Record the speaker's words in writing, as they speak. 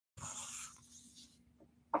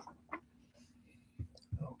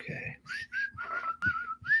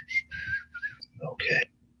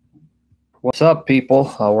What's up, people?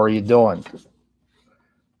 How are you doing?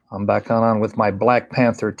 I'm back on with my Black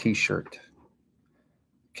Panther t-shirt.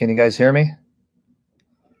 Can you guys hear me?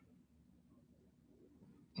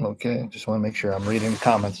 Okay, just want to make sure I'm reading the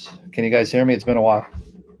comments. Can you guys hear me? It's been a while.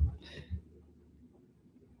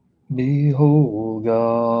 Behold God.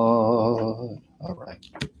 All right.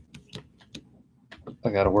 I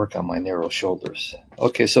got to work on my narrow shoulders.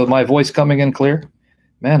 Okay, so my voice coming in clear?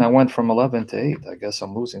 Man, I went from 11 to 8. I guess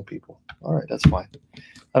I'm losing people. All right, that's fine.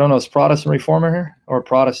 I don't know, is Protestant Reformer here? Or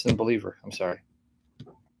Protestant Believer? I'm sorry.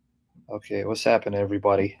 Okay, what's happening,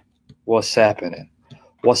 everybody? What's happening?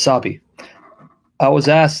 Wasabi. I was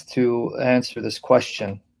asked to answer this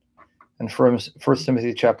question in 1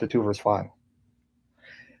 Timothy chapter 2, verse 5.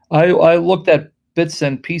 I looked at bits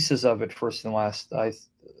and pieces of it first and last.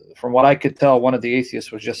 From what I could tell, one of the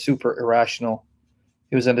atheists was just super irrational.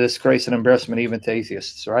 He was a disgrace and embarrassment even to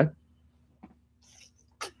atheists, right?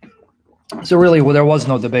 So really, well, there was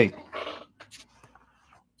no debate.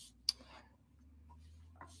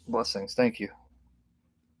 Blessings. Thank you.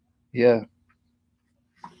 Yeah.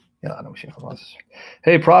 Yeah, I know.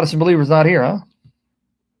 Hey, Protestant believers not here, huh?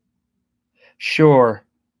 Sure.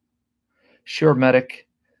 Sure, medic.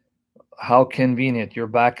 How convenient. You're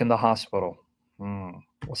back in the hospital.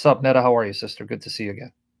 What's up, Netta? How are you, sister? Good to see you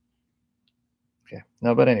again. Okay.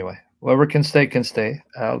 No, but anyway, whoever can stay, can stay.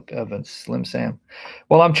 Al Evans, Slim Sam.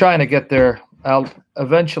 Well, I'm trying to get there.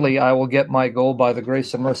 Eventually, I will get my goal by the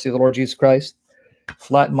grace and mercy of the Lord Jesus Christ.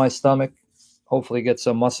 Flatten my stomach. Hopefully get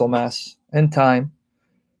some muscle mass in time.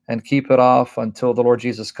 And keep it off until the Lord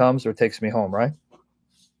Jesus comes or takes me home, right?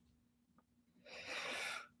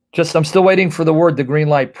 I'm still waiting for the word, the green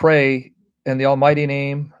light. Pray in the almighty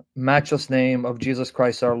name, matchless name of Jesus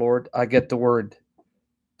Christ our Lord. I get the word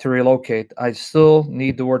to relocate. I still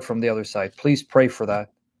need the word from the other side. Please pray for that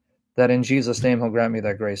in Jesus' name he'll grant me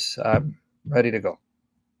that grace. I'm ready to go.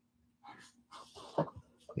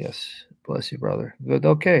 Yes. Bless you, brother. Good.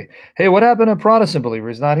 Okay. Hey, what happened to Protestant believer?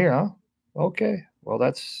 He's not here, huh? Okay. Well,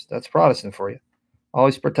 that's Protestant for you.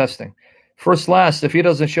 Always protesting. First, last, if he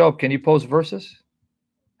doesn't show up, can you post verses?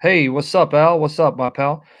 Hey, what's up, Al? What's up, my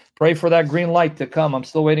pal? Pray for that green light to come. I'm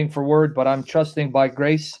still waiting for word, but I'm trusting by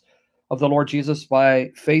grace of the Lord Jesus,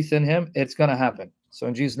 by faith in him, it's going to happen. So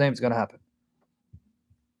in Jesus' name, it's going to happen.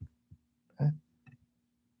 Okay.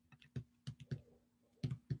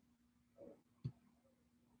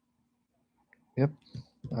 Yep.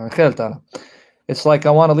 It's like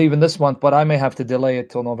I want to leave in this month, but I may have to delay it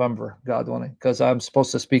till November, God willing, because I'm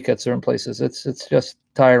supposed to speak at certain places. It's just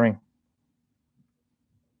tiring.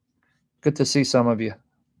 Good to see some of you.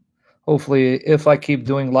 Hopefully, if I keep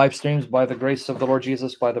doing live streams by the grace of the Lord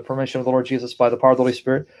Jesus, by the permission of the Lord Jesus, by the power of the Holy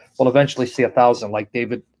Spirit, we'll eventually see 1,000 like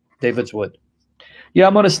David's would. Yeah,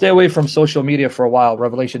 I'm going to stay away from social media for a while.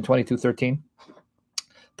 Revelation 22:13.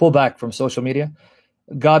 Pull back from social media.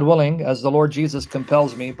 God willing, as the Lord Jesus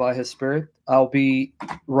compels me by his Spirit, I'll be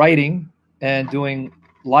writing and doing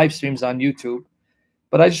live streams on YouTube.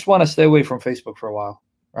 But I just want to stay away from Facebook for a while,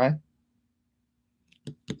 right?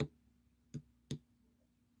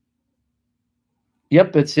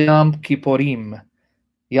 Yep, it's Yom Kippurim.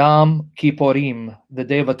 Yom Kippurim, the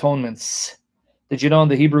Day of Atonements. Did you know in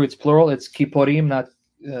the Hebrew it's plural? It's Kippurim, not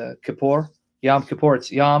Kippur. Yom Kippur, it's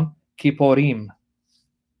Yom Kippurim.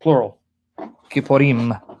 Plural.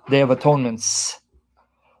 Kippurim, Day of Atonements,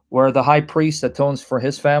 where the high priest atones for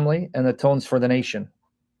his family and atones for the nation.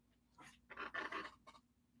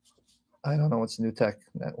 I don't know what's New Tech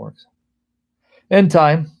Networks. In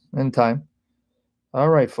time. All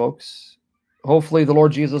right, folks. Hopefully the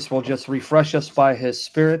Lord Jesus will just refresh us by his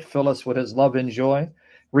Spirit, fill us with his love and joy,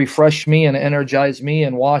 refresh me and energize me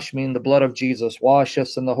and wash me in the blood of Jesus. Wash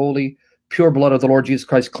us in the holy, pure blood of the Lord Jesus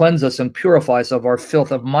Christ. Cleanse us and purify us of our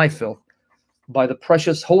filth, of my filth, by the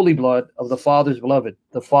precious holy blood of the Father's beloved,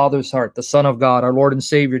 the Father's heart, the Son of God, our Lord and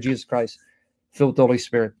Savior, Jesus Christ, filled with the Holy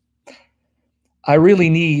Spirit. I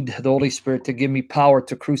really need the Holy Spirit to give me power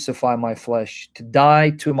to crucify my flesh, to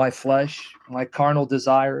die to my flesh, my carnal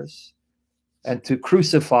desires, and to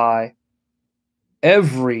crucify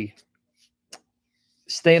every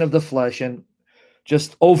stain of the flesh and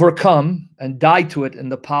just overcome and die to it in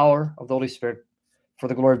the power of the Holy Spirit for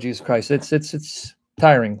the glory of Jesus Christ. It's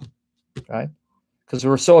tiring, right? Because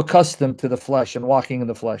we're so accustomed to the flesh and walking in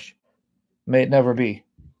the flesh. May it never be.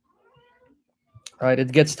 Right?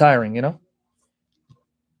 It gets tiring, you know?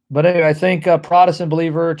 But anyway, I think a Protestant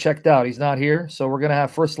believer checked out. He's not here. So we're going to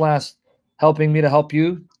have first last helping me to help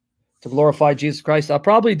you to glorify Jesus Christ. I'll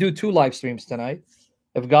probably do 2 live streams tonight.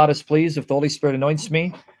 If God is pleased, if the Holy Spirit anoints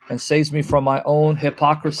me and saves me from my own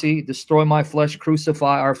hypocrisy. Destroy my flesh,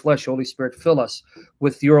 crucify our flesh, Holy Spirit. Fill us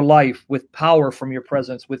with your life, with power from your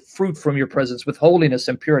presence, with fruit from your presence, with holiness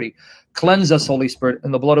and purity. Cleanse us, Holy Spirit,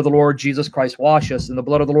 in the blood of the Lord Jesus Christ. Wash us in the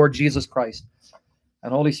blood of the Lord Jesus Christ.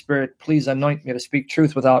 And Holy Spirit, please anoint me to speak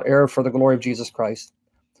truth without error for the glory of Jesus Christ.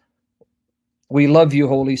 We love you,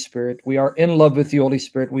 Holy Spirit. We are in love with you, Holy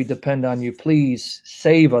Spirit. We depend on you. Please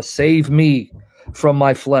save us. Save me from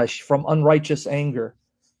my flesh, from unrighteous anger,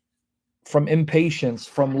 from impatience,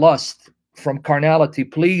 from lust, from carnality.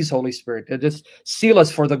 Please, Holy Spirit, just seal us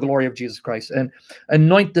for the glory of Jesus Christ, and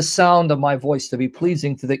anoint the sound of my voice to be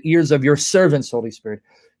pleasing to the ears of your servants, Holy Spirit.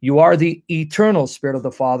 You are the eternal Spirit of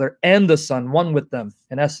the Father and the Son, one with them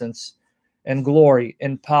in essence, and glory,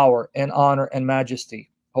 and power, and honor, and majesty.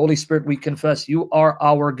 Holy Spirit, we confess you are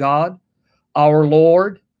our God, our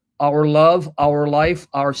Lord, our love, our life,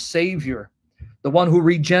 our Savior, the one who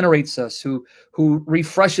regenerates us, who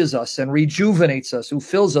refreshes us and rejuvenates us, who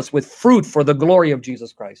fills us with fruit for the glory of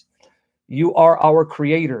Jesus Christ. You are our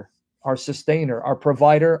Creator, our Sustainer, our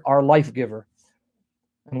Provider, our Life Giver.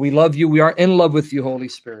 And we love you. We are in love with you, Holy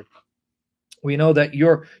Spirit. We know that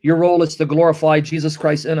your role is to glorify Jesus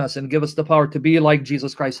Christ in us and give us the power to be like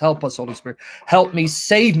Jesus Christ. Help us, Holy Spirit. Help me,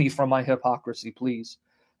 save me from my hypocrisy, please.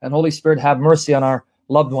 And Holy Spirit, have mercy on our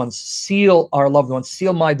loved ones. Seal our loved ones.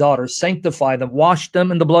 Seal my daughters. Sanctify them. Wash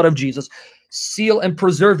them in the blood of Jesus. Seal and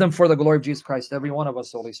preserve them for the glory of Jesus Christ. Every one of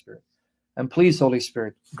us, Holy Spirit. And please, Holy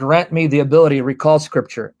Spirit, grant me the ability to recall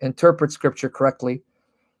Scripture, interpret Scripture correctly.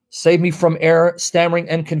 Save me from error, stammering,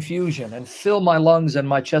 and confusion, and fill my lungs and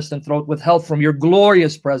my chest and throat with health from your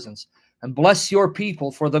glorious presence. And bless your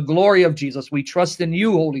people for the glory of Jesus. We trust in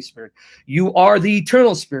you, Holy Spirit. You are the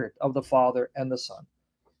eternal Spirit of the Father and the Son,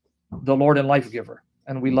 the Lord and life giver.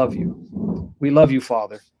 And we love you. We love you,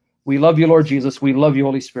 Father. We love you, Lord Jesus. We love you,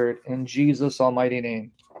 Holy Spirit. In Jesus' almighty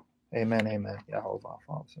name. Amen, amen. Yehovah,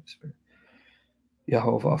 Father, Son, Spirit.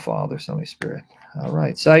 Yehovah, Father, Son, Holy Spirit. All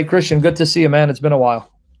right. Sai Christian, good to see you, man. It's been a while.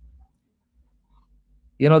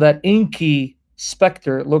 You know, that inky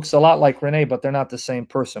specter looks a lot like Renee, but they're not the same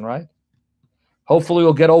person, right? Hopefully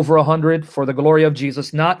we'll get over 100 for the glory of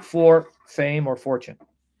Jesus, not for fame or fortune.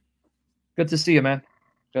 Good to see you, man.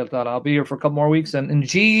 I'll be here for a couple more weeks. And in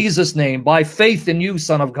Jesus' name, by faith in you,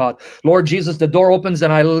 Son of God, Lord Jesus, the door opens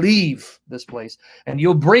and I leave this place. And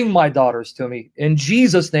you'll bring my daughters to me. In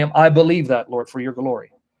Jesus' name, I believe that, Lord, for your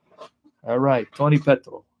glory. All right, Tony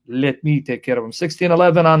Petro, let me take care of him.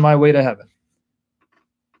 1611 on my way to heaven.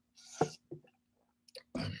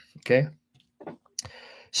 Okay.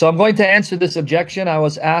 So I'm going to answer this objection. I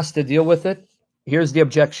was asked to deal with it. Here's the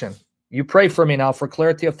objection. You pray for me now for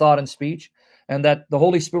clarity of thought and speech, and that the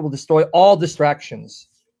Holy Spirit will destroy all distractions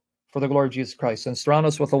for the glory of Jesus Christ and surround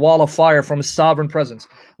us with a wall of fire from his sovereign presence.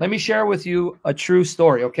 Let me share with you a true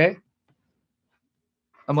story, okay?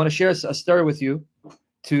 I'm going to share a story with you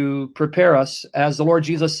to prepare us as the Lord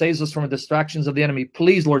Jesus saves us from the distractions of the enemy.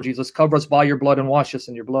 Please, Lord Jesus, cover us by your blood and wash us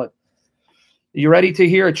in your blood. You ready to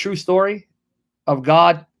hear a true story of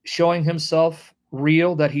God showing himself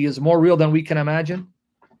real, that he is more real than we can imagine?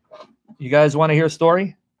 You guys want to hear a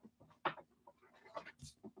story?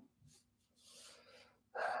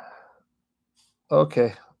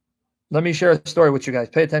 Okay. Let me share a story with you guys.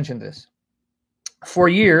 Pay attention to this. For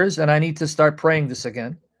years, and I need to start praying this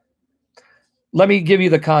again. Let me give you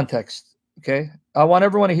the context, okay? I want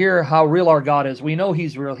everyone to hear how real our God is. We know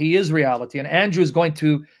he's real. He is reality. And Andrew is going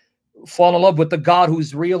to fall in love with the God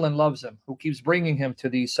who's real and loves him, who keeps bringing him to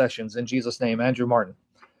these sessions. In Jesus' name, Andrew Martin.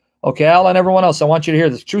 Okay, Al and everyone else, I want you to hear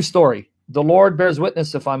this true story. The Lord bears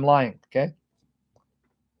witness if I'm lying, okay?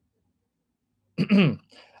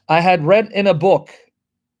 I had read in a book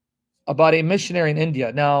about a missionary in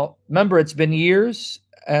India. Now, remember, it's been years,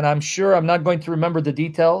 and I'm sure I'm not going to remember the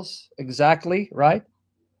details exactly, right?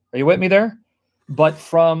 Are you with me there? But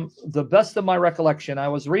from the best of my recollection, I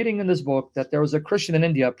was reading in this book that there was a Christian in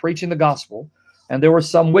India preaching the gospel, and there were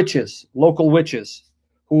some witches, local witches,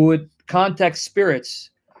 who would contact spirits,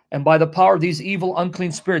 and by the power of these evil,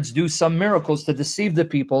 unclean spirits, do some miracles to deceive the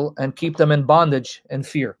people and keep them in bondage and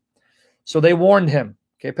fear. So they warned him.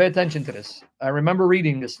 Okay, pay attention to this. I remember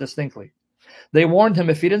reading this distinctly. They warned him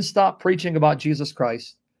if he didn't stop preaching about Jesus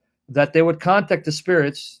Christ, that they would contact the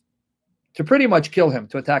spirits to pretty much kill him,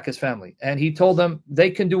 to attack his family. And he told them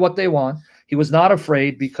they can do what they want. He was not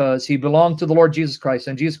afraid because he belonged to the Lord Jesus Christ,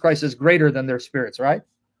 and Jesus Christ is greater than their spirits, right?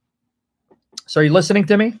 So are you listening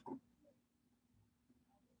to me?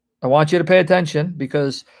 I want you to pay attention,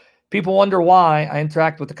 because people wonder why I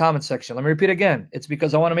interact with the comment section. Let me repeat again. It's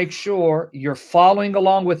because I want to make sure you're following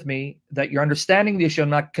along with me, that you're understanding the issue. I'm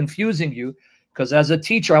not confusing you. because as a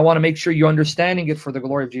teacher, I want to make sure you're understanding it for the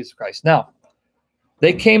glory of Jesus Christ. Now,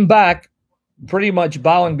 they came back pretty much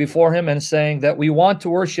bowing before him and saying that we want to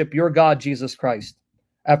worship your God, Jesus Christ,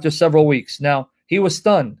 after several weeks. Now, he was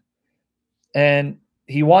stunned, and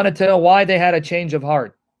he wanted to know why they had a change of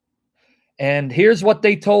heart. And here's what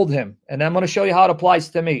they told him, and I'm going to show you how it applies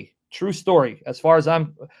to me. True story, as far as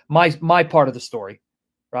my part of the story,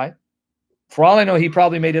 right? For all I know, he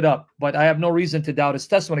probably made it up, but I have no reason to doubt his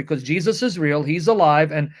testimony because Jesus is real, he's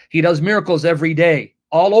alive, and he does miracles every day.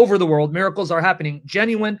 All over the world, miracles are happening,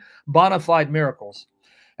 genuine, bona fide miracles.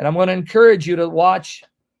 And I'm going to encourage you to watch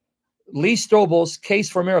Lee Strobel's Case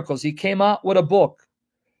for Miracles. He came out with a book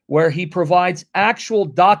where he provides actual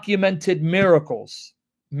documented miracles,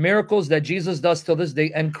 miracles that Jesus does till this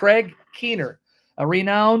day. And Craig Keener, a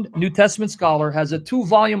renowned New Testament scholar, has a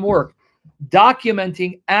 2-volume work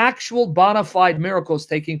documenting actual bona fide miracles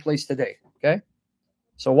taking place today. Okay?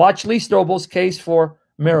 So watch Lee Strobel's Case for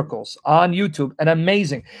Miracles on YouTube, and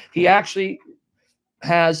amazing. He actually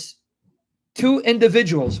has 2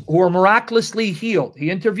 individuals who are miraculously healed.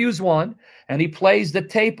 He interviews one, and he plays the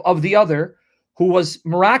tape of the other who was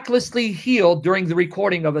miraculously healed during the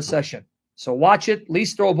recording of a session. So watch it, Lee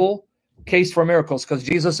Strobel, Case for Miracles, because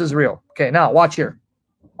Jesus is real. Okay, now watch here.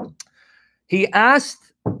 He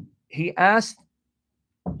asked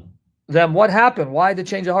them what happened, why the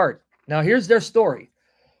change of heart. Now here's their story.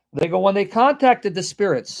 They go, when they contacted the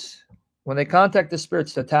spirits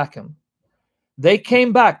to attack him, they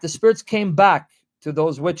came back, the spirits came back to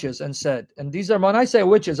those witches and said, and these are, when I say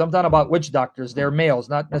witches, I'm talking about witch doctors. They're males,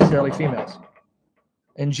 not necessarily females.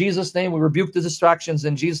 In Jesus' name, we rebuke the distractions.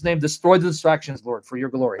 In Jesus' name, destroy the distractions, Lord, for your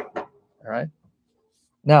glory. All right?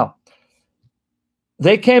 Now,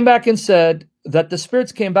 they came back and said that the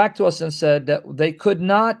spirits came back to us and said that they could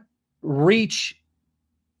not reach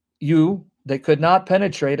you. They could not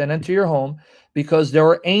penetrate and enter your home because there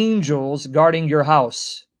were angels guarding your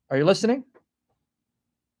house. Are you listening?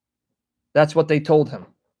 That's what they told him.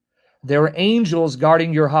 There were angels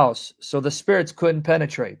guarding your house, so the spirits couldn't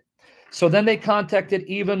penetrate. So then they contacted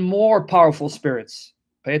even more powerful spirits.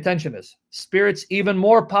 Pay attention to this. Spirits even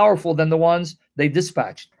more powerful than the ones they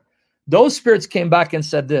dispatched. Those spirits came back and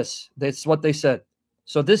said this. That's what they said.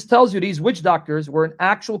 So this tells you these witch doctors were in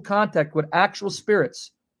actual contact with actual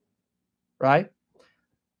spirits. Right?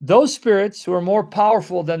 Those spirits who are more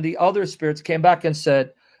powerful than the other spirits came back and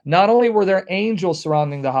said, not only were there angels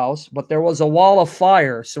surrounding the house, but there was a wall of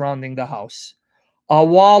fire surrounding the house. A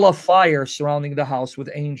wall of fire surrounding the house with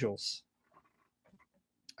angels.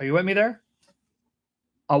 Are you with me there?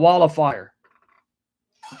 A wall of fire.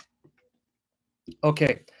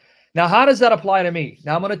 Okay. Now, how does that apply to me?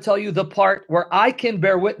 Now, I'm going to tell you the part where I can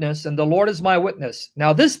bear witness, and the Lord is my witness.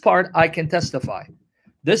 Now, this part I can testify.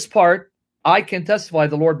 This part I can testify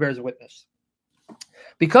the Lord bears witness.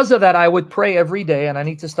 Because of that, I would pray every day, and I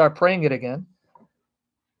need to start praying it again.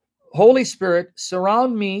 Holy Spirit,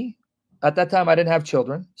 surround me. At that time, I didn't have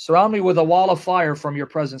children. Surround me with a wall of fire from your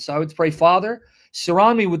presence. So I would pray, Father,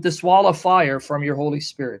 surround me with this wall of fire from your Holy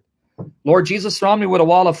Spirit. Lord Jesus, surround me with a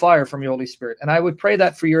wall of fire from your Holy Spirit. And I would pray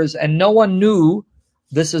that for years, and no one knew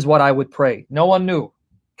this is what I would pray. No one knew.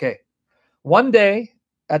 Okay. One day,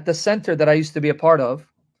 at the center that I used to be a part of,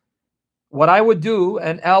 what I would do,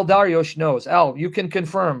 and Al Dariush knows. Al, you can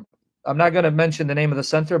confirm. I'm not going to mention the name of the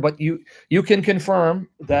center, but you can confirm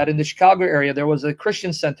that in the Chicago area, there was a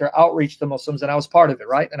Christian center outreach to Muslims, and I was part of it,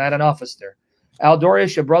 right? And I had an office there. Al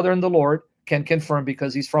Dariush, a brother in the Lord, can confirm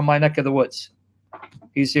because he's from my neck of the woods.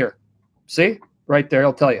 He's here. See? Right there,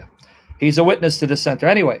 he'll tell you. He's a witness to the center.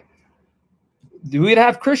 Anyway, we'd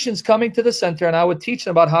have Christians coming to the center, and I would teach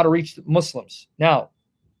them about how to reach Muslims. Now,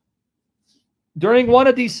 during one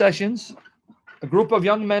of these sessions, a group of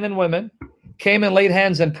young men and women came and laid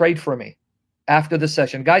hands and prayed for me after the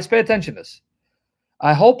session. Guys, pay attention to this.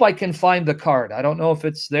 I hope I can find the card. I don't know if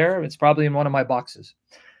it's there. It's probably in one of my boxes.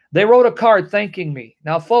 They wrote a card thanking me.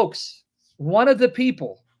 Now, folks, one of the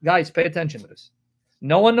people, guys, pay attention to this.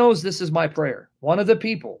 No one knows this is my prayer. One of the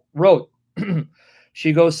people wrote,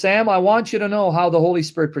 she goes, Sam, I want you to know how the Holy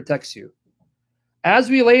Spirit protects you.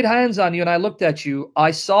 As we laid hands on you and I looked at you,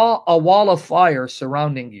 I saw a wall of fire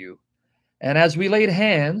surrounding you. And as we laid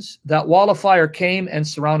hands, that wall of fire came and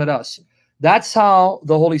surrounded us. That's how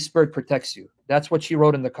the Holy Spirit protects you. That's what she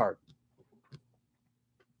wrote in the card.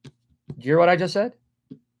 Do you hear what I just said?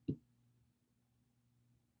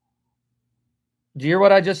 Do you hear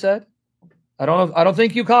what I just said? I don't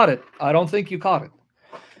think you caught it. I don't think you caught it.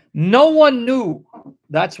 No one knew.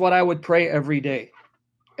 That's what I would pray every day.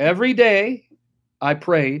 Every day I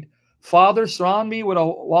prayed, Father, surround me with a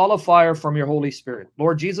wall of fire from your Holy Spirit.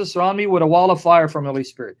 Lord Jesus, surround me with a wall of fire from the Holy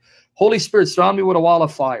Spirit. Holy Spirit, surround me with a wall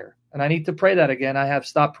of fire. And I need to pray that again. I have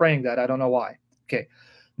stopped praying that. I don't know why. Okay.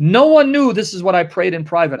 No one knew this is what I prayed in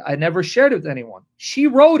private. I never shared it with anyone. She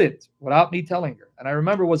wrote it without me telling her. And I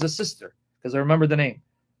remember it was a sister, because I remember the name,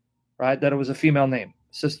 right? That it was a female name,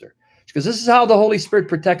 sister. Because this is how the Holy Spirit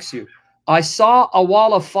protects you. I saw a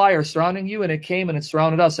wall of fire surrounding you, and it came and it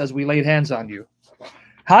surrounded us as we laid hands on you.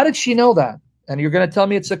 How did she know that? And you're going to tell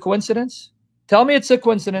me it's a coincidence? Tell me it's a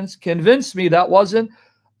coincidence. Convince me that wasn't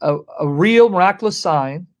a real miraculous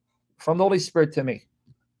sign from the Holy Spirit to me.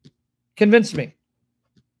 Convince me.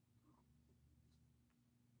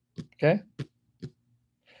 Okay?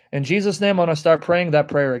 In Jesus' name, I'm going to start praying that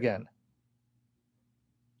prayer again.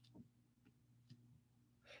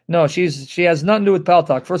 No, she has nothing to do with Pal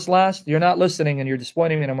Talk. First, last, you're not listening and you're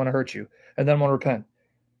disappointing me and I'm going to hurt you. And then I'm going to repent.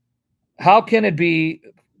 How can it be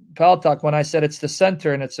Pal Talk when I said it's the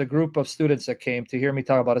center and it's a group of students that came to hear me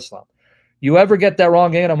talk about Islam? You ever get that wrong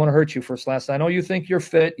again, I'm going to hurt you. First, last. I know you think you're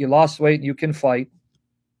fit, you lost weight, and you can fight.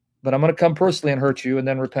 But I'm going to come personally and hurt you and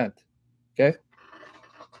then repent. Okay?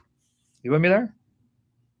 You with me there?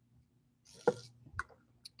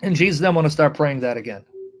 In Jesus' name, I'm going to start praying that again.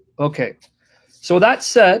 Okay. So that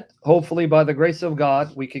said, hopefully by the grace of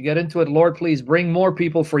God, we could get into it. Lord, please bring more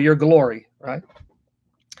people for your glory, right?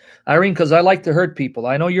 Irene, because I like to hurt people.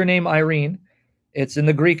 I know your name, Irene. It's in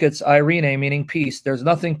the Greek, it's Irene, meaning peace. There's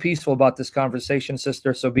nothing peaceful about this conversation,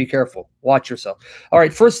 sister, so be careful. Watch yourself. All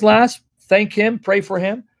right, first, last, thank him, pray for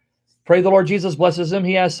him. Pray the Lord Jesus blesses him.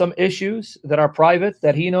 He has some issues that are private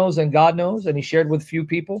that he knows and God knows, and he shared with few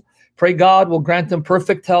people. Pray God will grant him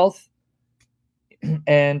perfect health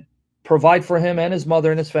and provide for him and his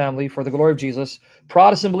mother and his family for the glory of Jesus.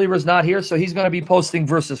 Protestant believer is not here, so he's going to be posting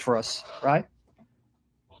verses for us, right?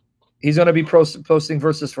 He's going to be posting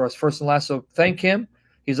verses for us, first and last. So thank him.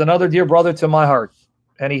 He's another dear brother to my heart,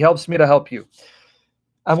 and he helps me to help you.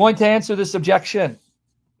 I'm going to answer this objection.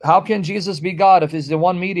 How can Jesus be God if he's the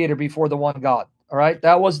one mediator before the one God? All right,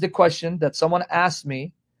 that was the question that someone asked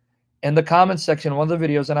me in the comment section of one of the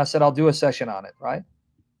videos, and I said I'll do a session on it, right?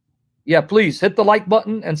 Yeah, please hit the like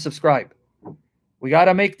button and subscribe. We got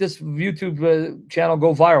to make this YouTube channel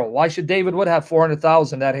go viral. Why should David Wood have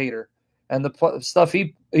 400,000, that hater? And the stuff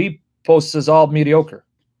he posts is all mediocre.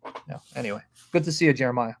 Yeah, anyway, good to see you,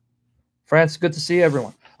 Jeremiah. France, good to see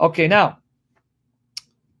everyone. Okay, now,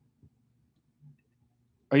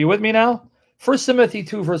 are you with me now? 1 Timothy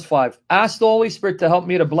 2, verse 5. Ask the Holy Spirit to help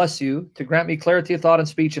me to bless you, to grant me clarity of thought and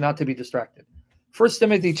speech and not to be distracted. 1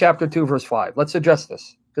 Timothy chapter 2, verse 5. Let's address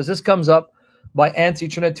this, because this comes up by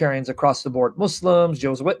anti-Trinitarians across the board. Muslims,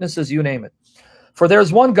 Jehovah's Witnesses, you name it. For there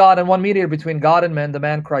is one God and one mediator between God and men, the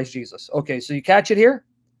man Christ Jesus. Okay, so you catch it here?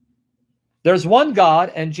 There's one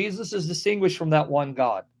God, and Jesus is distinguished from that one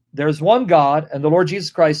God. There's one God, and the Lord Jesus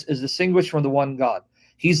Christ is distinguished from the one God.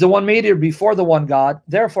 He's the one mediator before the one God.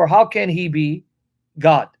 Therefore, how can he be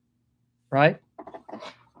God? Right?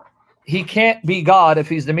 He can't be God if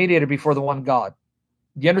he's the mediator before the one God.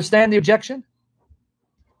 Do you understand the objection?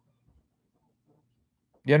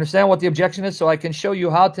 Do you understand what the objection is? So I can show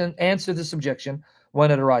you how to answer this objection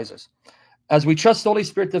when it arises. As we trust the Holy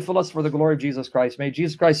Spirit to fill us for the glory of Jesus Christ, may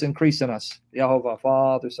Jesus Christ increase in us. Yehovah,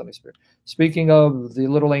 Father, Son, and Spirit. Speaking of the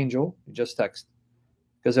little angel, you just text,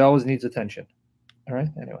 because it always needs attention. All right?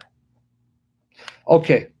 Anyway.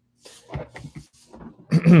 Okay.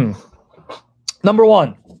 Number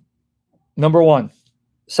one.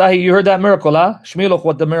 Sahi, you heard that miracle, huh? Shmiluch,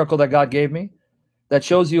 what the miracle that God gave me. That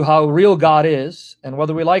shows you how real God is. And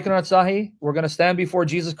whether we like it or not, Sahi, we're going to stand before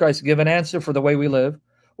Jesus Christ and give an answer for the way we live.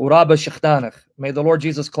 May the Lord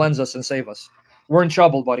Jesus cleanse us and save us. We're in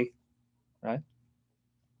trouble, buddy. Right?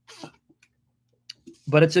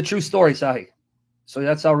 But it's a true story, Sahi. So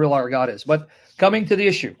that's how real our God is. But coming to the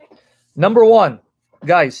issue. Number one,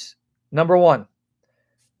 guys. Number one.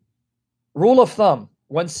 Rule of thumb.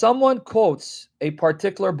 When someone quotes a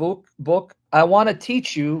particular book, I want to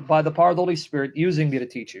teach you by the power of the Holy Spirit, using me to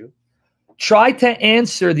teach you. Try to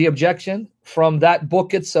answer the objection from that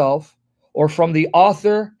book itself or from the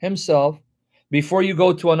author himself before you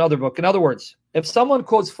go to another book. In other words, if someone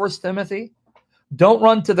quotes 1 Timothy, don't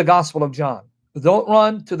run to the Gospel of John. Don't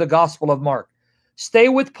run to the Gospel of Mark. Stay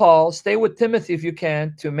with Paul, stay with Timothy if you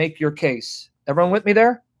can to make your case. Everyone with me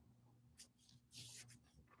there?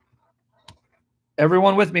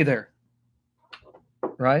 Everyone with me there?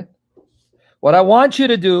 Right? What I want you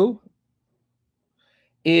to do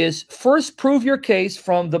is first prove your case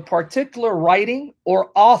from the particular writing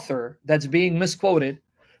or author that's being misquoted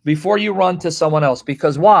before you run to someone else.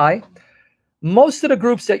 Because why? Most of the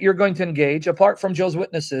groups that you're going to engage, apart from Jehovah's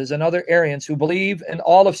Witnesses and other Arians who believe in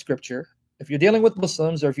all of Scripture, if you're dealing with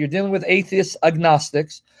Muslims or if you're dealing with atheists,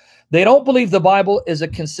 agnostics, they don't believe the Bible is a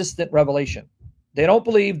consistent revelation. They don't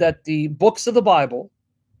believe that the books of the Bible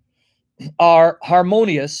are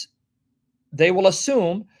harmonious. They will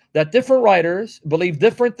assume that different writers believe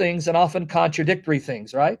different things and often contradictory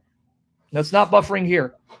things, right? That's not buffering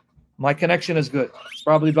here. My connection is good. It's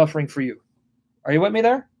probably buffering for you. Are you with me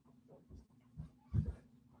there?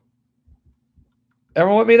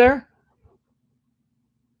 Everyone with me there?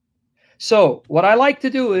 So what I like to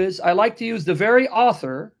do is I like to use the very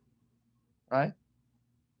author, right?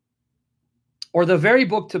 Or the very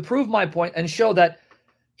book to prove my point and show that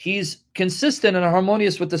he's consistent and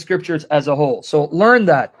harmonious with the Scriptures as a whole. So learn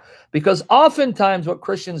that, because oftentimes what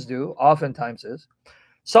Christians do, oftentimes is,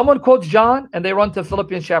 someone quotes John and they run to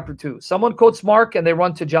Philippians chapter 2. Someone quotes Mark and they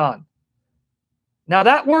run to John. Now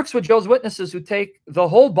that works with Jehovah's Witnesses who take the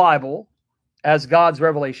whole Bible as God's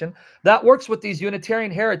revelation. That works with these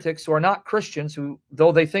Unitarian heretics who are not Christians, who,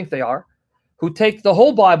 though they think they are, who take the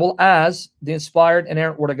whole Bible as the inspired,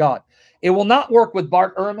 inerrant Word of God. It will not work with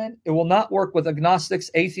Bart Ehrman. It will not work with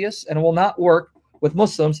agnostics, atheists, and it will not work with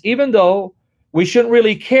Muslims, even though we shouldn't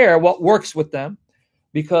really care what works with them,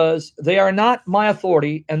 because they are not my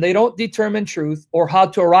authority and they don't determine truth or how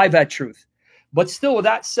to arrive at truth. But still, with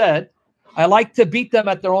that said, I like to beat them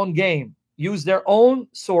at their own game, use their own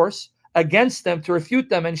source against them to refute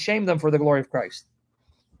them and shame them for the glory of Christ.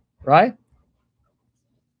 Right?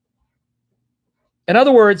 In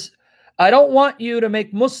other words, I don't want you to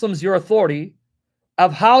make Muslims your authority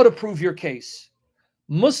of how to prove your case.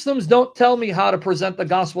 Muslims don't tell me how to present the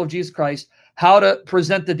gospel of Jesus Christ, how to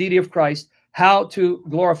present the deity of Christ, how to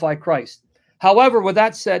glorify Christ. However, with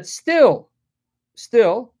that said, still,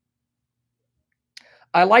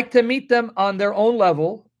 I like to meet them on their own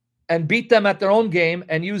level and beat them at their own game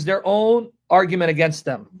and use their own argument against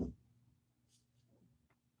them.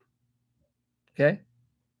 Okay?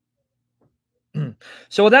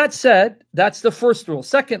 So with that said, that's the first rule.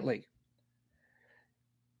 Secondly,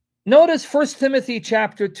 notice 1 Timothy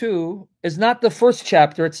chapter 2 is not the first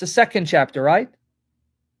chapter, it's the second chapter, right?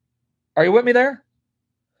 Are you with me there?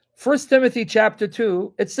 1 Timothy chapter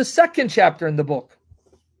 2, it's the second chapter in the book,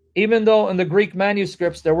 even though in the Greek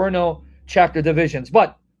manuscripts there were no chapter divisions.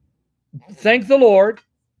 But thank the Lord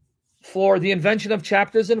for the invention of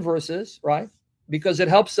chapters and verses, right? Because it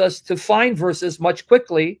helps us to find verses much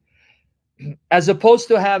quickly, as opposed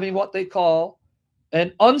to having what they call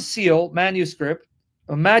an unsealed manuscript,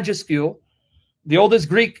 a majuscule. The oldest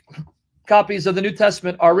Greek copies of the New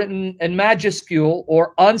Testament are written in majuscule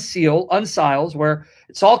or unsealed, unsiles, where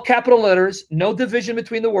it's all capital letters, no division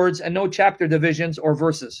between the words, and no chapter divisions or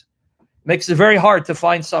verses. Makes it very hard to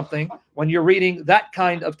find something when you're reading that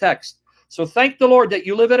kind of text. So thank the Lord that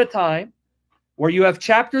you live at a time where you have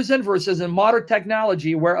chapters and verses in modern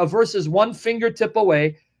technology where a verse is one fingertip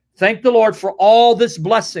away. Thank the Lord for all this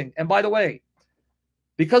blessing. And by the way,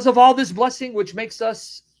 because of all this blessing, which makes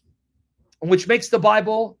the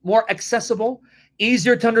Bible more accessible,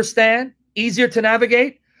 easier to understand, easier to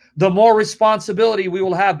navigate, the more responsibility we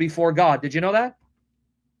will have before God. Did you know that?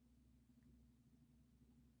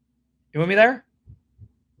 You with me there?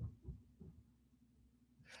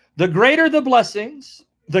 The greater the blessings,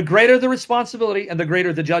 the greater the responsibility, and the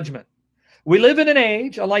greater the judgment. We live in an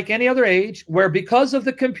age, unlike any other age, where because of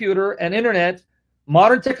the computer and internet,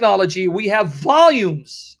 modern technology, we have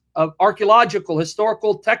volumes of archaeological,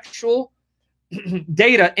 historical, textual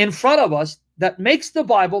data in front of us that makes the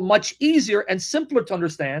Bible much easier and simpler to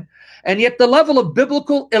understand, and yet the level of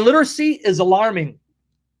biblical illiteracy is alarming.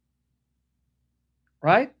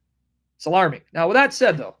 Right? It's alarming. Now, with that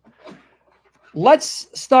said, though, let's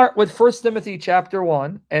start with 1 Timothy chapter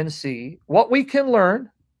 1 and see what we can learn.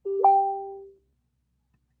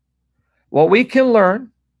 What we can learn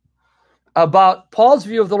about Paul's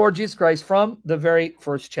view of the Lord Jesus Christ from the very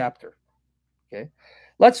first chapter. Okay,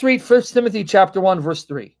 let's read 1 Timothy chapter 1, verse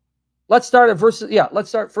 3. Let's start at let's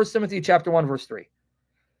start 1 Timothy chapter 1, verse 3.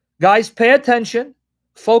 Guys, pay attention,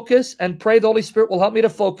 focus, and pray the Holy Spirit will help me to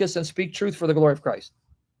focus and speak truth for the glory of Christ.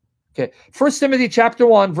 Okay, 1 Timothy chapter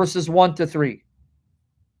 1, verses 1 to 3.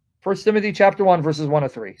 1 Timothy chapter 1, verses 1 to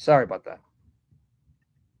 3. Sorry about that.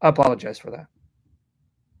 I apologize for that.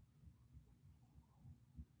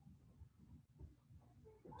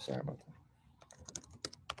 Sorry about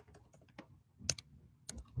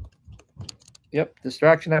that. Yep,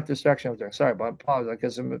 distraction after distraction after there. Sorry, but I apologize,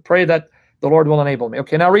 because I pray that the Lord will enable me.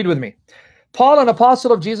 Okay, now read with me. Paul, an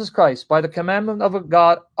apostle of Jesus Christ, by the commandment of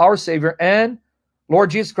God, our Savior, and Lord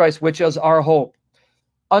Jesus Christ, which is our hope.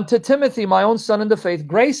 Unto Timothy, my own son in the faith,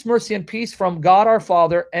 grace, mercy, and peace from God our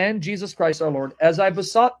Father and Jesus Christ our Lord, as I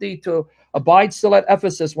besought thee to abide still at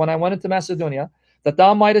Ephesus when I went into Macedonia, that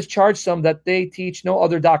thou mightest charge some that they teach no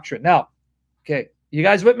other doctrine. Now, okay, you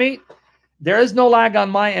guys with me? There is no lag on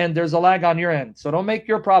my end. There's a lag on your end. So don't make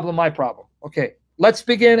your problem my problem. Okay, let's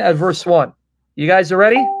begin at verse 1. You guys are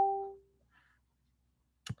ready?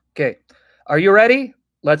 Okay, are you ready?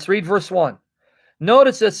 Let's read verse 1.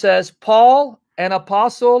 Notice it says, Paul, an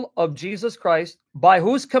apostle of Jesus Christ, by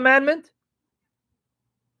whose commandment?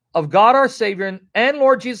 Of God our Savior and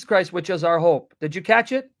Lord Jesus Christ, which is our hope. Did you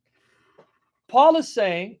catch it? Paul is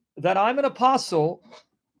saying that I'm an apostle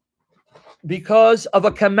because of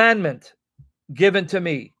a commandment given to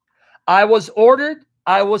me. I was ordered,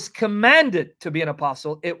 I was commanded to be an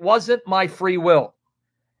apostle. It wasn't my free will.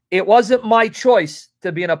 It wasn't my choice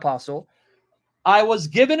to be an apostle. I was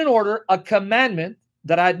given an order, a commandment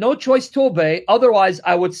that I had no choice to obey. Otherwise,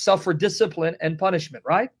 I would suffer discipline and punishment,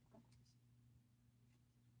 right?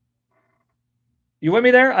 You with me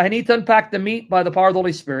there? I need to unpack the meat by the power of the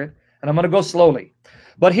Holy Spirit, and I'm going to go slowly.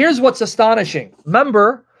 But here's what's astonishing.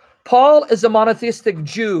 Remember, Paul is a monotheistic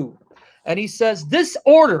Jew, and he says this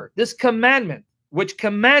order, this commandment, which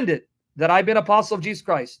commanded that I be an apostle of Jesus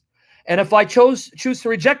Christ, and if I choose to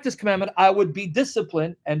reject this commandment, I would be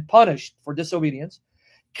disciplined and punished for disobedience,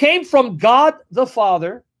 came from God the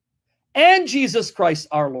Father and Jesus Christ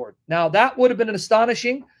our Lord. Now, that would have been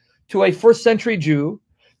astonishing to a first century Jew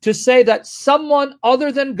to say that someone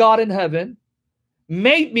other than God in heaven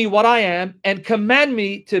made me what I am and command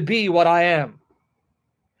me to be what I am.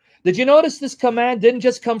 Did you notice this command didn't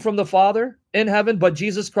just come from the Father in heaven, but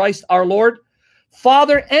Jesus Christ our Lord?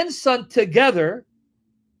 Father and Son together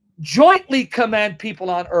jointly command people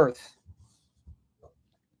on earth.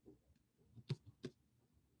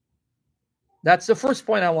 That's the first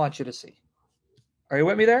point I want you to see. Are you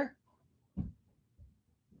with me there?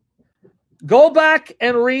 Go back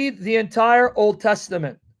and read the entire Old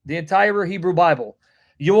Testament, the entire Hebrew Bible.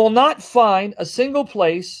 You will not find a single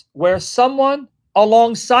place where someone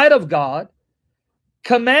alongside of God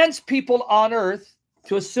commands people on earth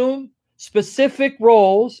to assume specific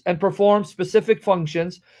roles and perform specific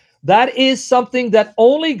functions. That is something that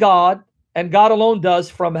only God and God alone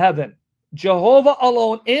does from heaven. Jehovah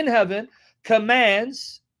alone in heaven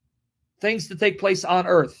commands things to take place on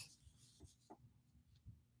earth.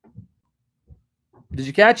 Did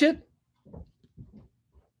you catch it?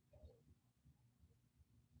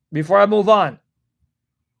 Before I move on.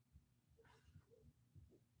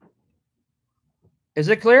 Is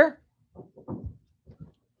it clear?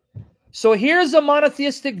 So here's a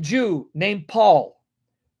monotheistic Jew named Paul,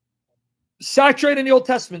 saturated in the Old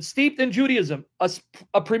Testament, steeped in Judaism,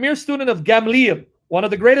 a premier student of Gamliel, one of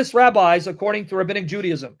the greatest rabbis according to Rabbinic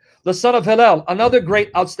Judaism, the son of Hillel, another great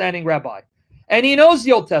outstanding rabbi. And he knows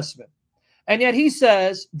the Old Testament. And yet he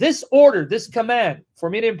says, this order, this command for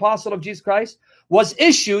me, the apostle of Jesus Christ, was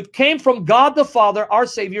issued, came from God the Father, our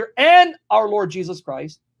Savior, and our Lord Jesus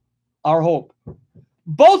Christ, our hope.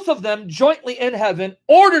 Both of them jointly in heaven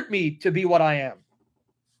ordered me to be what I am.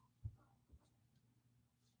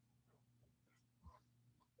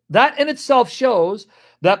 That in itself shows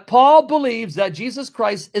that Paul believes that Jesus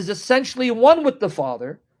Christ is essentially one with the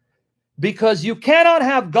Father, because you cannot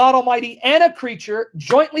have God Almighty and a creature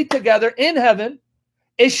jointly together in heaven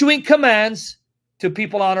issuing commands to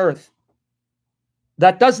people on earth.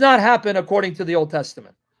 That does not happen according to the Old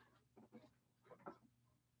Testament.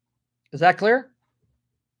 Is that clear?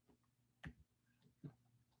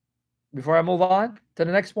 Before I move on to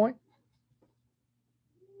the next point.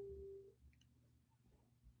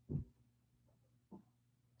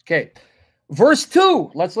 Okay, verse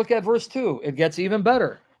 2. Let's look at verse 2. It gets even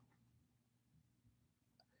better.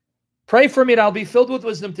 Pray for me and I'll be filled with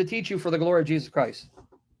wisdom to teach you for the glory of Jesus Christ.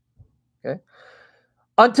 Okay.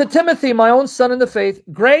 Unto Timothy, my own son in the faith,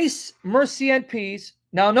 grace, mercy, and peace.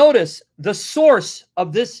 Now notice the source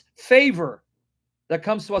of this favor that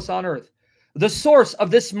comes to us on earth. The source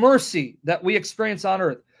of this mercy that we experience on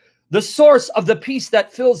earth. The source of the peace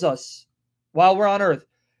that fills us while we're on earth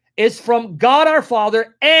is from God our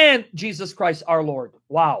Father and Jesus Christ our Lord.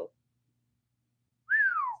 Wow.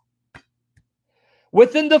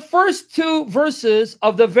 Within the first two verses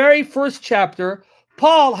of the very first chapter,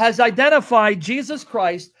 Paul has identified Jesus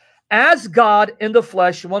Christ as God in the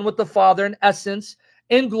flesh, one with the Father in essence,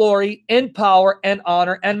 in glory, in power, and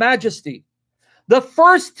honor, and majesty. The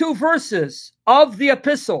first two verses of the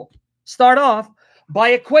epistle start off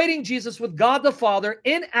by equating Jesus with God the Father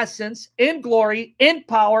in essence, in glory, in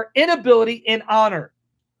power, in ability, in honor.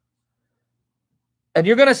 And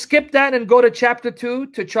you're going to skip that and go to chapter 2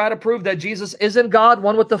 to try to prove that Jesus isn't God,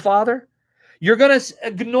 one with the Father. You're going to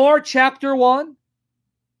ignore chapter 1,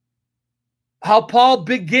 how Paul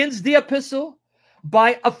begins the epistle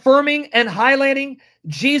by affirming and highlighting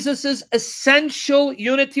Jesus's essential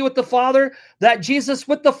unity with the Father, that Jesus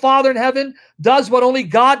with the Father in heaven does what only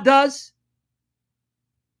God does.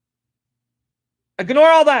 Ignore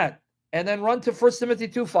all that and then run to 1 Timothy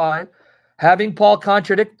 2:5, having Paul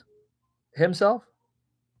contradict himself.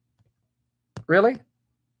 Really?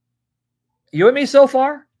 You and me so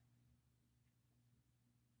far?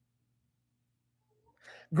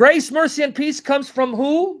 Grace, mercy, and peace comes from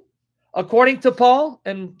who? According to Paul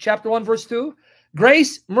in chapter 1, verse 2.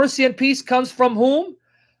 Grace, mercy, and peace comes from whom?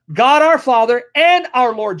 God our Father and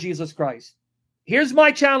our Lord Jesus Christ. Here's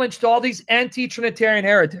my challenge to all these anti-Trinitarian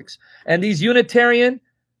heretics and these Unitarian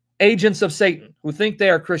agents of Satan who think they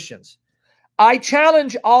are Christians. I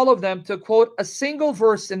challenge all of them to quote a single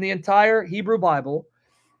verse in the entire Hebrew Bible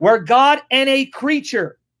where God and a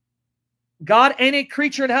creature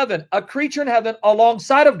in heaven, a creature in heaven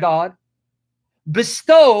alongside of God,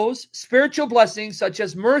 bestows spiritual blessings such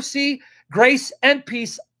as mercy, grace, and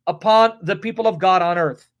peace upon the people of God on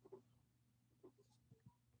earth.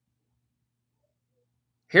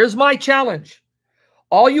 Here's my challenge.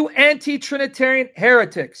 All you anti-Trinitarian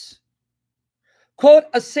heretics, quote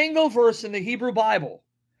a single verse in the Hebrew Bible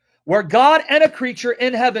where God and a creature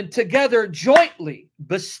in heaven together jointly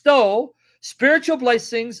bestow spiritual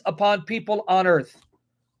blessings upon people on earth.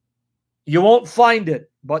 You won't find it,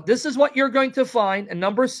 but this is what you're going to find in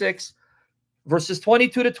number 6, verses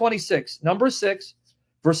 22 to 26. Number 6,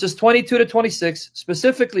 verses 22 to 26,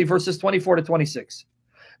 specifically verses 24 to 26.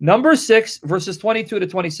 Number 6, verses 22 to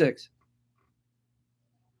 26.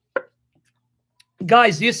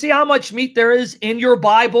 Guys, do you see how much meat there is in your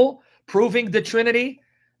Bible proving the Trinity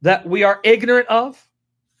that we are ignorant of?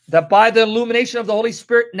 That by the illumination of the Holy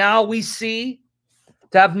Spirit, now we see,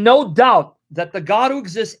 to have no doubt that the God who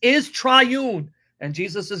exists is triune and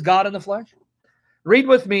Jesus is God in the flesh? Read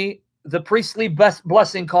with me the priestly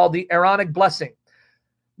blessing called the Aaronic blessing.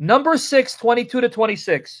 Number 6, 22 to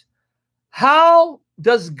 26. How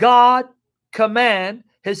does God command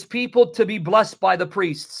his people to be blessed by the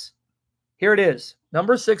priests? Here it is.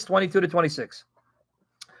 Number 6, 22 to 26.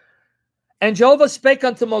 And Jehovah spake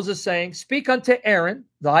unto Moses, saying, Speak unto Aaron,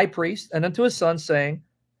 the high priest, and unto his sons, saying,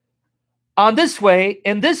 On this way,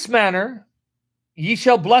 in this manner, ye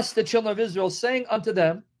shall bless the children of Israel, saying unto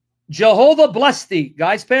them, Jehovah bless thee.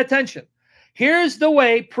 Guys, pay attention. Here's the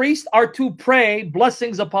way priests are to pray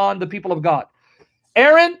blessings upon the people of God.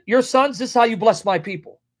 Aaron, your sons, this is how you bless my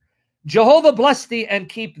people. Jehovah bless thee and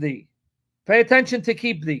keep thee. Pay attention to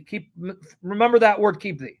keep thee. Remember that word,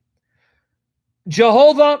 keep thee.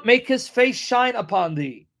 Jehovah make his face shine upon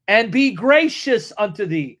thee and be gracious unto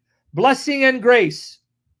thee. Blessing and grace.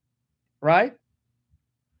 Right?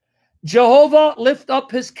 Jehovah lift up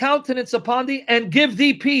his countenance upon thee and give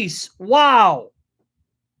thee peace. Wow.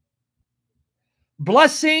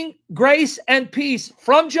 Blessing, grace, and peace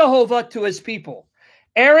from Jehovah to his people.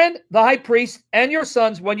 Aaron, the high priest, and your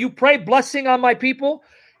sons, when you pray blessing on my people,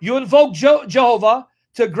 you invoke Jehovah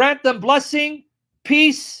to grant them blessing,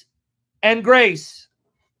 peace, and grace.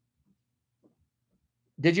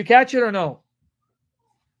 Did you catch it or no?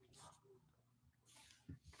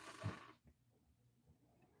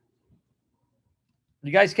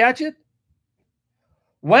 You guys catch it?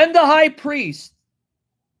 When the high priest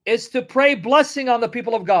is to pray blessing on the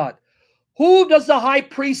people of God, who does the high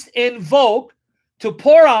priest invoke to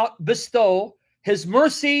pour out, bestow his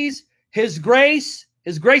mercies, his grace,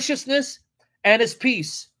 his graciousness, and his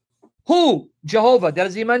peace? Who? Jehovah.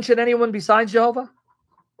 Does he mention anyone besides Jehovah?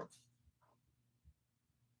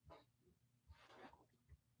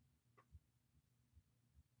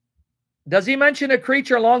 Does he mention a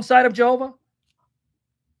creature alongside of Jehovah?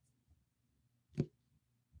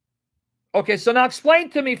 Okay, so now explain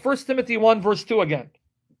to me 1 Timothy 1 verse 2 again.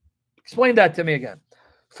 Explain that to me again.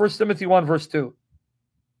 1 Timothy 1 verse 2.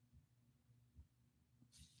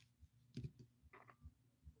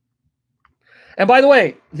 And by the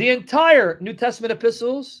way, the entire New Testament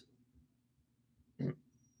epistles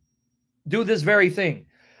do this very thing.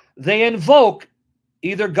 They invoke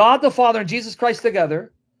either God the Father and Jesus Christ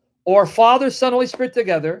together, or Father, Son, Holy Spirit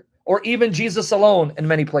together, or even Jesus alone in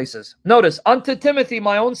many places. Notice, unto Timothy,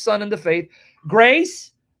 my own son in the faith,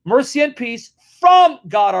 grace, mercy, and peace from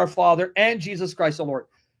God our Father and Jesus Christ the Lord.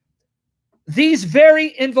 These very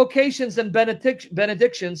invocations and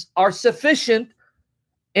benedictions are sufficient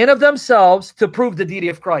in of themselves to prove the deity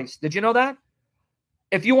of Christ. Did you know that?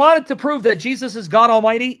 If you wanted to prove that Jesus is God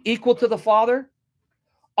Almighty, equal to the Father,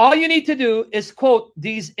 All you need to do is quote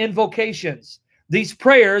these invocations, these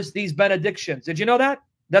prayers, these benedictions. Did you know that?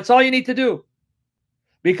 That's all you need to do.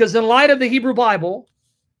 Because in light of the Hebrew Bible,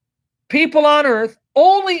 people on earth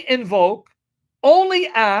only invoke, only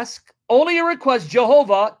ask, only request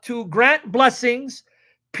Jehovah to grant blessings,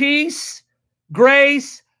 peace,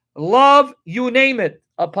 grace, love, you name it,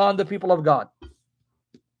 upon the people of God. Do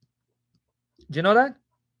you know that?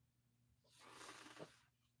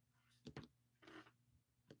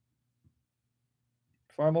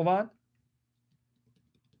 Before I move on.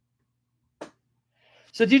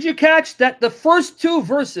 So did you catch that the first two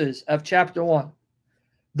verses of chapter 1,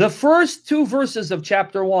 the first two verses of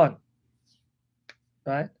chapter 1,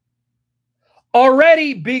 right,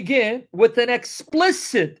 already begin with an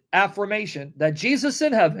explicit affirmation that Jesus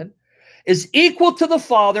in heaven is equal to the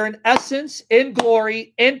Father in essence, in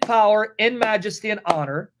glory, in power, in majesty, and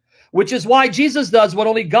honor, which is why Jesus does what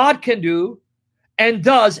only God can do and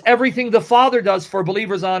does everything the Father does for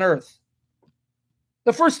believers on earth.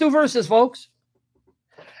 The first two verses, folks.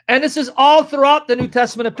 And this is all throughout the New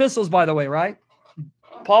Testament epistles, by the way, right?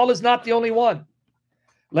 Paul is not the only one.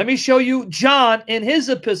 Let me show you John in his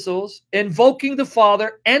epistles invoking the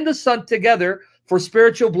Father and the Son together for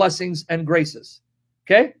spiritual blessings and graces.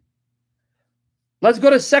 Okay? Let's go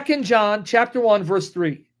to 2 John chapter 1, verse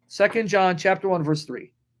 3. 2 John chapter 1, verse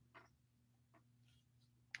 3.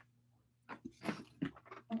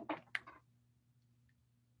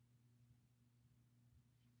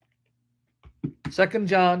 Second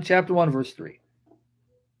John chapter 1, verse 3.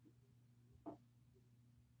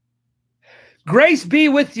 Grace be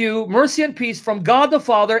with you, mercy and peace from God the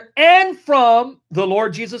Father and from the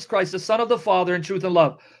Lord Jesus Christ, the Son of the Father, in truth and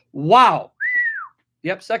love. Wow.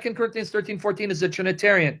 Yep, 2 Corinthians 13:14 is a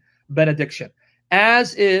Trinitarian benediction,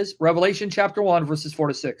 as is Revelation chapter 1, verses 4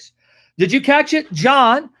 to 6. Did you catch it?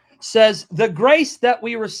 John says the grace that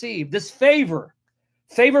we receive, this favor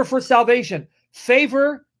for salvation,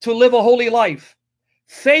 favor to live a holy life,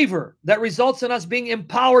 favor that results in us being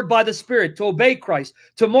empowered by the Spirit to obey Christ,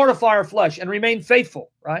 to mortify our flesh and remain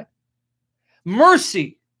faithful, right?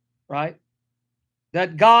 Mercy, right?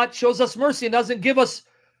 That God shows us mercy and doesn't give us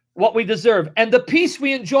what we deserve. And the peace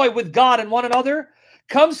we enjoy with God and one another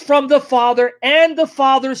comes from the Father and the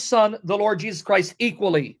Father's Son, the Lord Jesus Christ,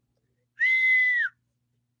 equally.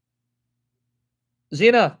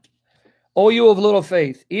 Zena, O you of little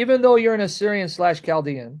faith, even though you're an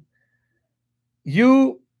Assyrian/Chaldean,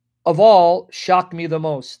 you of all shock me the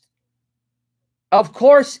most. Of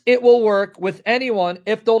course, it will work with anyone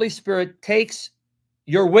if the Holy Spirit takes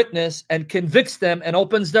your witness and convicts them and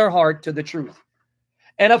opens their heart to the truth.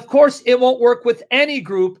 And of course, it won't work with any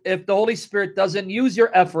group if the Holy Spirit doesn't use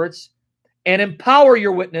your efforts and empower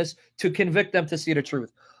your witness to convict them to see the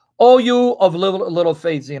truth. Oh, you of little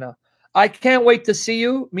faith, Zena, I can't wait to see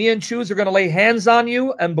you. Me and Choose are going to lay hands on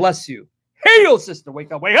you and bless you. Hey, yo, sister,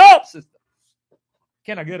 wake up, sister.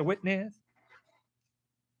 Can I get a witness?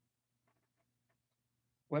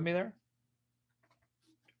 With me there?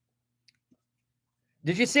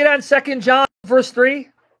 Did you see that in 2 John verse 3?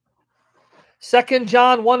 2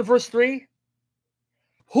 John 1 verse 3.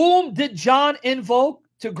 Whom did John invoke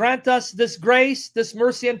to grant us this grace, this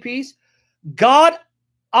mercy and peace? God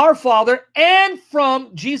our Father, and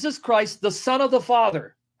from Jesus Christ, the Son of the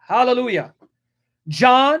Father. Hallelujah.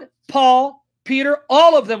 John, Paul, Peter,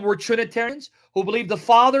 all of them were Trinitarians who believed the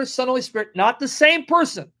Father, Son, Holy Spirit, not the same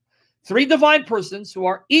person. Three divine persons who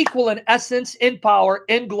are equal in essence, in power,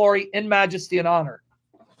 in glory, in majesty, and honor.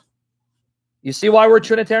 You see why we're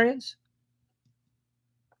Trinitarians?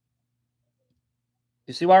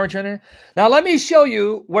 You see why we're Trinitarians? Now let me show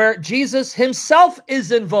you where Jesus himself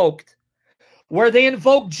is invoked, where they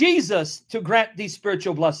invoke Jesus to grant these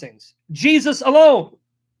spiritual blessings. Jesus alone.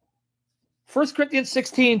 1 Corinthians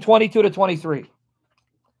 16, 22 to 23.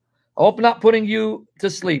 I hope not putting you to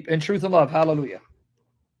sleep in truth and love. Hallelujah.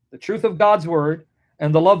 The truth of God's word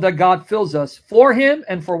and the love that God fills us for him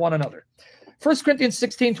and for one another. 1 Corinthians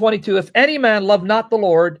 16, 22. If any man love not the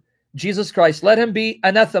Lord Jesus Christ, let him be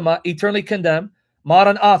anathema, eternally condemned.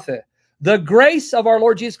 Maranatha. The grace of our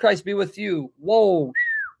Lord Jesus Christ be with you. Whoa.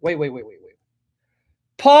 Wait.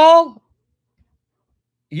 Paul,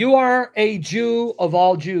 you are a Jew of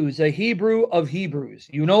all Jews, a Hebrew of Hebrews.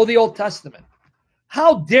 You know the Old Testament.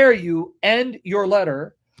 How dare you end your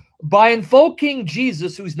letter by invoking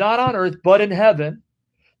Jesus, who's not on earth but in heaven,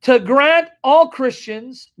 to grant all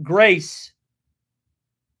Christians grace?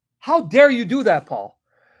 How dare you do that, Paul?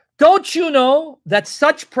 Don't you know that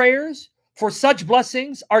such prayers for such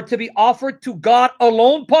blessings are to be offered to God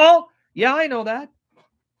alone, Paul? Yeah, I know that.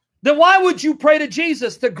 Then why would you pray to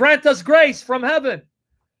Jesus to grant us grace from heaven?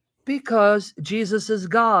 Because Jesus is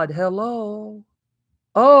God. Hello.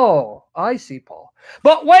 Oh, I see, Paul.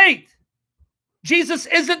 But wait, Jesus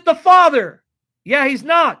isn't the Father. Yeah, he's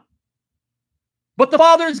not. But the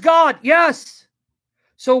Father is God. Yes.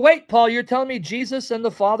 So wait, Paul, you're telling me Jesus and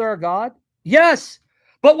the Father are God? Yes.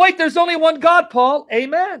 But wait, there's only one God, Paul.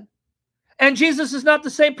 Amen. And Jesus is not the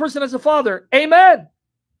same person as the Father. Amen.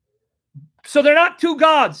 So they're not two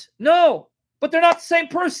gods. No. But they're not the same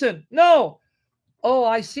person. No. Oh,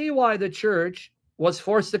 I see why the church was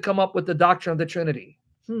forced to come up with the doctrine of the Trinity.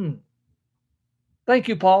 Thank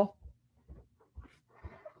you, Paul.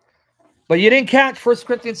 But you didn't catch 1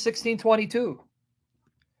 Corinthians 16:22.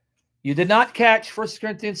 You did not catch 1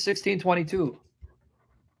 Corinthians 16:22.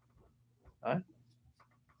 Right?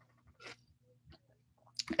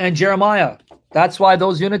 And Jeremiah. That's why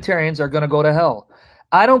those Unitarians are going to go to hell.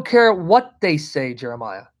 I don't care what they say,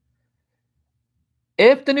 Jeremiah.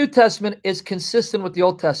 If the New Testament is consistent with the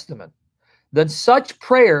Old Testament, then such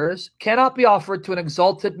prayers cannot be offered to an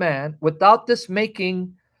exalted man without this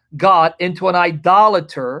making God into an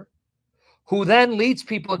idolater, who then leads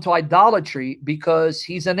people into idolatry because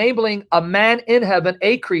he's enabling a man in heaven,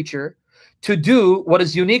 a creature, to do what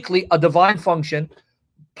is uniquely a divine function,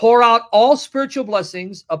 pour out all spiritual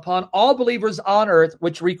blessings upon all believers on earth,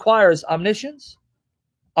 which requires omniscience,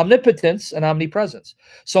 omnipotence, and omnipresence.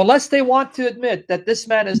 So unless they want to admit that this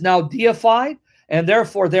man is now deified, and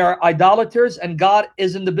therefore they are idolaters, and God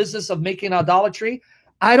is in the business of making idolatry,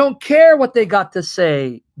 I don't care what they got to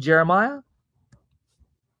say, Jeremiah.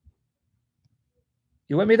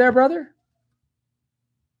 You with me there, brother?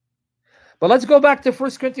 But let's go back to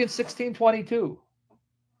 1 Corinthians 16:22.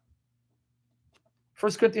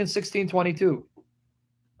 1 Corinthians 16:22.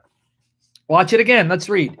 Watch it again. Let's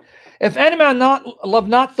read. If any man love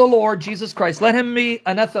not the Lord Jesus Christ, let him be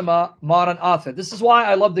anathema maranatha. This is why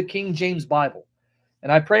I love the King James Bible.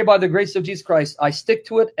 And I pray by the grace of Jesus Christ, I stick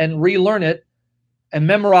to it and relearn it and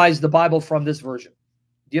memorize the Bible from this version.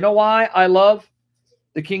 Do you know why I love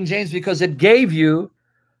the King James? Because it gave you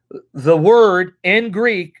the word in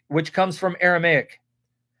Greek, which comes from Aramaic.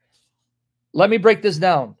 Let me break this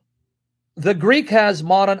down. The Greek has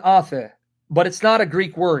maranatha, but it's not a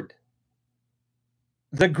Greek word.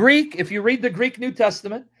 The Greek, if you read the Greek New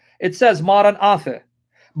Testament, it says maranatha,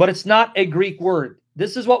 but it's not a Greek word.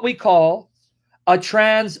 This is what we call a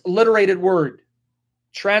transliterated word.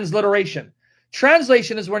 Transliteration.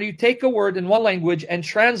 Translation is when you take a word in one language and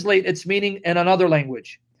translate its meaning in another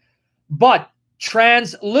language. But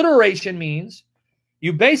transliteration means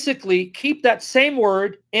you basically keep that same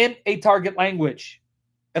word in a target language.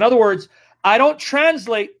 In other words, I don't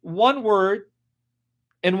translate one word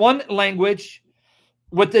in one language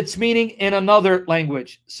with its meaning in another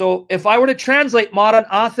language. So if I were to translate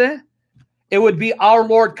Maranatha, it would be our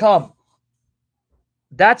Lord come.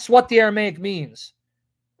 That's what the Aramaic means.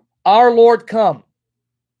 Our Lord come.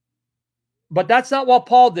 But that's not what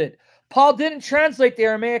Paul did. Paul didn't translate the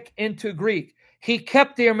Aramaic into Greek. He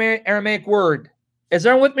kept the Aramaic word. Is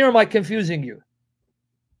everyone with me, or am I confusing you?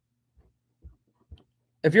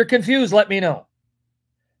 If you're confused, let me know.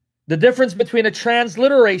 The difference between a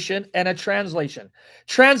transliteration and a translation.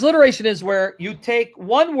 Transliteration is where you take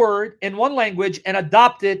one word in one language and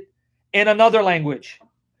adopt it in another language.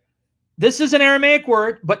 This is an Aramaic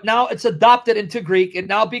word, but now it's adopted into Greek. It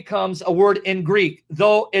now becomes a word in Greek.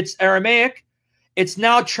 Though it's Aramaic, it's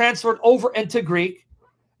now transferred over into Greek,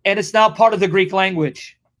 and it's now part of the Greek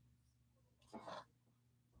language.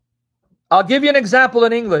 I'll give you an example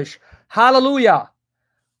in English. Hallelujah.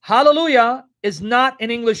 Hallelujah is not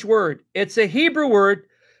an English word. It's a Hebrew word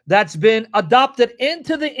that's been adopted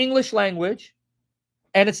into the English language,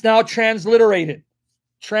 and it's now transliterated.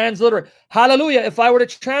 Transliterate. Hallelujah. If I were to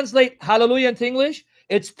translate hallelujah into English,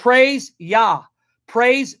 it's praise Yah.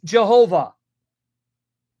 Praise Jehovah.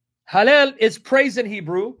 Hallel is praise in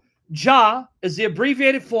Hebrew. Jah is the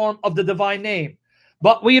abbreviated form of the divine name.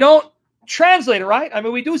 But we don't translate it, right? I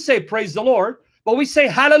mean, we do say praise the Lord, but we say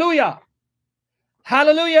hallelujah.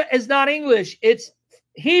 Hallelujah is not English. It's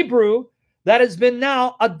Hebrew that has been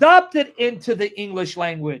now adopted into the English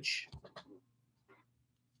language.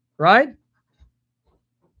 Right?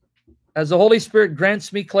 As the Holy Spirit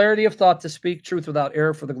grants me clarity of thought to speak truth without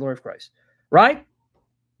error for the glory of Christ. Right?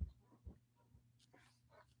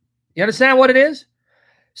 You understand what it is?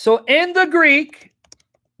 So in the Greek,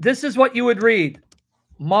 this is what you would read.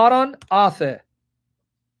 Maranatha.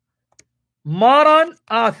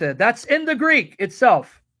 Maranatha. That's in the Greek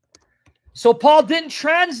itself. So Paul didn't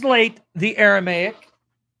translate the Aramaic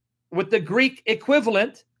with the Greek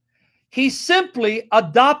equivalent. He simply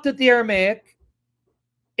adopted the Aramaic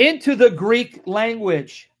into the Greek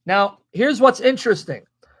language. Now, here's what's interesting.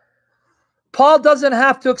 Paul doesn't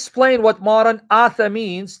have to explain what modern athe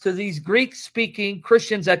means to these Greek-speaking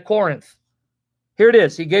Christians at Corinth. Here it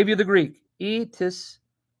is. He gave you the Greek. Itis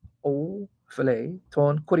o phile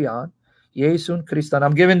ton kurian Iesun Christan.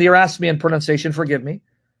 I'm giving the Erasmian pronunciation. Forgive me.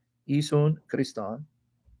 Iesun Christan.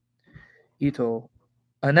 Ito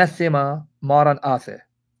anathema modern athe.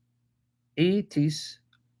 Itis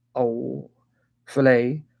o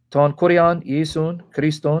phile ton kurian Iesun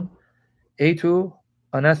Christon. Etu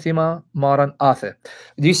anathema modern athe.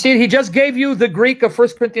 Do you see? He just gave you the Greek of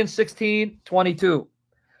 1 Corinthians 16:22.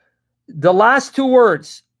 The last two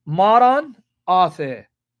words, modern athe.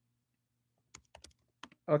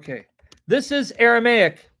 Okay. This is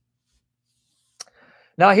Aramaic.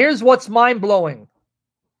 Now, here's what's mind-blowing.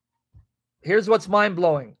 Here's what's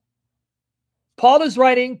mind-blowing. Paul is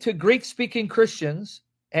writing to Greek-speaking Christians,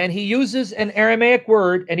 and he uses an Aramaic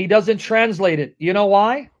word, and he doesn't translate it. You know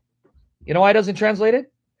why? You know why he doesn't translate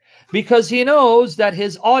it? Because he knows that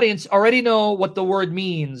his audience already know what the word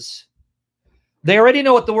means. They already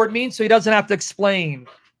know what the word means, so he doesn't have to explain.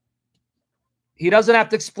 He doesn't have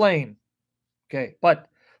to explain. Okay, but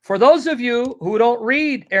for those of you who don't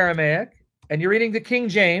read Aramaic, and you're reading the King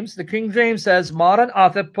James says, modern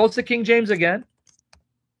athe. Post the King James again.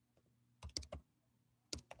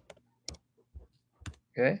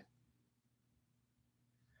 Okay.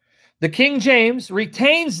 The King James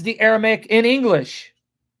retains the Aramaic in English.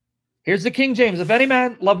 Here's the King James. If any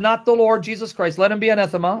man love not the Lord Jesus Christ, let him be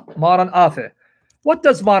anathema, modern athe. What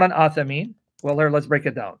does modern athe mean? Well, here, let's break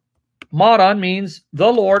it down. Modern means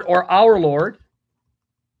the Lord or our Lord.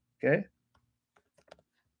 Okay.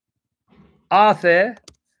 Athe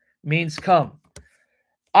means come.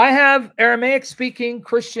 I have Aramaic-speaking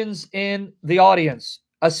Christians in the audience,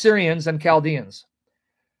 Assyrians and Chaldeans.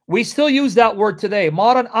 We still use that word today.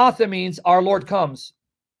 Modern athe means our Lord comes.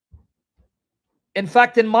 In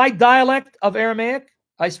fact, in my dialect of Aramaic,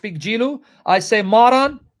 I speak Jilu, I say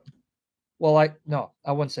modern. Well, I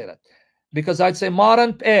wouldn't say that. Because I'd say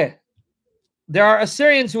modern pe. There are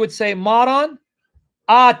Assyrians who would say modern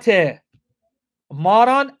ate.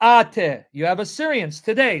 Modern ate. You have Assyrians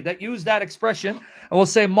today that use that expression and will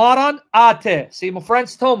say modern ate. See, my friend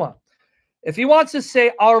Toma. If he wants to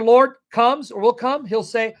say our Lord comes or will come, he'll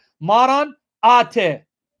say modern ate.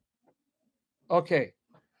 Okay.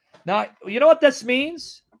 Now, you know what this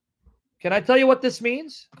means? Can I tell you what this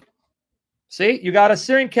means? See, you got a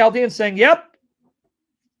Syrian Chaldean saying, yep.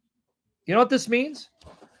 You know what this means?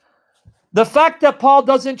 The fact that Paul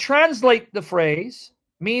doesn't translate the phrase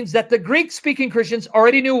means that the Greek-speaking Christians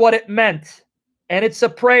already knew what it meant. And it's a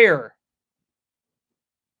prayer.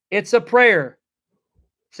 It's a prayer.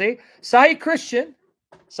 See? Sahih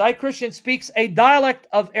Christian speaks a dialect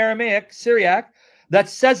of Aramaic, Syriac, that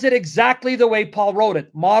says it exactly the way Paul wrote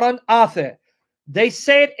it. Modern athe. They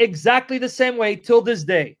say it exactly the same way till this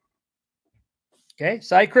day. Okay?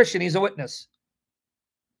 Sahih Christian, he's a witness.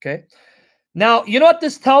 Okay? Now, you know what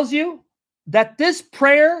this tells you? That this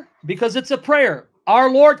prayer, because it's a prayer, our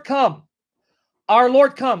Lord come. Our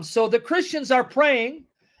Lord come. So the Christians are praying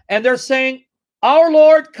and they're saying, our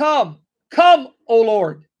Lord come. Come, O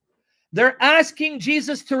Lord. They're asking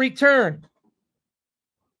Jesus to return.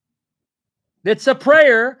 It's a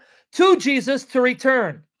prayer to Jesus to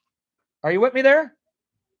return. Are you with me there?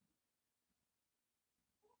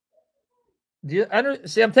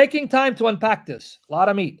 See, I'm taking time to unpack this. A lot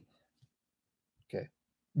of meat. Okay.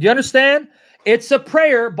 Do you understand? It's a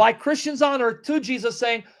prayer by Christians on earth to Jesus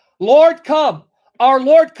saying, Lord, come. Our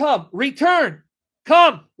Lord, come. Return.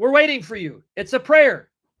 Come. We're waiting for you. It's a prayer.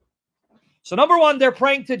 So number one, they're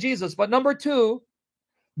praying to Jesus. But number two,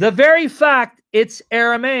 the very fact it's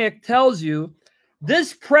Aramaic tells you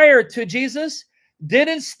this prayer to Jesus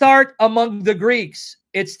didn't start among the Greeks.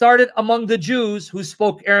 It started among the Jews who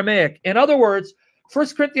spoke Aramaic. In other words,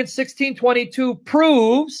 1 Corinthians 16:22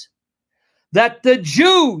 proves that the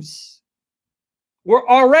Jews were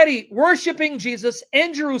already worshiping Jesus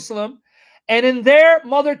in Jerusalem, and in their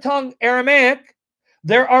mother tongue, Aramaic,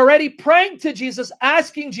 they're already praying to Jesus,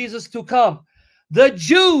 asking Jesus to come. The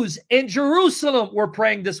Jews in Jerusalem were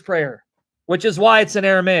praying this prayer, which is why it's in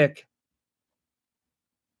Aramaic.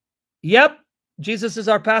 Yep, Jesus is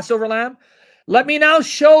our Passover lamb. Let me now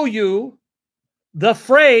show you the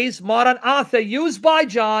phrase, modern athe, used by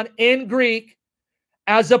John in Greek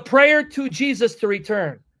as a prayer to Jesus to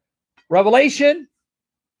return. Revelation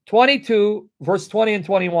 22, verse 20 and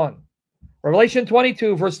 21. Revelation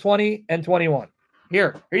 22, verse 20 and 21.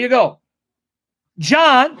 Here you go.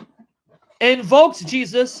 John invokes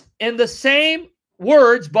Jesus in the same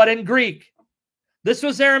words, but in Greek. This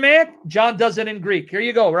was Aramaic. John does it in Greek. Here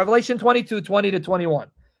you go. Revelation 22, 20 to 21.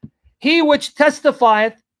 He which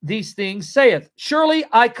testifieth these things saith, surely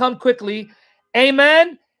I come quickly.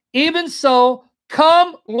 Amen. Even so,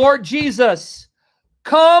 come, Lord Jesus.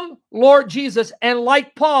 Come, Lord Jesus. And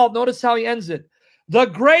like Paul, notice how he ends it. The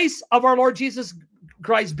grace of our Lord Jesus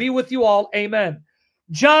Christ be with you all. Amen.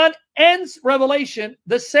 John ends Revelation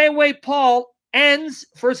the same way Paul ends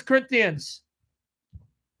 1 Corinthians.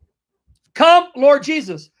 Come, Lord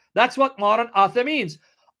Jesus. That's what Maranatha means.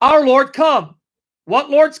 Our Lord come. What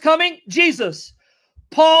Lord's coming? Jesus.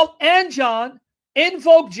 Paul and John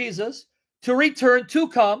invoke Jesus to return, to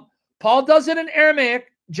come. Paul does it in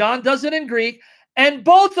Aramaic. John does it in Greek. And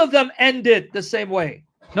both of them end it the same way.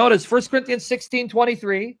 Notice 1 Corinthians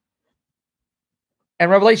 16:23 and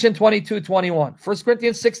Revelation 22:21. 1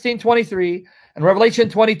 Corinthians 16:23 and Revelation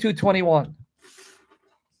 22:21.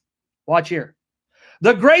 Watch here.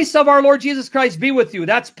 The grace of our Lord Jesus Christ be with you.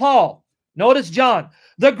 That's Paul. Notice John.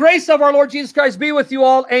 The grace of our Lord Jesus Christ be with you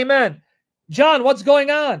all. Amen. John, what's going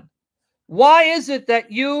on? Why is it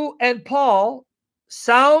that you and Paul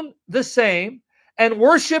sound the same and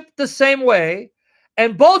worship the same way,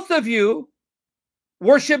 and both of you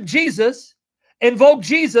worship Jesus, invoke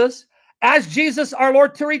Jesus, ask Jesus our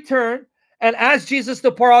Lord to return, and ask Jesus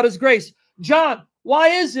to pour out his grace? John, why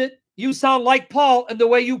is it you sound like Paul in the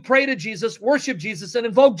way you pray to Jesus, worship Jesus, and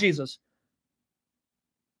invoke Jesus?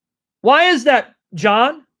 Why is that,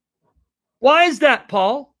 John? Why is that,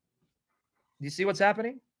 Paul? Do you see what's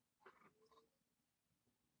happening?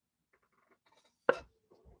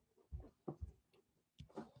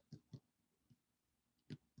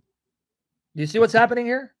 Do you see what's happening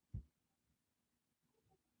here?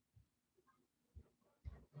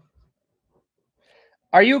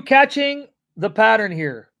 Are you catching the pattern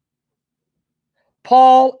here?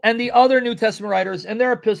 Paul and the other New Testament writers in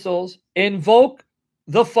their epistles invoke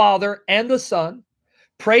the Father and the Son,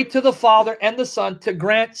 pray to the Father and the Son to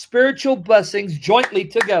grant spiritual blessings jointly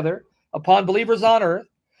together upon believers on earth.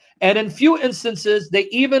 And in few instances, they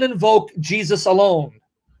even invoke Jesus alone.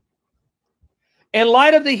 In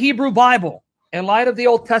light of the Hebrew Bible, in light of the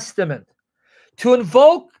Old Testament, to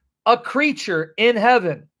invoke a creature in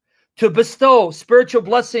heaven to bestow spiritual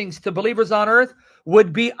blessings to believers on earth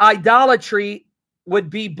would be idolatry, would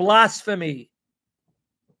be blasphemy.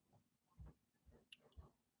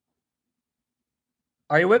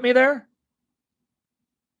 Are you with me there?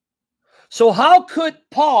 So how could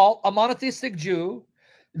Paul, a monotheistic Jew,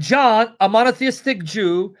 John, a monotheistic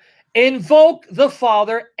Jew, invoke the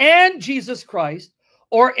Father and Jesus Christ,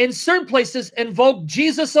 or in certain places invoke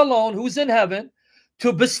Jesus alone, who's in heaven,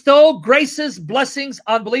 to bestow graces, blessings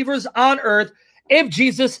on believers on earth if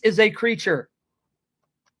Jesus is a creature?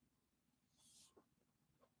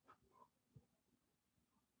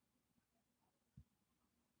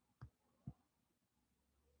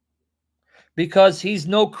 Because he's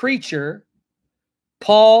no creature,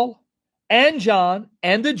 Paul and John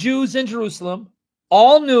and the Jews in Jerusalem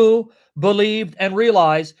all knew, believed, and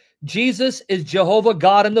realized Jesus is Jehovah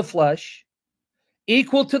God in the flesh,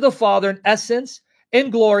 equal to the Father in essence, in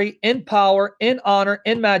glory, in power, in honor,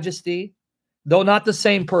 in majesty, though not the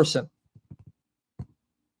same person.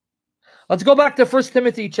 Let's go back to 1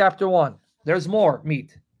 Timothy chapter 1. There's more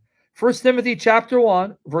meat. 1 Timothy chapter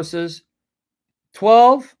 1, verses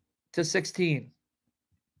 12 to 16.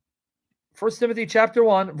 1 Timothy chapter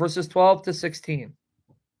 1, verses 12 to 16.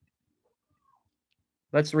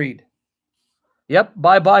 Let's read. Yep,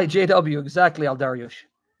 bye-bye, JW. Exactly, Aldariush.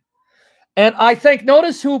 And I thank,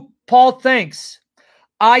 notice who Paul thanks.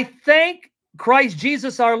 I thank Christ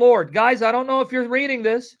Jesus our Lord. Guys, I don't know if you're reading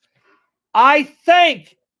this. I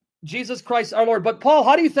thank Jesus Christ our Lord. But Paul,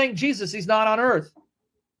 how do you thank Jesus? He's not on earth.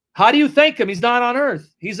 How do you thank him? He's not on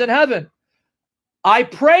earth. He's in heaven. I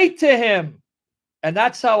pray to him, and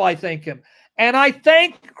that's how I thank him. And I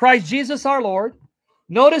thank Christ Jesus our Lord.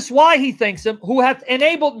 Notice why he thanks him, who hath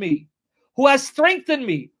enabled me, who has strengthened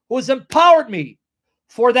me, who has empowered me,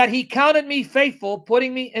 for that he counted me faithful,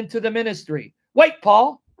 putting me into the ministry. Wait,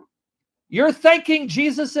 Paul, you're thanking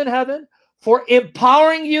Jesus in heaven for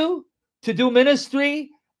empowering you to do ministry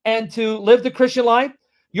and to live the Christian life?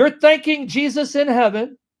 You're thanking Jesus in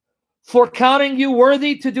heaven for counting you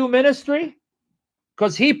worthy to do ministry?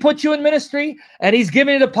 Because he put you in ministry and he's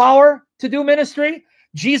giving you the power to do ministry?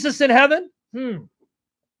 Jesus in heaven? Who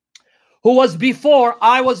was before,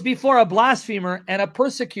 I was before a blasphemer and a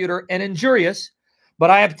persecutor and injurious, but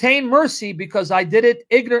I obtained mercy because I did it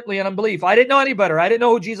ignorantly in unbelief. I didn't know any better. I didn't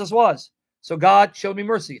know who Jesus was. So God showed me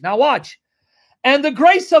mercy. Now watch. And the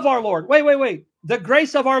grace of our Lord. Wait. The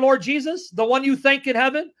grace of our Lord Jesus, the one you thank in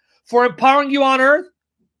heaven for empowering you on earth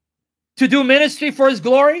to do ministry for his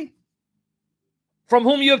glory, from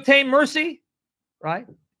whom you obtain mercy, right?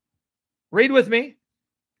 Read with me.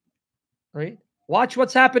 Right? Watch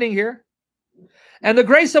what's happening here. And the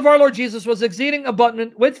grace of our Lord Jesus was exceeding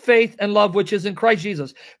abundant with faith and love, which is in Christ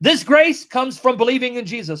Jesus. This grace comes from believing in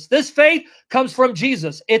Jesus. This faith comes from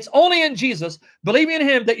Jesus. It's only in Jesus, believing in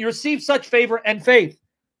him, that you receive such favor and faith.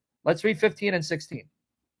 Let's read 15 and 16.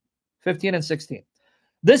 15 and 16.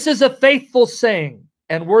 This is a faithful saying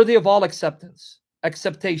and worthy of all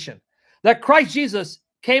acceptation, that Christ Jesus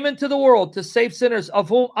came into the world to save sinners, of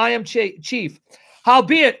whom I am chief.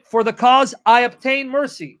 Howbeit, for the cause I obtain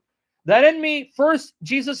mercy, that in me first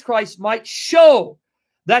Jesus Christ might show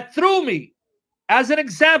that through me, as an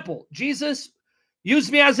example, Jesus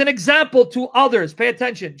used me as an example to others. Pay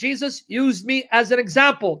attention. Jesus used me as an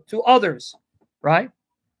example to others, right?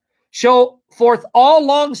 Show forth all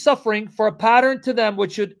long suffering for a pattern to them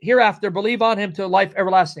which should hereafter believe on him to life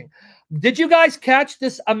everlasting. Did you guys catch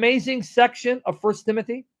this amazing section of 1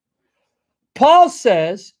 Timothy? Paul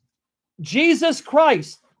says, Jesus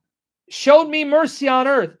Christ showed me mercy on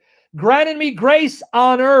earth, granted me grace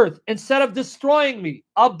on earth instead of destroying me,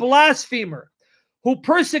 a blasphemer who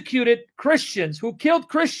persecuted Christians, who killed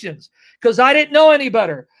Christians because I didn't know any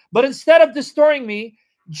better. But instead of destroying me,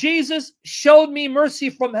 Jesus showed me mercy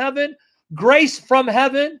from heaven, grace from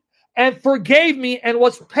heaven, and forgave me and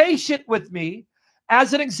was patient with me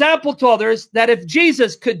as an example to others, that if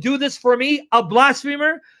Jesus could do this for me, a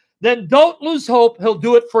blasphemer, then don't lose hope. He'll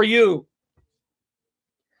do it for you.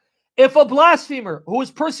 If a blasphemer who is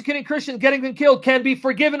persecuting Christians, getting them killed, can be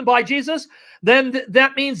forgiven by Jesus, then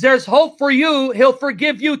that means there's hope for you. He'll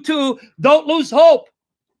forgive you too. Don't lose hope.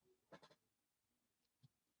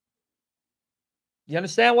 You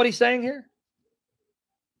understand what he's saying here?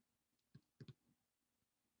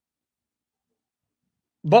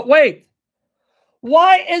 But wait,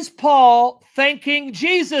 why is Paul thanking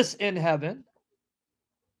Jesus in heaven?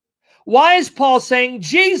 Why is Paul saying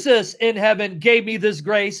Jesus in heaven gave me this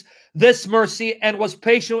grace, this mercy, and was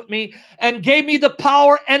patient with me, and gave me the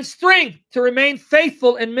power and strength to remain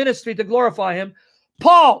faithful in ministry to glorify him?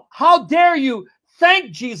 Paul, how dare you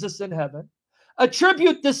thank Jesus in heaven,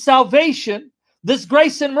 attribute this salvation, this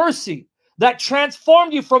grace and mercy that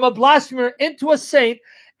transformed you from a blasphemer into a saint,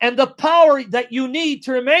 and the power that you need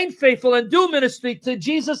to remain faithful and do ministry to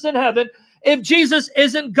Jesus in heaven, if Jesus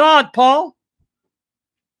isn't God, Paul?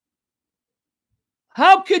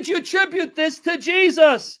 How could you attribute this to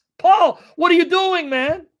Jesus? Paul, what are you doing,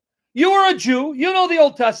 man? You are a Jew. You know the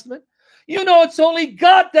Old Testament. You know it's only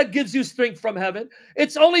God that gives you strength from heaven.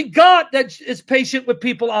 It's only God that is patient with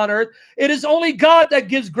people on earth. It is only God that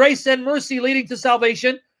gives grace and mercy leading to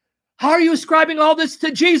salvation. How are you ascribing all this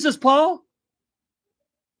to Jesus, Paul?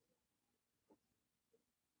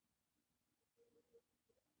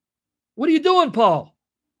 What are you doing, Paul?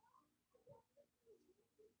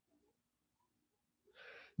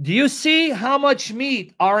 Do you see how much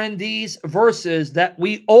meat are in these verses that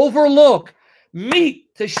we overlook?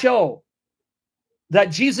 Meat to show that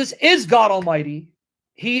Jesus is God Almighty.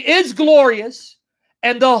 He is glorious.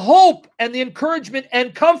 And the hope and the encouragement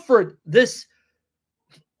and comfort this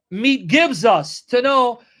meat gives us to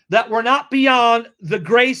know that we're not beyond the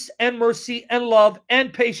grace and mercy and love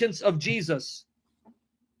and patience of Jesus.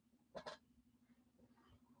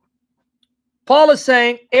 Paul is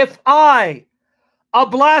saying, if I, a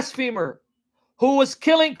blasphemer who was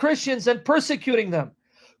killing Christians and persecuting them,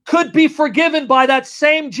 could be forgiven by that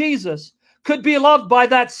same Jesus, could be loved by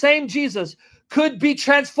that same Jesus, could be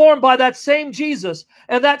transformed by that same Jesus,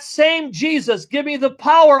 and that same Jesus give me the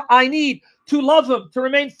power I need to love him, to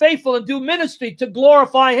remain faithful and do ministry to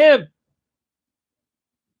glorify him.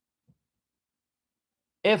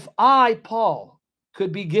 If I, Paul,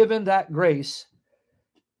 could be given that grace,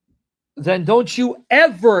 then don't you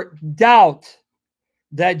ever doubt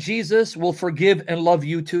that Jesus will forgive and love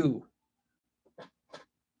you too.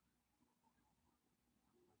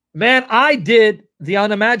 Man, I did the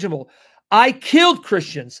unimaginable. I killed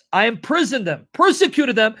Christians. I imprisoned them,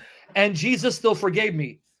 persecuted them, and Jesus still forgave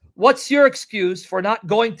me. What's your excuse for not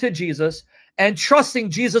going to Jesus and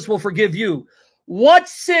trusting Jesus will forgive you? What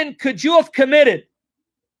sin could you have committed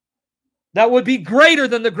that would be greater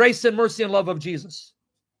than the grace and mercy and love of Jesus?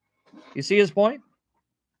 You see his point?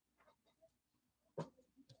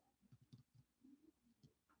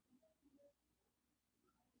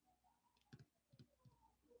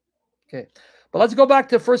 Okay, but let's go back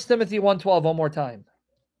to 1 Timothy 1:12 one more time.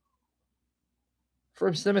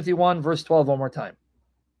 1 Timothy 1 verse 12 one more time,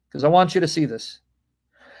 because I want you to see this.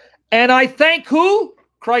 And I thank who?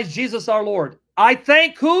 Christ Jesus our Lord. I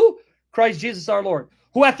thank who? Christ Jesus our Lord,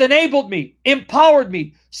 who hath enabled me, empowered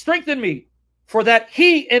me, strengthened me, for that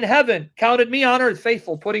he in heaven counted me on earth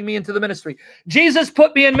faithful, putting me into the ministry. Jesus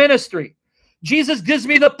put me in ministry. Jesus gives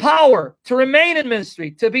me the power to remain in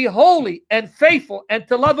ministry, to be holy and faithful, and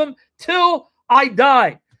to love him till I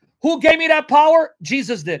die. Who gave me that power?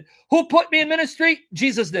 Jesus did. Who put me in ministry?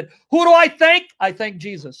 Jesus did. Who do I thank? I thank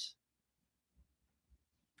Jesus.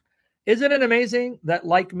 Isn't it amazing that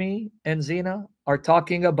like me and Zena are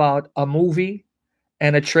talking about a movie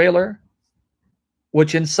and a trailer,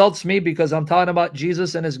 which insults me because I'm talking about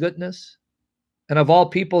Jesus and his goodness? And of all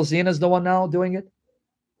people, Zena's the one now doing it.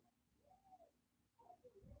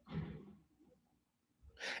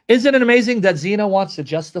 Isn't it amazing that Zena wants to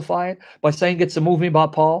justify it by saying it's a movie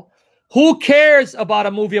about Paul? Who cares about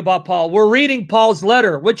a movie about Paul? We're reading Paul's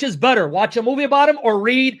letter. Which is better, watch a movie about him or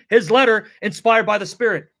read his letter inspired by the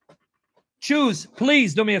Spirit? Choose.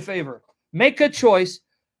 Please do me a favor. Make a choice.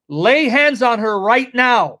 Lay hands on her right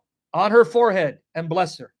now, on her forehead, and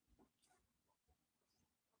bless her.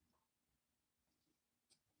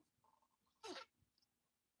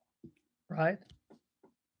 Right?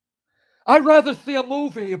 I'd rather see a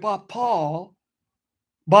movie about Paul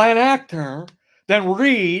by an actor than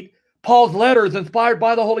read Paul's letters inspired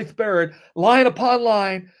by the Holy Spirit, line upon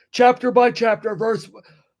line, chapter by chapter, verse.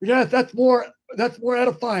 Yeah, that's more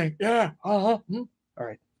edifying. Yeah. All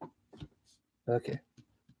right. Okay.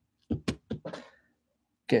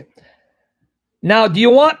 Okay. Now, do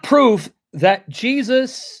you want proof that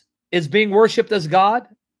Jesus is being worshipped as God?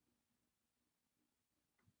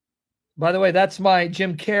 By the way, that's my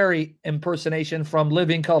Jim Carrey impersonation from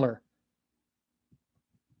Living Color,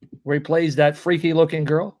 where he plays that freaky looking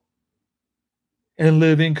girl in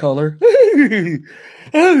Living Color.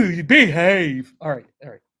 Oh, behave. All right.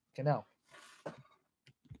 Okay, now.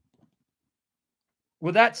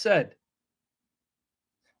 With that said,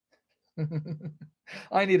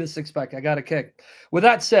 I need a six-pack. I got a kick. With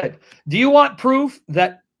that said, do you want proof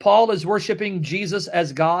that Paul is worshiping Jesus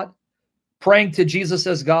as God, praying to Jesus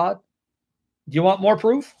as God? Do you want more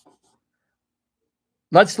proof?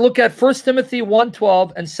 Let's look at 1 Timothy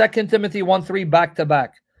 1:12 and 2 Timothy 1:3 back to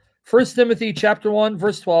back. 1 Timothy chapter 1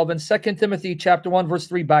 verse 12 and 2 Timothy chapter 1 verse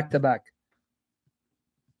 3 back to back.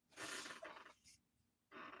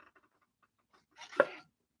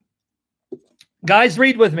 Guys,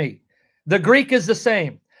 read with me. The Greek is the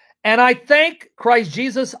same. And I thank Christ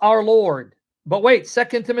Jesus our Lord. But wait,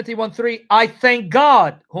 2 Timothy 1:3, I thank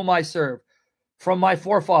God whom I serve from my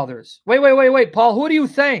forefathers. Wait, Paul, who do you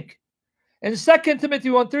thank? In 2 Timothy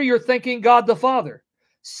 1:3, you're thanking God the Father.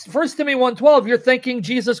 1 Timothy 1:12, you're thanking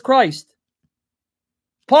Jesus Christ.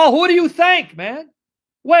 Paul, who do you thank, man?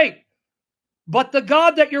 Wait, but the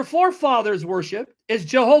God that your forefathers worshiped is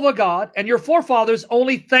Jehovah God, and your forefathers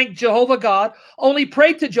only thanked Jehovah God, only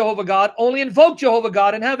prayed to Jehovah God, only invoked Jehovah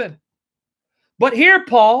God in heaven. But here,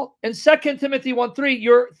 Paul, in 2 Timothy 1:3,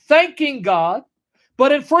 you're thanking God,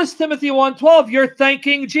 but in 1 Timothy 1:12, you're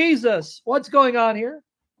thanking Jesus. What's going on here?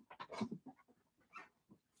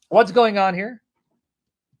 What's going on here?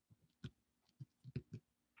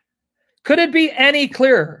 Could it be any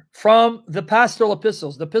clearer from the pastoral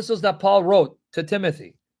epistles, the epistles that Paul wrote to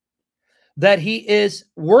Timothy, that he is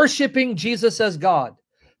worshiping Jesus as God,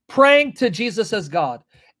 praying to Jesus as God,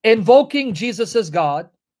 invoking Jesus as God,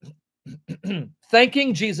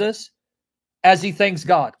 thanking Jesus as he thanks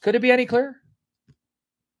God? Could it be any clearer?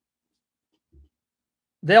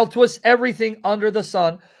 They'll twist everything under the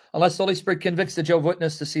sun unless the Holy Spirit convicts the Jehovah's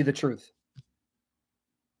Witness to see the truth.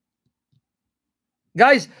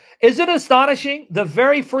 Guys, is it astonishing? The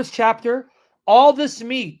very first chapter, all this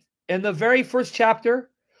meat in the very first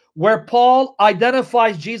chapter, where Paul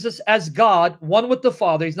identifies Jesus as God, one with the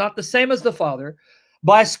Father. He's not the same as the Father,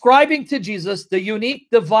 by ascribing to Jesus the unique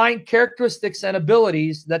divine characteristics and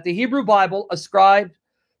abilities that the Hebrew Bible ascribed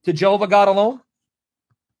to Jehovah God alone.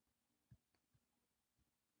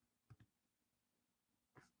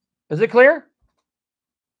 Is it clear?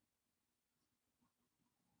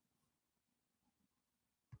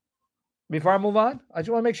 Before I move on, I just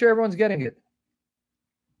want to make sure everyone's getting it.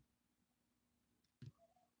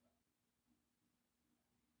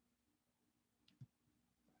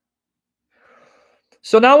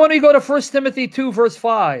 So now when we go to 1 Timothy 2, verse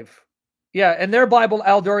 5, yeah, in their Bible,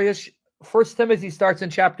 Aldorius, 1 Timothy starts in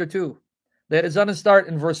chapter 2. That is going to start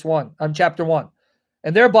in verse 1, on chapter 1.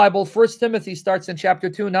 In their Bible, 1 Timothy starts in chapter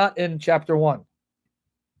 2, not in chapter 1.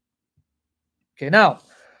 Okay, now,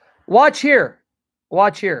 watch here.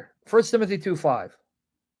 Watch here. 1 Timothy 2:5.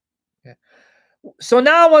 Okay. So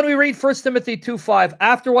now when we read 1 Timothy 2:5,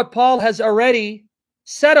 after what Paul has already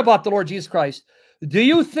said about the Lord Jesus Christ, do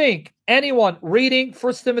you think anyone reading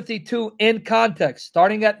 1 Timothy 2 in context,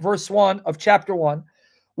 starting at verse 1 of chapter 1,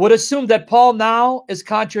 would assume that Paul now is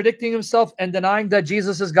contradicting himself and denying that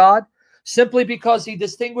Jesus is God? simply because he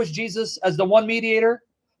distinguished Jesus as the one mediator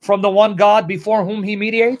from the one God before whom he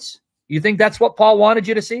mediates? You think that's what Paul wanted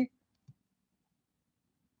you to see?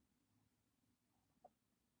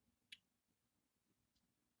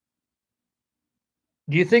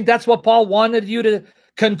 Do you think that's what Paul wanted you to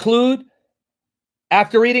conclude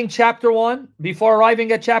after reading chapter 1 before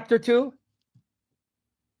arriving at chapter 2?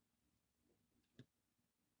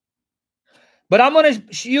 But I'm going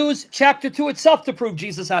to use chapter 2 itself to prove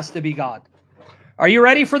Jesus has to be God. Are you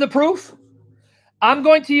ready for the proof? I'm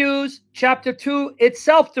going to use chapter 2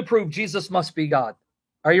 itself to prove Jesus must be God.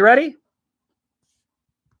 Are you ready?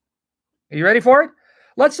 Are you ready for it?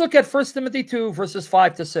 Let's look at 1 Timothy 2, verses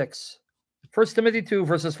 5 to 6. 1 Timothy 2,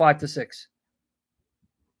 verses 5 to 6.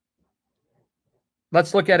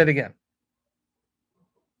 Let's look at it again.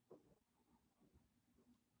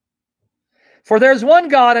 For there's one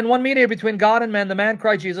God and one mediator between God and man, the man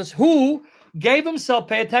Christ Jesus, who gave himself,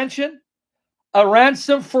 pay attention, a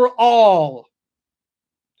ransom for all.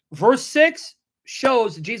 Verse 6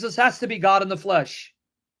 shows Jesus has to be God in the flesh.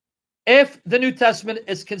 If the New Testament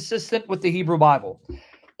is consistent with the Hebrew Bible.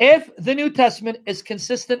 If the New Testament is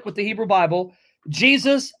consistent with the Hebrew Bible,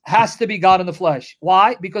 Jesus has to be God in the flesh.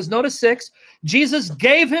 Why? Because notice 6, Jesus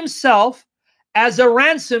gave himself as a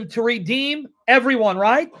ransom to redeem everyone,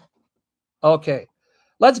 right? Okay.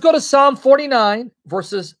 Let's go to Psalm 49,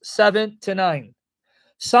 verses 7 to 9.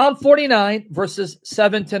 Psalm 49, verses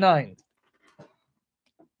 7 to 9.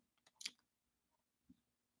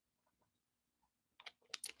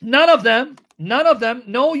 None of them,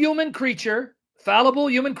 no human creature, fallible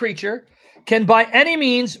human creature, can by any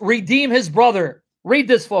means redeem his brother. Read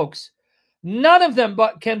this, folks. None of them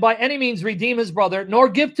can by any means redeem his brother, nor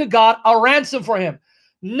give to God a ransom for him.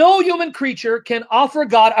 No human creature can offer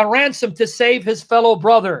God a ransom to save his fellow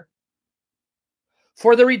brother.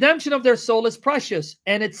 For the redemption of their soul is precious,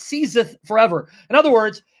 and it ceaseth forever. In other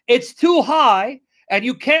words, it's too high, and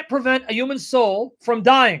you can't prevent a human soul from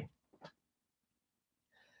dying,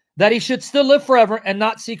 that he should still live forever and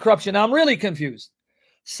not see corruption. Now, I'm really confused.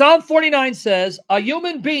 Psalm 49 says a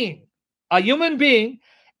human being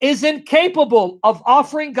is incapable of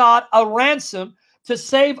offering God a ransom to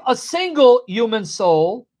save a single human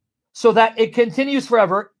soul so that it continues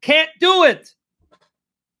forever. Can't do it.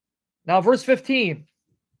 Now, verse 15.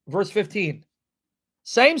 Verse 15.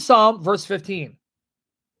 Same Psalm, verse 15.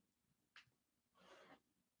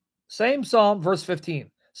 Same Psalm, verse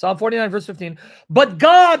 15. Psalm 49, verse 15. But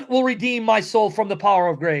God will redeem my soul from the power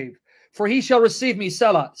of grave, for he shall receive me,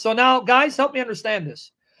 Selah. So now, guys, help me understand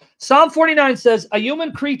this. Psalm 49 says a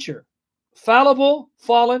human creature, fallible,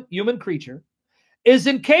 fallen human creature, is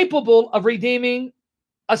incapable of redeeming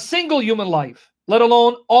a single human life, let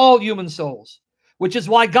alone all human souls, which is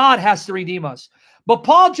why God has to redeem us. But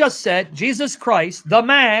Paul just said Jesus Christ, the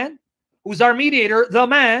man, who's our mediator, the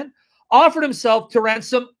man, offered himself to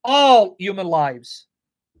ransom all human lives.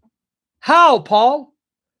 How, Paul?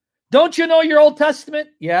 Don't you know your Old Testament?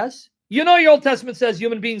 Yes. You know your Old Testament says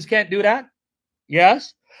human beings can't do that?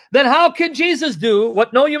 Yes. Then how can Jesus do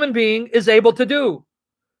what no human being is able to do?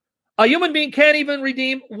 A human being can't even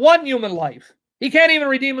redeem one human life. He can't even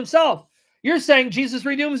redeem himself. You're saying Jesus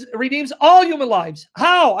redeems all human lives.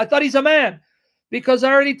 How? I thought he's a man. Because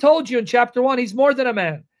I already told you in chapter 1, he's more than a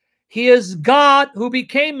man. He is God who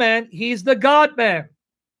became man. He's the God-man.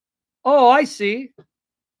 Oh, I see.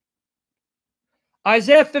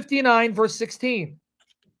 Isaiah 59, verse 16.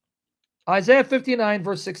 Isaiah 59,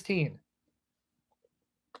 verse 16.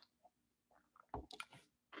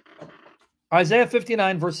 Isaiah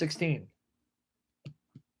 59, verse 16.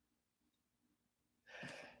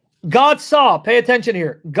 God saw, pay attention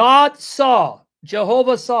here. God saw,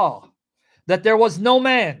 Jehovah saw, that there was no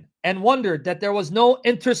man, and wondered that there was no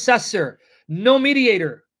intercessor, no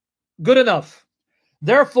mediator good enough.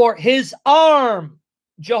 Therefore, his arm,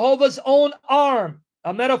 Jehovah's own arm,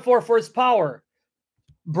 a metaphor for his power,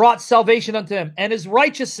 brought salvation unto him, and his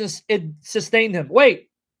righteousness, it sustained him. Wait,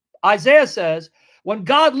 Isaiah says, when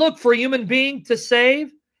God looked for a human being to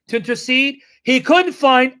save, to intercede, he couldn't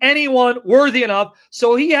find anyone worthy enough,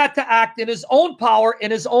 so he had to act in his own power,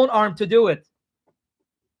 in his own arm to do it.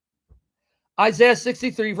 Isaiah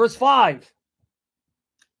 63, verse 5.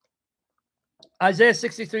 Isaiah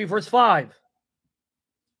 63, verse 5.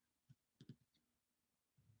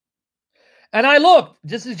 And I looked,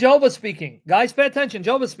 this is Jehovah speaking. Guys, pay attention,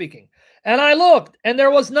 Jehovah speaking. And I looked, and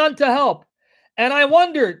there was none to help. And I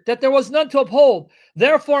wondered that there was none to uphold.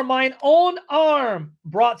 Therefore, mine own arm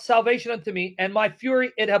brought salvation unto me, and my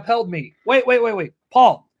fury, it upheld me. Wait.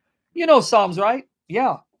 Paul, you know Psalms, right?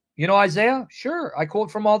 Yeah. You know Isaiah? Sure. I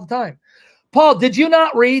quote from all the time. Paul, did you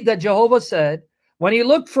not read that Jehovah said, When he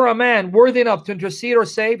looked for a man worthy enough to intercede or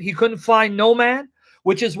save, he couldn't find no man,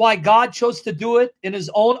 which is why God chose to do it in his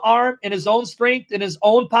own arm, in his own strength, in his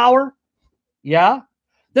own power. Yeah?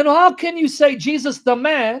 Then how can you say Jesus the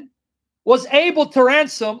man was able to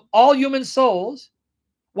ransom all human souls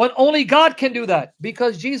when only God can do that?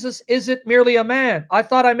 Because Jesus isn't merely a man. I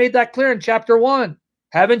thought I made that clear in chapter 1.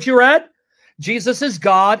 Haven't you read? Jesus is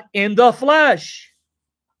God in the flesh.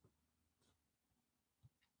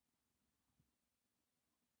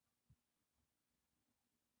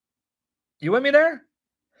 You with me there?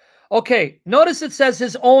 Okay, notice it says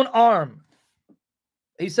his own arm.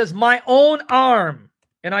 He says, my own arm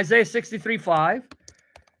in Isaiah 63:5.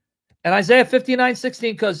 And Isaiah 59:16,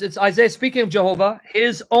 because it's Isaiah speaking of Jehovah,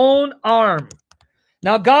 his own arm.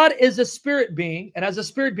 Now, God is a spirit being, and as a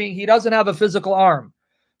spirit being, he doesn't have a physical arm.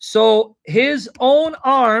 So his own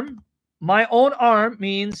arm, my own arm,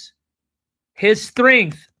 means his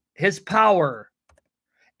strength, his power.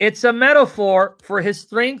 It's a metaphor for his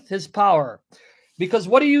strength, his power. Because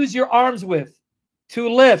what do you use your arms with? To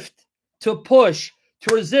lift, to push,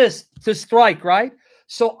 to resist, to strike, right?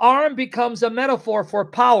 So arm becomes a metaphor for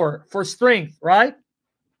power, for strength, right?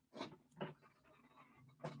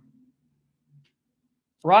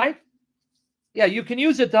 Right? Yeah, you can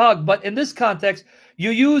use it to hug, but in this context, you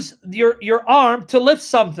use your arm to lift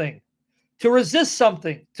something, to resist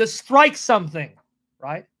something, to strike something,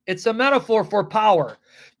 right? It's a metaphor for power,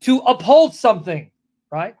 to uphold something,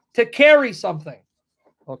 right? To carry something.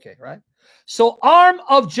 Okay, right? So arm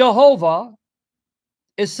of Jehovah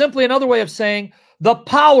is simply another way of saying the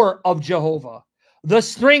power of Jehovah, the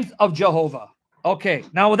strength of Jehovah. Okay,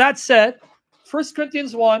 now with that said, 1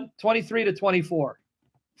 Corinthians 1, 23 to 24.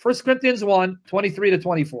 1 Corinthians 1, 23 to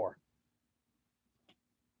 24.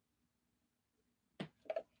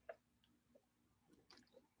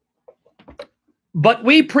 But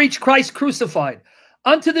we preach Christ crucified,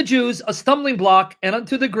 unto the Jews a stumbling block, and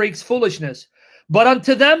unto the Greeks foolishness. But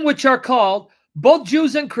unto them which are called, both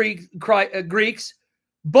Jews and Greeks,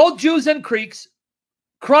 both Jews and Greeks,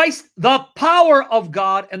 Christ, the power of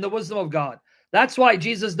God and the wisdom of God. That's why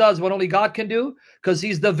Jesus does what only God can do, because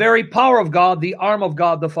he's the very power of God, the arm of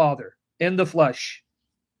God the Father in the flesh.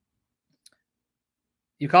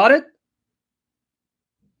 You caught it?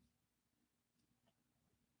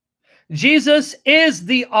 Jesus is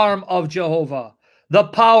the arm of Jehovah, the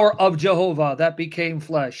power of Jehovah that became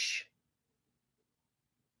flesh.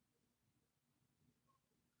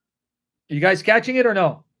 You guys catching it or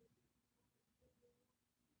no?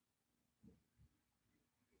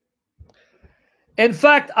 In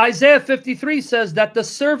fact, Isaiah 53 says that the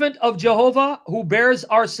servant of Jehovah who bears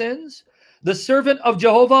our sins, the servant of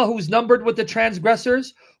Jehovah who's numbered with the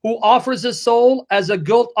transgressors, who offers his soul as a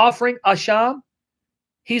guilt offering, Asham,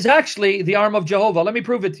 he's actually the arm of Jehovah. Let me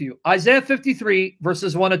prove it to you. Isaiah 53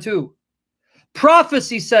 verses 1 and 2.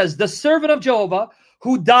 Prophecy says the servant of Jehovah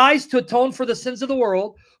who dies to atone for the sins of the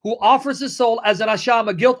world, who offers his soul as an Asham,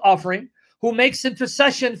 a guilt offering, who makes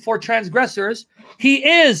intercession for transgressors, he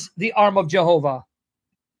is the arm of Jehovah.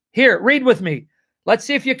 Here, read with me. Let's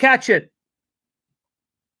see if you catch it.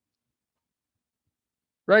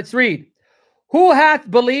 Let's read. Who hath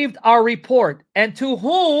believed our report, and to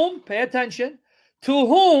whom, pay attention, to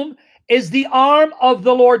whom is the arm of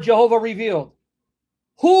the Lord Jehovah revealed?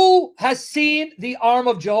 Who has seen the arm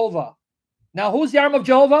of Jehovah? Now, who's the arm of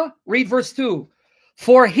Jehovah? Read verse 2.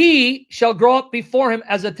 For he shall grow up before him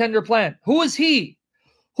as a tender plant. Who is he?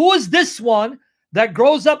 Who is this one that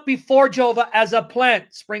grows up before Jehovah as a plant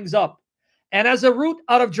springs up? And as a root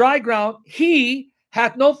out of dry ground, he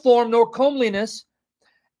hath no form nor comeliness.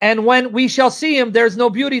 And when we shall see him, there's no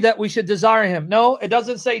beauty that we should desire him. No, it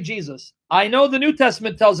doesn't say Jesus. I know the New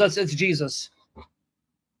Testament tells us it's Jesus.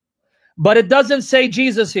 But it doesn't say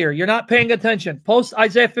Jesus here. You're not paying attention. Post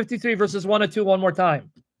Isaiah 53 verses 1 and 2 one more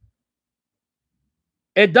time.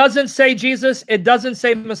 It doesn't say Jesus. It doesn't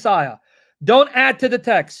say Messiah. Don't add to the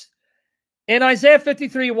text. In Isaiah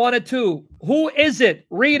 53, 1 and 2, who is it?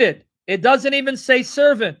 Read it. It doesn't even say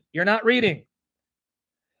servant. You're not reading.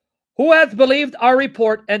 Who hath believed our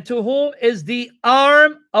report, and to whom is the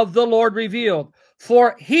arm of the Lord revealed?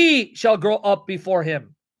 For he shall grow up before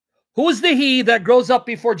him. Who's the he that grows up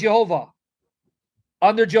before Jehovah?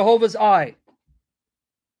 Under Jehovah's eye.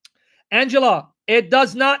 Angela, it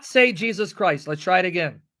does not say Jesus Christ. Let's try it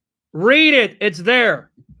again. Read it. It's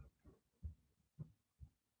there.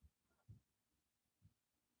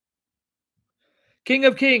 King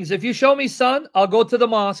of Kings, if you show me son, I'll go to the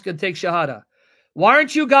mosque and take Shahada. Why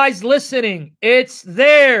aren't you guys listening? It's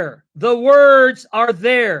there. The words are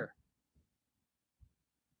there.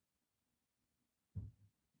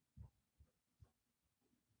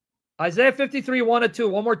 Isaiah 53, 1 and 2.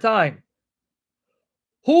 One more time.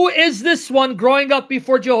 Who is this one growing up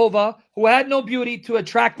before Jehovah who had no beauty to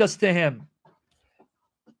attract us to him?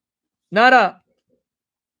 Nada.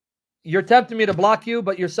 You're tempting me to block you,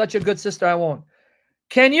 but you're such a good sister, I won't.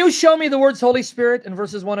 Can you show me the words Holy Spirit in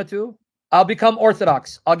verses 1 and 2? I'll become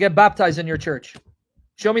Orthodox. I'll get baptized in your church.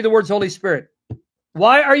 Show me the words Holy Spirit.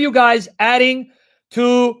 Why are you guys adding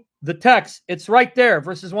to the text? It's right there,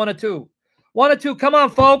 verses 1 and 2. 1 and 2, come on,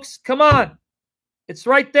 folks. Come on. It's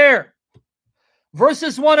right there.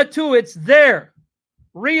 Verses 1 and 2, it's there.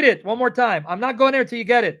 Read it one more time. I'm not going there until you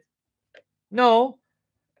get it. No.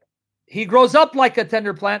 He grows up like a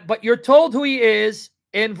tender plant, but you're told who he is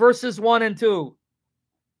in verses 1 and 2.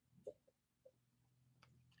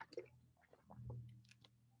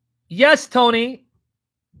 Yes, Tony.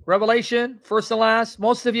 Revelation, first and last.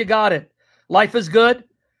 Most of you got it. Life is good.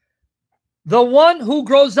 The one who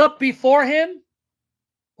grows up before him,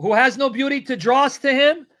 who has no beauty to draw us to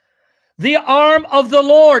him, the arm of the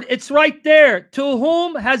Lord. It's right there. To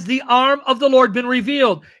whom has the arm of the Lord been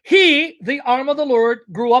revealed? He, the arm of the Lord,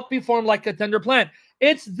 grew up before him like a tender plant.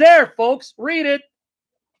 It's there, folks. Read it.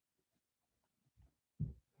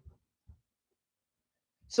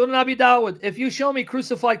 So Nabi Dawud, if you show me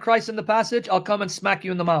crucified Christ in the passage, I'll come and smack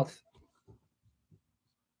you in the mouth.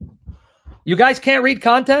 You guys can't read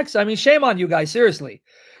context? I mean, shame on you guys, seriously.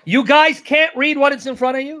 You guys can't read what is in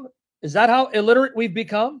front of you? Is that how illiterate we've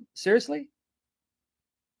become? Seriously?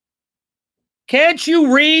 Can't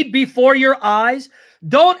you read before your eyes?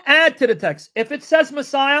 Don't add to the text. If it says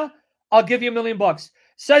Messiah, I'll give you $1 million.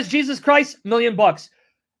 Says Jesus Christ, $1 million.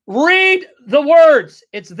 Read the words.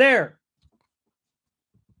 It's there.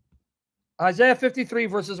 Isaiah 53,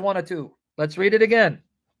 verses 1 and 2. Let's read it again.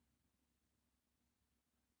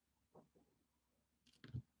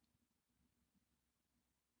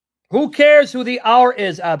 Who cares who the hour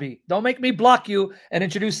is, Abby? Don't make me block you and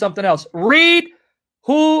introduce something else. Read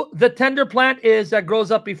who the tender plant is that grows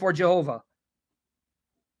up before Jehovah.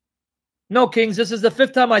 No, Kings, this is the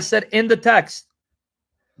 5th time I said in the text.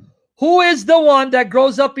 Who is the one that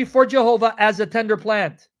grows up before Jehovah as a tender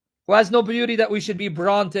plant, who has no beauty that we should be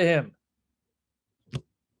drawn to him?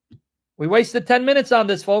 We wasted 10 minutes on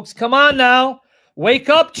this, folks. Come on now. Wake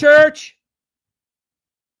up, church.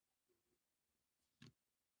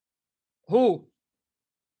 Who?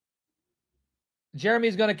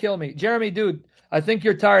 Jeremy's going to kill me. Jeremy, dude, I think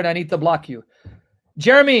you're tired. I need to block you.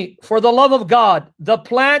 Jeremy, for the love of God, the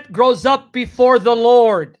plant grows up before the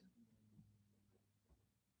Lord.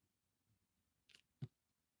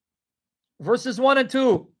 Verses 1 and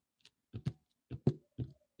 2.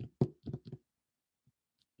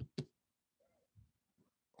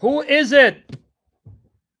 Who is it?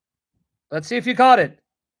 Let's see if you caught it.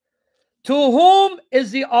 To whom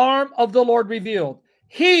is the arm of the Lord revealed?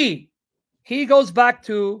 He goes back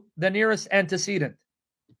to the nearest antecedent.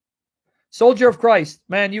 Soldier of Christ.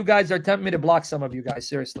 Man, you guys are tempting me to block some of you guys,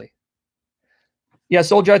 seriously. Yeah,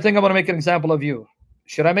 soldier, I think I'm going to make an example of you.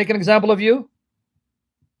 Should I make an example of you?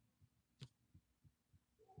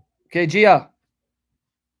 Okay, Gia.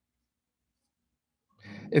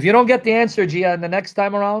 If you don't get the answer, Gia, and the next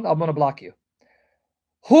time around, I'm going to block you.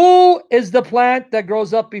 Who is the plant that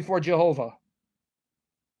grows up before Jehovah?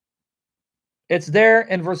 It's there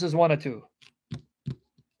in verses 1 and 2.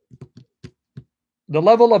 The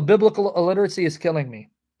level of biblical illiteracy is killing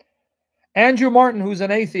me. Andrew Martin, who's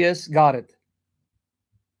an atheist, got it.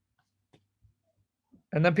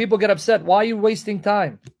 And then people get upset. Why are you wasting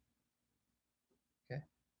time? Okay.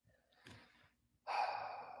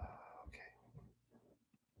 Okay.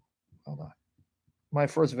 Hold on. My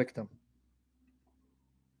first victim.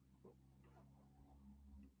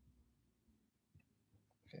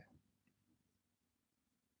 Okay.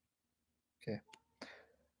 Okay.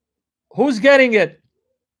 Who's getting it?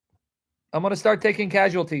 I'm going to start taking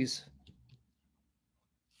casualties.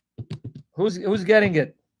 Who's getting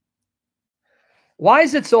it? Why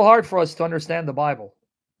is it so hard for us to understand the Bible?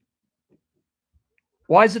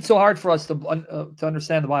 Why is it so hard for us to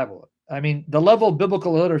understand the Bible? I mean, the level of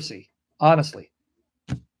biblical literacy, honestly.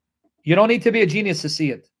 You don't need to be a genius to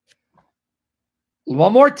see it.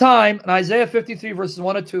 One more time, in Isaiah 53, verses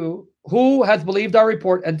 1 and 2, who hath believed our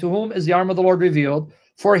report, and to whom is the arm of the Lord revealed?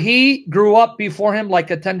 For he grew up before him like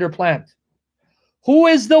a tender plant. Who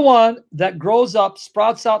is the one that grows up,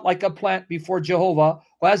 sprouts out like a plant before Jehovah,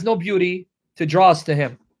 who has no beauty to draw us to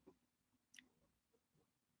him?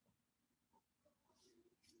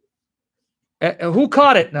 Who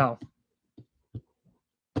caught it now?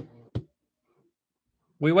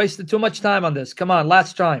 We wasted too much time on this. Come on,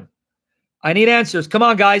 last time. I need answers. Come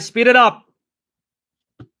on, guys, speed it up.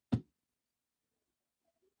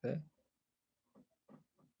 Okay.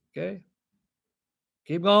 Okay.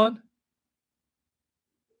 Keep going.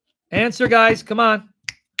 Answer, guys. Come on.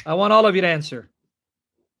 I want all of you to answer.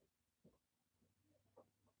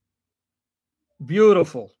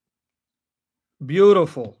 Beautiful.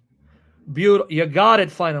 Beautiful. Beautiful. You got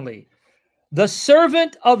it finally. The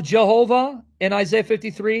servant of Jehovah in Isaiah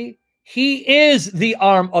 53, he is the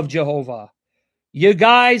arm of Jehovah. You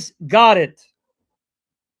guys got it.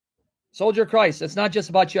 Soldier Christ, it's not just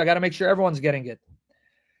about you. I got to make sure everyone's getting it.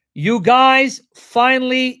 You guys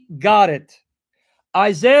finally got it.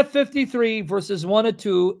 Isaiah 53 verses 1 and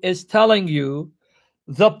 2 is telling you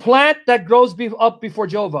the plant that grows up before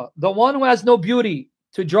Jehovah, the one who has no beauty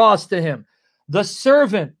to draw us to him, the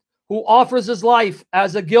servant who offers his life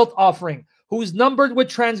as a guilt offering, who's numbered with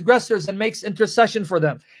transgressors and makes intercession for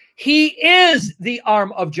them. He is the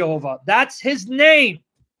arm of Jehovah. That's his name.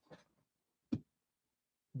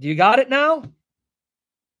 Do you got it now?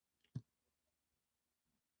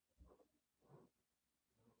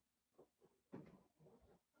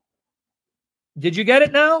 Did you get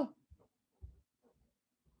it now?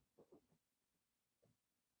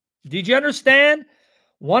 Did you understand?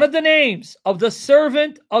 One of the names of the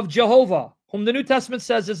servant of Jehovah, whom the New Testament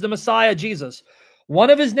says is the Messiah, Jesus, one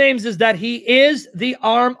of his names is that he is the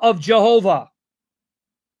arm of Jehovah.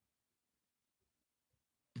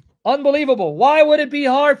 Unbelievable. Why would it be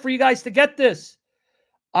hard for you guys to get this?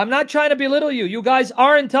 I'm not trying to belittle you. You guys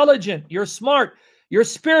are intelligent. You're smart. You're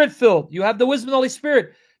spirit-filled. You have the wisdom of the Holy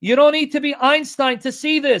Spirit. You don't need to be Einstein to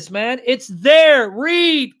see this, man. It's there.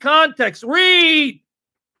 Read context. Read.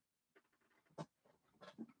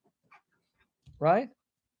 Right?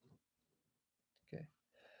 Okay.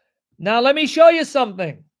 Now, let me show you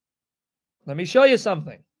something. Let me show you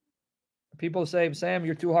something. People say, Sam,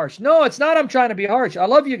 you're too harsh. No, it's not I'm trying to be harsh. I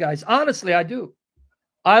love you guys. Honestly, I do.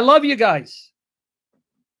 I love you guys.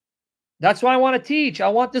 That's why I want to teach. I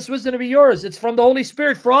want this wisdom to be yours. It's from the Holy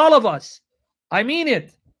Spirit for all of us. I mean it.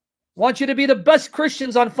 I want you to be the best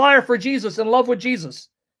Christians on fire for Jesus, in love with Jesus.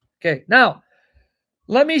 Okay, now,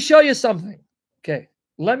 let me show you something. Okay,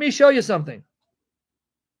 let me show you something.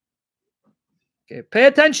 Okay, pay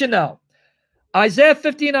attention now. Isaiah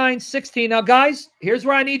 59:16. Now, guys, here's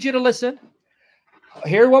where I need you to listen.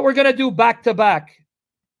 Here's what we're going to do back to back.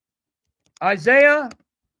 Isaiah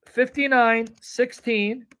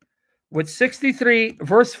 59:16 with 63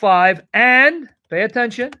 verse 5 and, pay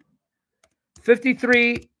attention,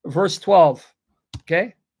 53 verse 12.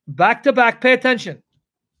 Okay? Back to back, pay attention.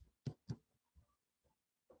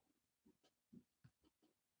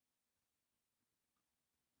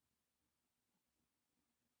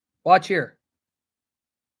 Watch here.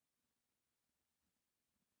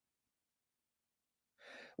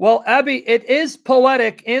 Well, Abby, it is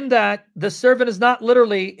poetic in that the servant is not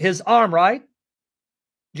literally his arm, right?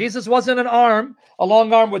 Jesus wasn't an arm, a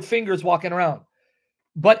long arm with fingers walking around.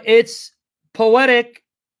 But it's poetic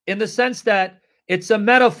in the sense that it's a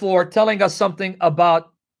metaphor telling us something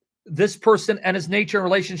about this person and his nature and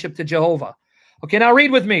relationship to Jehovah. Okay, now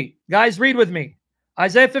read with me. Guys, read with me.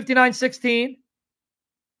 Isaiah 59:16,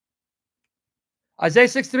 Isaiah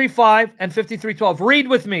 63:5, and 53:12. Read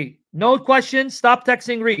with me. No questions. Stop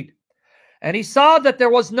texting. Read. And he saw that there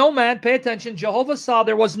was no man. Pay attention. Jehovah saw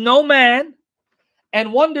there was no man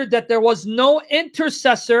and wondered that there was no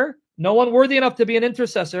intercessor, no one worthy enough to be an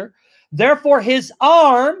intercessor. Therefore, his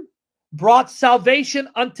arm brought salvation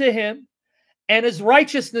unto him, and his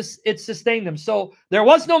righteousness, it sustained him. So there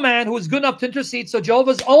was no man who was good enough to intercede. So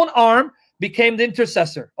Jehovah's own arm became the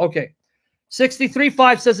intercessor. Okay.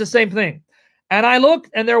 63:5 says the same thing. And I looked,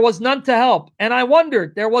 and there was none to help. And I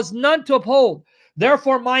wondered, there was none to uphold.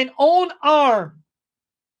 Therefore, mine own arm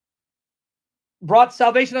brought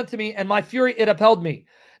salvation unto me, and my fury, it upheld me.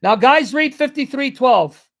 Now, guys, read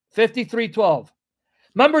 53:12. 53:12.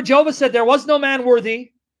 Remember, Jehovah said there was no man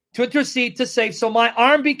worthy to intercede, to save. So my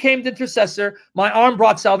arm became the intercessor. My arm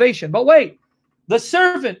brought salvation. But wait, the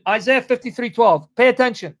servant, Isaiah 53:12. Pay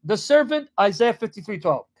attention. The servant, Isaiah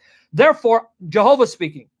 53:12. Therefore, Jehovah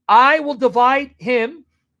speaking, I will divide him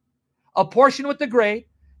a portion with the great,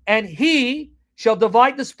 and he shall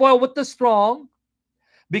divide the spoil with the strong,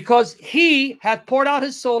 because he hath poured out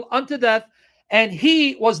his soul unto death, and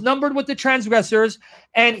he was numbered with the transgressors,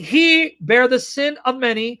 and he bare the sin of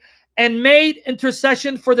many, and made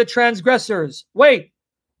intercession for the transgressors. Wait,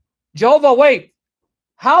 Jehovah, wait.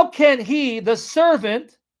 How can he, the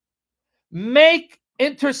servant, make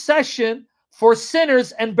intercession for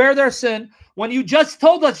sinners and bear their sin when you just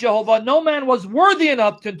told us, Jehovah, no man was worthy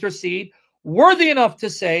enough to intercede, worthy enough to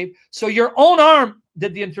save, so your own arm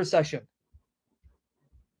did the intercession?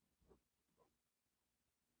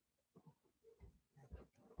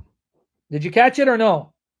 Did you catch it or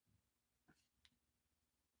no?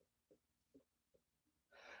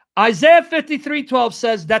 Isaiah 53:12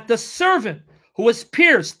 says that the servant who was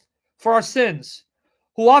pierced for our sins,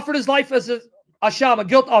 who offered his life as a asham, a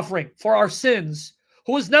guilt offering for our sins,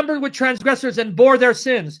 who was numbered with transgressors and bore their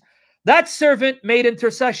sins, that servant made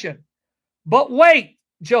intercession. But wait,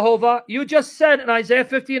 Jehovah, you just said in Isaiah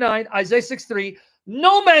 59, Isaiah 6:3,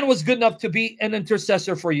 no man was good enough to be an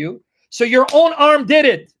intercessor for you, so your own arm did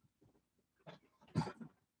it.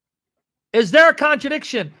 Is there a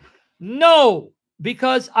contradiction? No,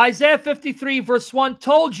 because Isaiah 53 verse 1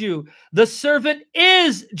 told you the servant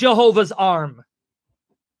is Jehovah's arm.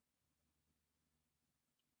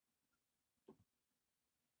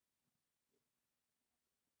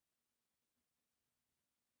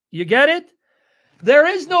 You get it? There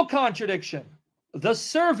is no contradiction. The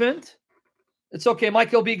servant, it's okay,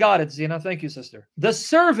 Michael B. got it, Zena. Thank you, sister. The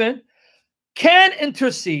servant can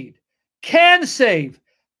intercede, can save,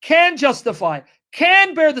 can justify,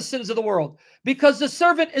 can bear the sins of the world, because the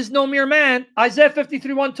servant is no mere man. Isaiah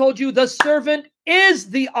 53:1 told you the servant is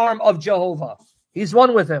the arm of Jehovah. He's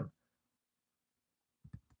one with him.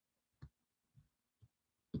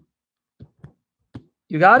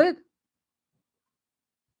 You got it?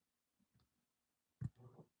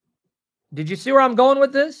 Did you see where I'm going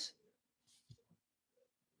with this?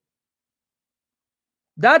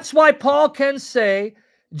 That's why Paul can say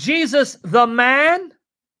Jesus, the man,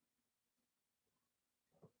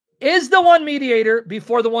 is the one mediator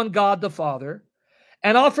before the one God the Father,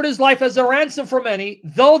 and offered his life as a ransom for many,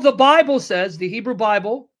 though the Bible says, the Hebrew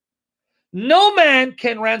Bible, no man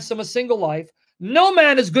can ransom a single life. No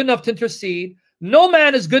man is good enough to intercede. No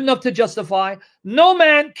man is good enough to justify. No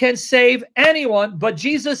man can save anyone, but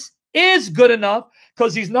Jesus is good enough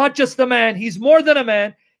because he's not just a man. He's more than a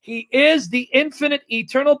man. He is the infinite,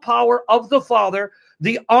 eternal power of the Father,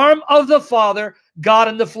 the arm of the Father, God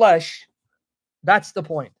in the flesh. That's the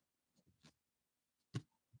point.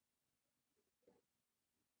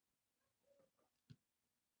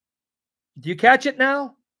 Do you catch it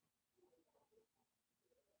now?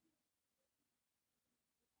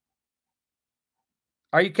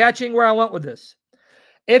 Are you catching where I went with this?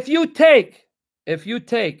 If you take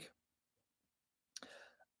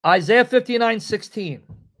Isaiah 59:16,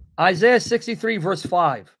 Isaiah 63 verse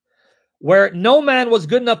 5, where no man was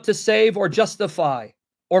good enough to save or justify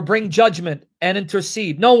or bring judgment and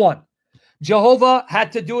intercede. No one. Jehovah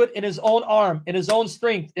had to do it in his own arm, in his own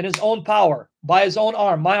strength, in his own power, by his own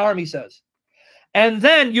arm. My arm, he says. And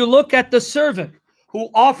then you look at the servant who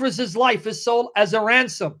offers his life, his soul, as a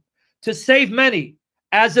ransom to save many,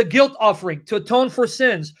 as a guilt offering, to atone for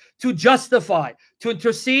sins, to justify, to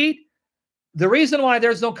intercede. The reason why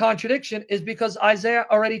there's no contradiction is because Isaiah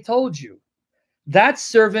already told you. That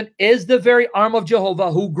servant is the very arm of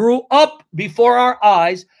Jehovah who grew up before our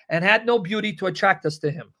eyes and had no beauty to attract us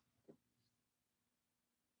to him.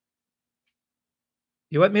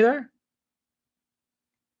 You with me there?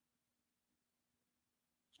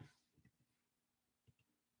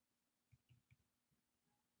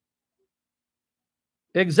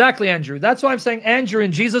 Exactly, Andrew. That's why I'm saying Andrew,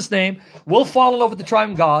 in Jesus' name, will fall in love with the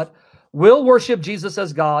triune God, will worship Jesus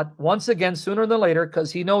as God once again, sooner than later,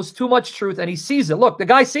 because he knows too much truth and he sees it. Look, the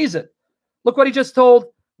guy sees it. Look what he just told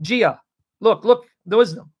Gia. Look, the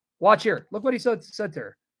wisdom. Watch here. Look what he said to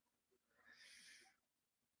her.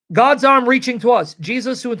 God's arm reaching to us.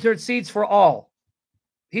 Jesus who intercedes for all.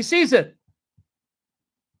 He sees it.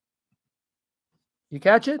 You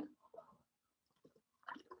catch it?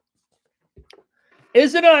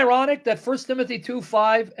 Isn't it ironic that 1 Timothy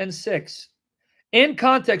 2:5 and 6 in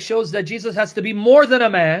context shows that Jesus has to be more than a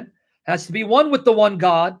man, has to be one with the one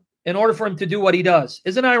God in order for him to do what he does?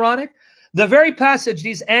 Isn't it ironic? The very passage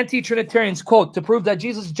these anti-Trinitarians quote to prove that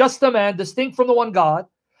Jesus is just a man, distinct from the one God,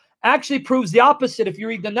 actually proves the opposite. If you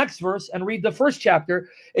read the next verse and read the first chapter,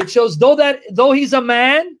 it shows though he's a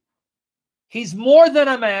man, he's more than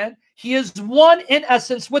a man. He is one in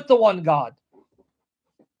essence with the one God.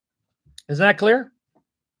 Isn't that clear?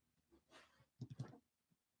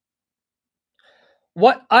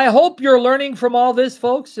 What I hope you're learning from all this,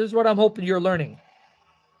 folks, is what I'm hoping you're learning.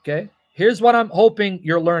 Okay? Here's what I'm hoping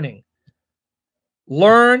you're learning.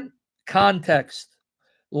 Learn context.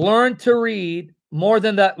 Learn to read more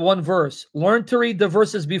than that one verse. Learn to read the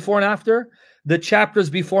verses before and after, the chapters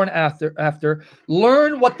before and after.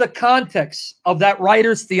 Learn what the context of that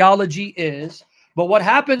writer's theology is. But what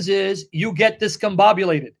happens is you get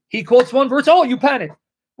discombobulated. He quotes one verse. Oh, you panic.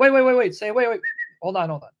 Wait. Say, wait. Hold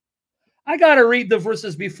on. I got to read the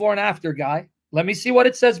verses before and after, guy. Let me see what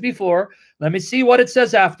it says before. Let me see what it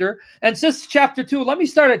says after. And since chapter 2, let me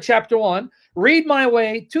start at chapter 1, read my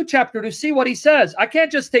way to chapter 2, see what he says. I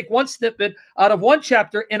can't just take one snippet out of one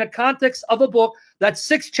chapter in a context of a book that's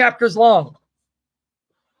 6 chapters long.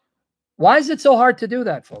 Why is it so hard to do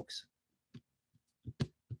that, folks?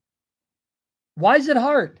 Why is it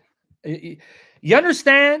hard? You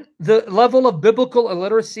understand the level of biblical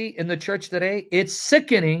illiteracy in the church today? It's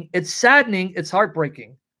sickening, it's saddening, it's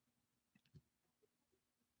heartbreaking.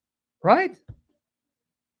 Right?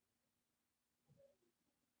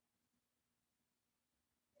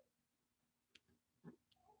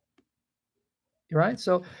 Right?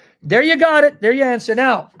 So there you got it. There you answer.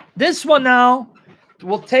 Now, this one now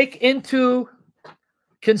will take into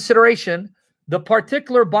consideration the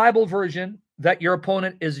particular Bible version that your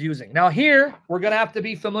opponent is using. Now here, we're going to have to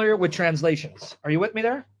be familiar with translations. Are you with me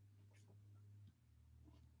there?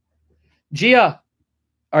 Gia,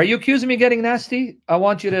 are you accusing me of getting nasty? I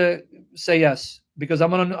want you to say yes, because you're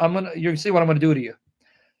going to see what I'm going to do to you.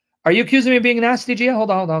 Are you accusing me of being nasty, Gia?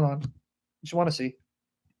 Hold on. Just want to see.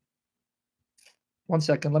 1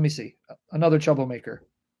 second. Let me see. Another troublemaker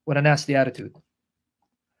with a nasty attitude.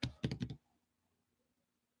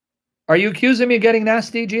 Are you accusing me of getting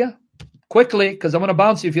nasty, Gia? Quickly, because I'm going to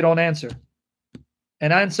bounce you if you don't answer.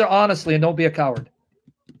 And answer honestly and don't be a coward.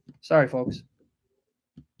 Sorry, folks.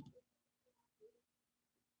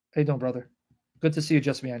 How you doing, brother? Good to see you,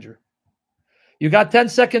 Just Me, Andrew. You got 10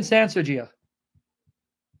 seconds to answer, Gia.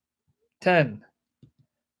 10,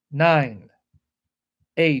 9,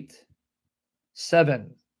 8,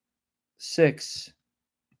 7, 6,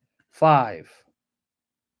 5,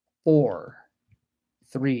 4,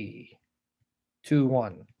 3, 2,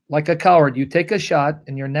 1. Like a coward, you take a shot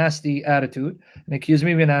in your nasty attitude and accuse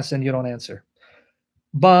me of being nasty and you don't answer.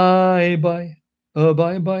 Bye. Bye.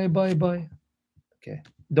 Okay.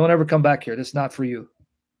 Don't ever come back here. This is not for you.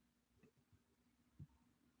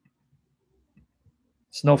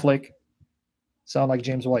 Snowflake. Sound like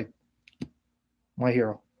James White. My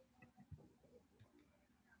hero.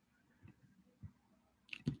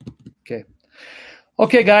 Okay.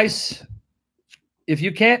 Okay, guys. If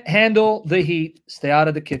you can't handle the heat, stay out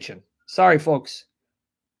of the kitchen. Sorry, folks.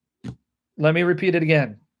 Let me repeat it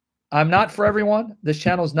again. I'm not for everyone. This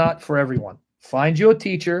channel is not for everyone. Find you a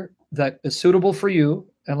teacher that is suitable for you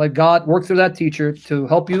and let God work through that teacher to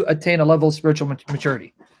help you attain a level of spiritual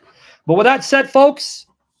maturity. But with that said, folks,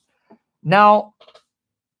 now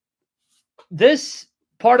this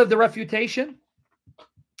part of the refutation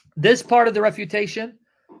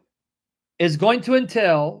is going to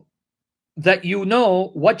entail that you know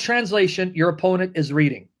what translation your opponent is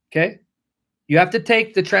reading, okay? You have to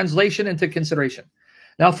take the translation into consideration.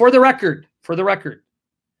 Now, for the record,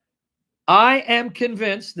 I am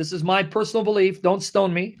convinced, this is my personal belief, don't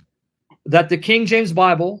stone me, that the King James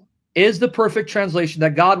Bible is the perfect translation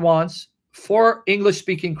that God wants for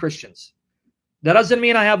English-speaking Christians. That doesn't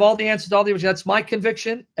mean I have all the answers to all the answers. That's my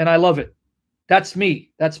conviction, and I love it. That's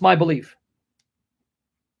me. That's my belief.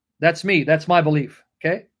 That's me. That's my belief,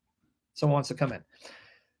 okay? Someone wants to come in.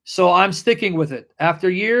 So I'm sticking with it. After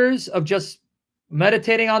years of just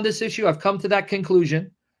meditating on this issue, I've come to that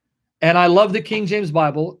conclusion. And I love the King James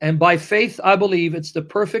Bible. And by faith, I believe it's the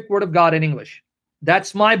perfect word of God in English.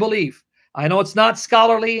 That's my belief. I know it's not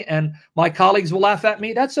scholarly and my colleagues will laugh at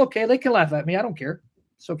me. That's okay. They can laugh at me. I don't care.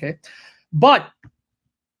 It's okay. But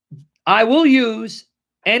I will use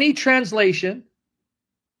any translation.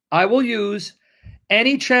 I will use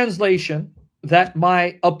any translation that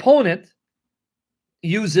my opponent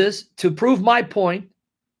uses to prove my point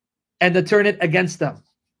and to turn it against them.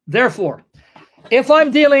 Therefore, if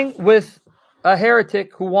I'm dealing with a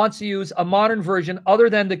heretic who wants to use a modern version other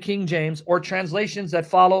than the King James or translations that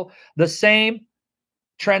follow the same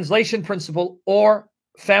translation principle or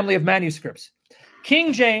family of manuscripts,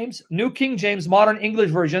 King James, New King James, Modern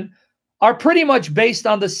English Version are pretty much based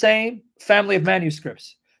on the same family of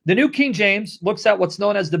manuscripts. The New King James looks at what's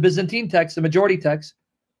known as the Byzantine text, the majority text,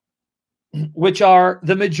 which are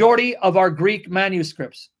the majority of our Greek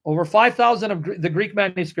manuscripts. Over 5,000 of the Greek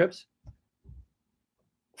manuscripts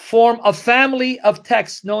form a family of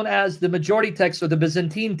texts known as the majority text or the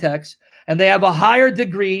Byzantine text, and they have a higher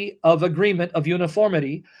degree of agreement, of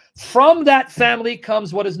uniformity. From that family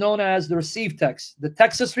comes what is known as the received text, the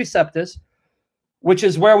Textus Receptus, which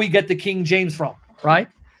is where we get the King James from, right?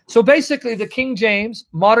 So basically the King James,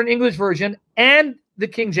 Modern English Version, and the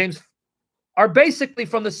King James are basically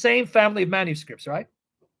from the same family of manuscripts, right?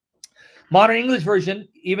 Modern English Version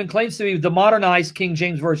even claims to be the modernized King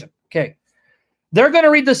James Version. Okay. They're going to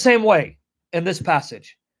read the same way in this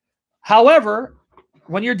passage. However,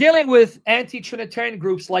 when you're dealing with anti-Trinitarian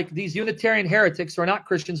groups like these Unitarian heretics who are not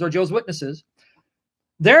Christians or Jehovah's Witnesses,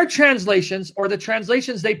 their translations or the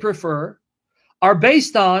translations they prefer are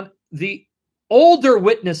based on the older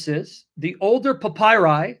witnesses, the older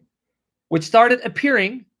papyri, which started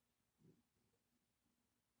appearing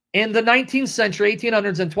in the 19th century,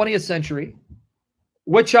 1800s and 20th century,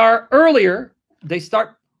 which are earlier. They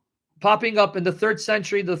start popping up in the 3rd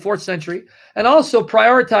century, the 4th century, and also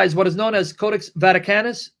prioritize what is known as Codex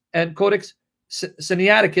Vaticanus and Codex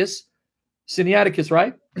Sinaiticus,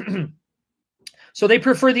 right? So they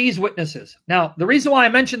prefer these witnesses. Now, the reason why I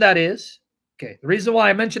mention that is,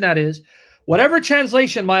 whatever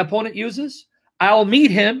translation my opponent uses, I'll meet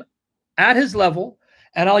him at his level,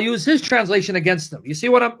 and I'll use his translation against him. You see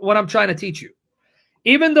what I'm trying to teach you?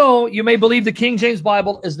 Even though you may believe the King James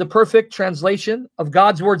Bible is the perfect translation of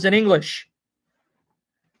God's words in English,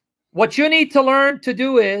 what you need to learn to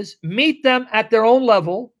do is meet them at their own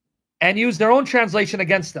level and use their own translation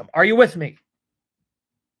against them. Are you with me?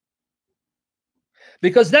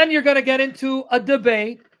 Because then you're going to get into a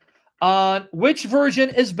debate on which version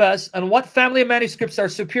is best and what family of manuscripts are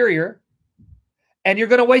superior. And you're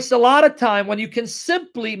going to waste a lot of time when you can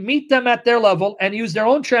simply meet them at their level and use their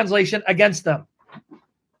own translation against them.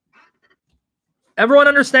 Everyone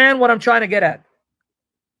understand what I'm trying to get at?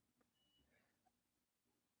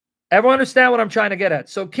 Everyone understand what I'm trying to get at?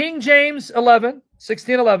 So King James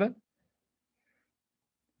 1611,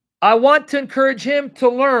 I want to encourage him to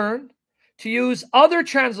learn to use other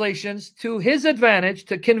translations to his advantage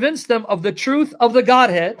to convince them of the truth of the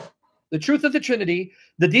Godhead, the truth of the Trinity,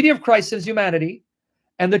 the deity of Christ and his humanity,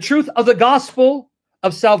 and the truth of the gospel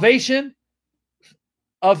of salvation,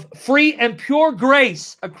 of free and pure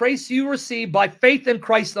grace, a grace you receive by faith in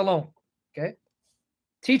Christ alone. Okay?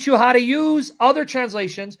 Teach you how to use other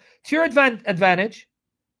translations to your advantage.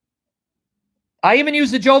 I even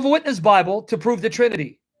use the Jehovah's Witness Bible to prove the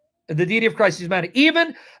Trinity, the deity of Christ and humanity.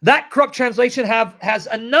 Even that corrupt translation has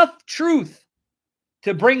enough truth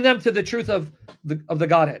to bring them to the truth of the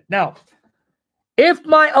Godhead. Now, if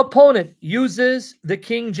my opponent uses the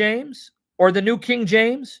King James or the New King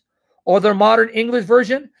James or the modern English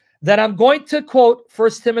version, then I'm going to quote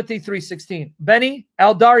 1 Timothy 3:16. Benny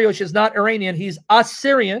Al-Dariush is not Iranian. He's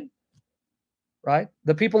Assyrian, right?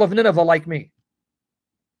 The people of Nineveh like me.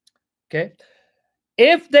 Okay?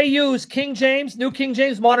 If they use King James, New King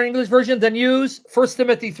James, modern English version, then use 1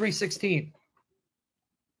 Timothy 3:16.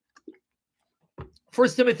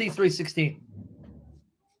 1 Timothy 3:16.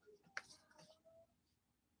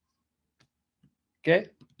 Okay?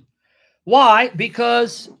 Why?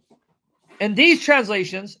 Because in these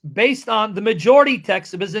translations, based on the majority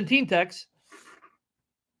text, the Byzantine text,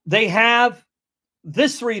 they have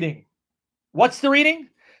this reading. What's the reading?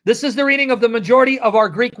 This is the reading of the majority of our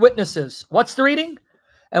Greek witnesses. What's the reading?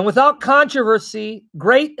 And without controversy,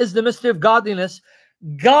 great is the mystery of godliness.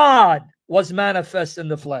 God was manifest in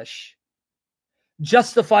the flesh,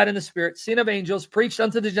 justified in the spirit, seen of angels, preached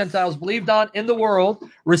unto the Gentiles, believed on in the world,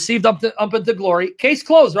 received up into glory. Case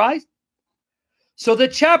closed, right? So the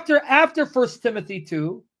chapter after 1 Timothy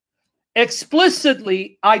 2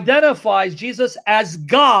 explicitly identifies Jesus as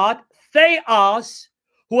God, Theos,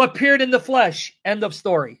 who appeared in the flesh. End of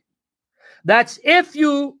story. That's if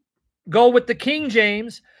you go with the King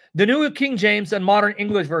James, the New King James, and modern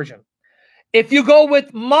English version. If you go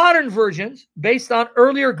with modern versions based on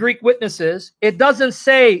earlier Greek witnesses, it doesn't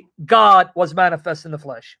say God was manifest in the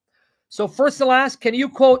flesh. So first and last, can you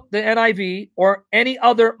quote the NIV or any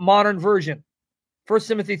other modern version? 1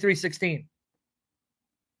 Timothy 3:16.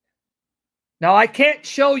 Now, I can't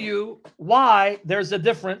show you why there's a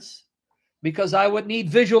difference because I would need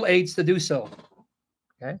visual aids to do so.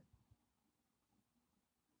 Okay?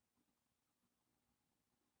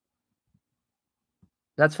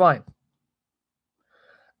 That's fine.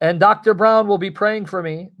 And Dr. Brown will be praying for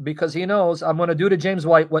me because he knows I'm going to do to James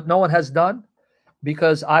White what no one has done,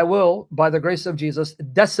 because I will, by the grace of Jesus,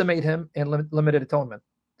 decimate him in limited atonement.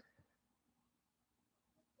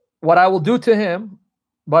 What I will do to him,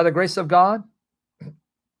 by the grace of God,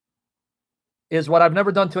 is what I've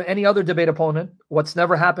never done to any other debate opponent, what's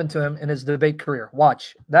never happened to him in his debate career.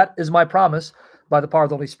 Watch. That is my promise by the power of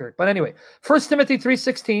the Holy Spirit. But anyway, 1 Timothy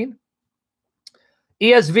 3:16,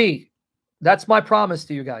 ESV. That's my promise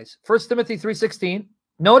to you guys. 1 Timothy 3:16.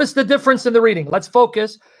 Notice the difference in the reading. Let's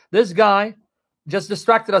focus. This guy just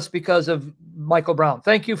distracted us because of Michael Brown.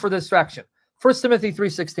 Thank you for the distraction. 1 Timothy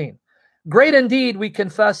 3:16. Great indeed, we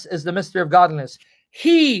confess, is the mystery of godliness.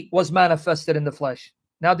 He was manifested in the flesh.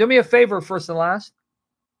 Now, do me a favor, first and last.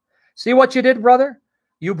 See what you did, brother?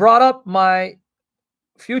 You brought up my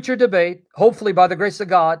future debate, hopefully by the grace of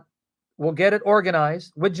God, will get it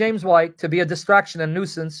organized with James White to be a distraction and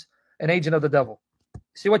nuisance, an agent of the devil.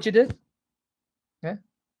 See what you did? Okay.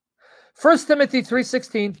 1 Timothy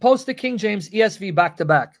 3:16, post the King James ESV back to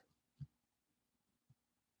back.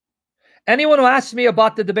 Anyone who asks me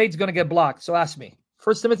about the debate is going to get blocked, so ask me.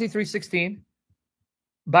 1 Timothy 3:16,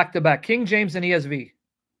 back to back, King James and ESV.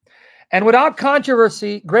 And without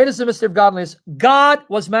controversy, great is the mystery of godliness. God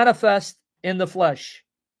was manifest in the flesh.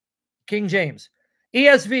 King James.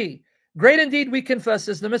 ESV. Great indeed, we confess,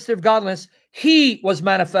 is the mystery of godliness. He was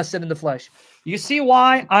manifested in the flesh. You see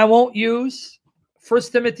why I won't use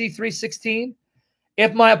 1 Timothy 3:16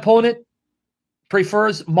 if my opponent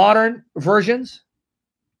prefers modern versions?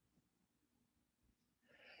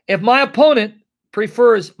 If my opponent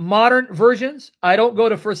prefers modern versions, I don't go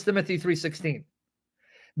to 1 Timothy 3:16.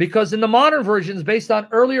 Because in the modern versions, based on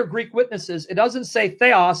earlier Greek witnesses, it doesn't say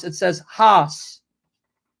theos, it says has.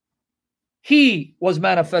 He was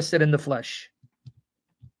manifested in the flesh.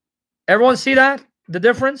 Everyone see that? The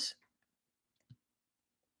difference?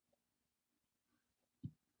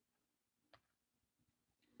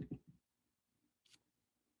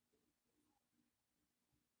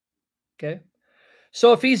 Okay.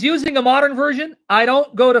 So if he's using a modern version, I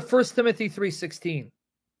don't go to 1 Timothy 3:16.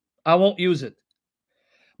 I won't use it.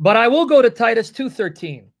 But I will go to Titus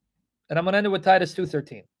 2:13. And I'm going to end it with Titus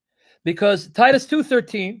 2:13. Because Titus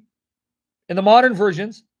 2:13 in the modern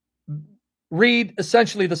versions read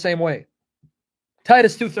essentially the same way.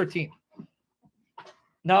 Titus 2:13.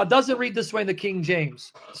 Now, it doesn't read this way in the King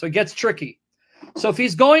James, so it gets tricky. So if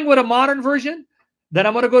he's going with a modern version, then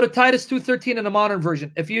I'm going to go to Titus 2:13 in the modern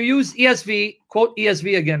version. If you use ESV, quote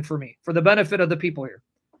ESV again for me, for the benefit of the people here.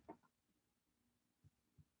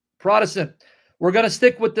 Protestant, we're going to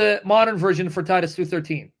stick with the modern version for Titus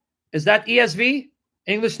 2:13. Is that ESV?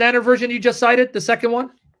 English Standard Version you just cited, the second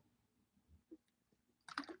one?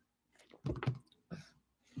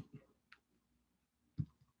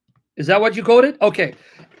 Is that what you quoted? Okay.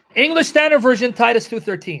 English Standard Version, Titus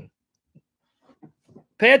 2:13.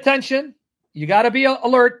 Pay attention. You got to be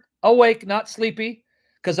alert, awake, not sleepy,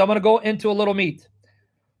 because I'm going to go into a little meat.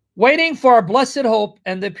 Waiting for our blessed hope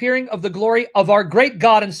and the appearing of the glory of our great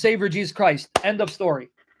God and Savior Jesus Christ. End of story.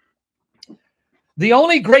 The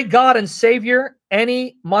only great God and Savior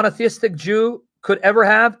any monotheistic Jew could ever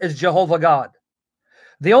have is Jehovah God.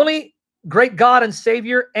 The only great God and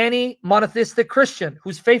Savior any monotheistic Christian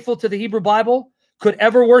who's faithful to the Hebrew Bible could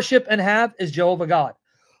ever worship and have is Jehovah God.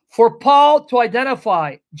 For Paul to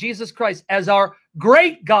identify Jesus Christ as our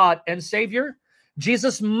great God and Savior,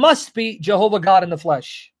 Jesus must be Jehovah God in the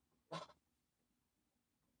flesh.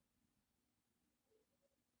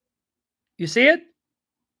 You see it?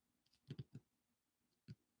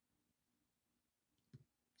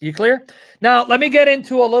 You clear? Now, let me get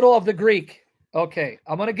into a little of the Greek. Okay,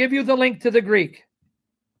 I'm going to give you the link to the Greek.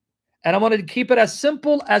 And I'm going to keep it as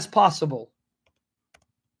simple as possible.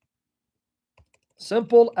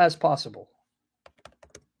 Simple as possible.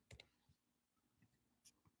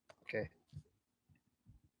 Okay.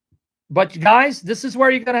 But guys, this is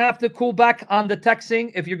where you're going to have to cool back on the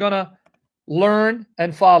texting if you're going to learn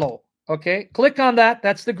and follow. Okay, click on that.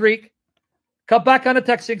 That's the Greek. Cut back on the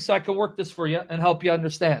texting so I can work this for you and help you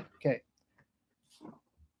understand. Okay.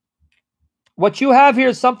 What you have here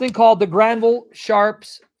is something called the Granville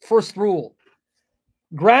Sharp's first rule.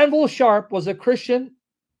 Granville Sharp was a Christian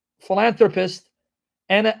philanthropist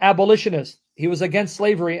and an abolitionist. He was against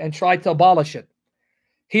slavery and tried to abolish it.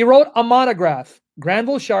 He wrote a monograph.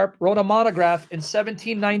 Granville Sharp wrote a monograph in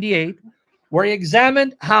 1798 where he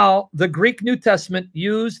examined how the Greek New Testament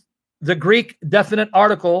used the Greek definite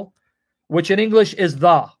article, which in English is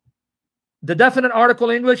the. The definite article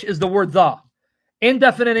in English is the word the.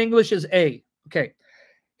 Indefinite English is a. Okay.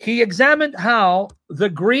 He examined how the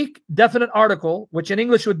Greek definite article, which in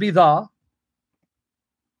English would be the,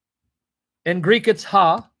 in Greek it's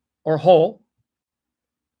ha or ho,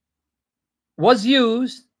 was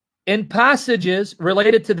used in passages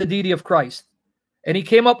related to the deity of Christ. And he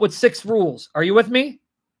came up with 6 rules. Are you with me?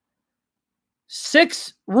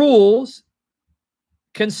 6 rules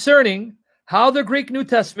concerning how the Greek New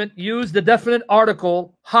Testament used the definite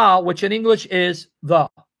article ha, which in English is the.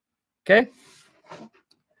 Okay?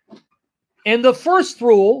 In the first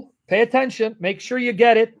rule, pay attention, make sure you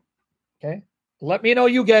get it. Okay? Let me know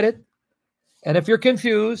you get it. And if you're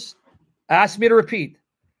confused, ask me to repeat.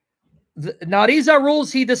 Now, these are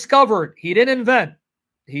rules he discovered. He didn't invent.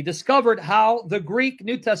 He discovered how the Greek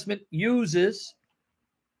New Testament uses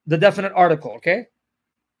the definite article, okay?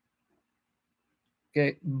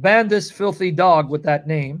 Okay, ban this filthy dog with that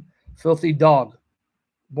name. Filthy dog.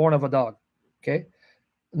 Born of a dog, okay?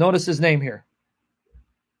 Notice his name here.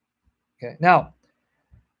 Okay, now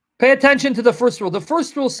pay attention to the first rule. The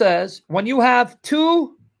first rule says when you have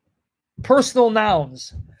two personal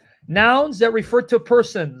nouns, nouns that refer to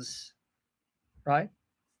persons, right?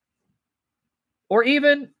 Or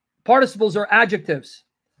even participles or adjectives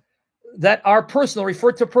that are personal,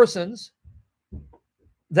 refer to persons,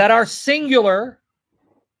 that are singular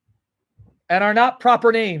and are not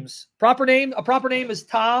proper names. A proper name is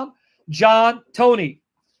Tom, John, Tony.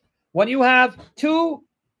 When you have two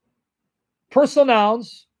personal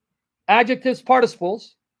nouns, adjectives,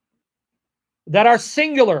 participles, that are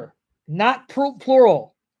singular, not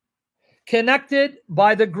plural, connected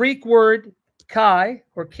by the Greek word kai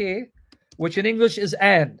or ke, which in English is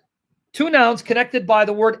and. Two nouns connected by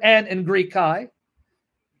the word and in Greek kai,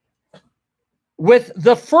 with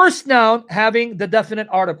the first noun having the definite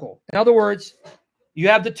article. In other words, you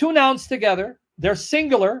have the two nouns together. They're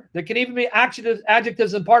singular. There can even be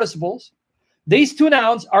adjectives and participles. These two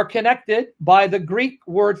nouns are connected by the Greek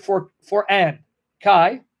word for and,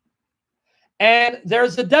 kai. And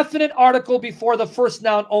there's a definite article before the first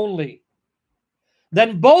noun only.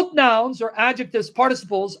 Then both nouns or adjectives,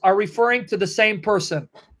 participles are referring to the same person.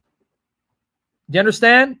 Do you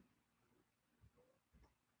understand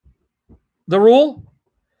the rule?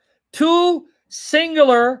 Two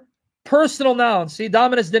singular personal nouns. See,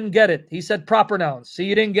 Dominus didn't get it. He said proper nouns. See,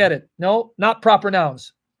 you didn't get it. No, not proper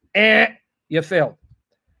nouns. You failed.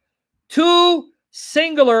 Two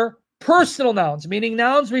singular personal nouns, meaning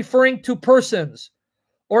nouns referring to persons,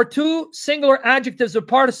 or two singular adjectives or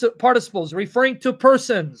participles referring to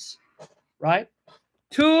persons, right?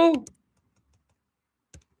 Two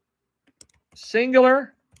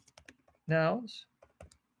singular nouns,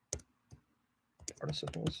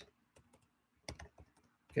 participles.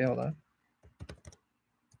 Okay, hold on.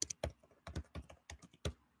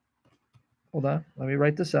 Hold on. Let me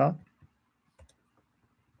write this out.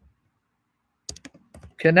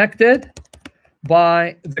 Connected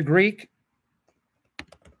by the Greek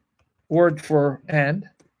word for and,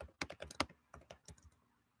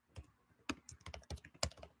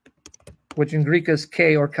 which in Greek is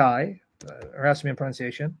ke or kai, Erasmian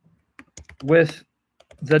pronunciation, with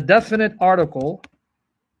the definite article,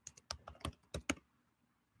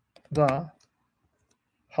 the,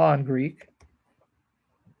 ha in Greek,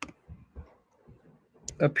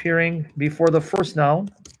 appearing before the first noun,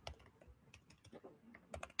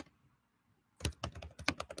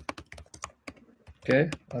 okay,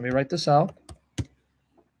 let me write this out.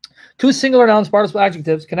 Two singular nouns, participle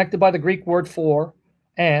adjectives, connected by the Greek word for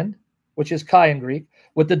and, which is kai in Greek,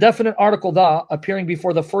 with the definite article the appearing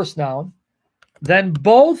before the first noun. Then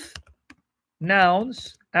both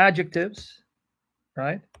nouns, adjectives,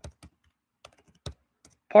 right,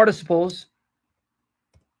 participles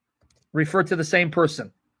refer to the same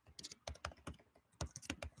person.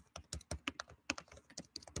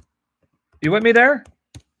 You with me there?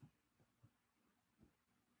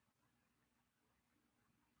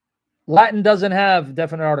 Latin doesn't have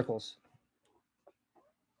definite articles.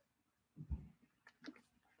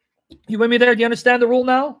 You with me there? Do you understand the rule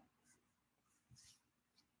now?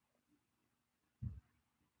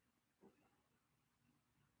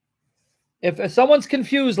 If someone's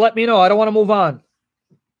confused, let me know. I don't want to move on.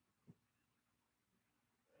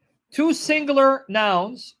 Two singular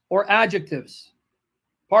nouns or adjectives,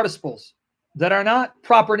 participles, that are not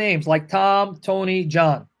proper names like Tom, Tony,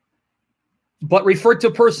 John, but refer to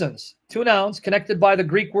persons. Two nouns connected by the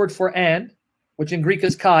Greek word for and, which in Greek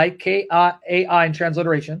is kai, K-A-I in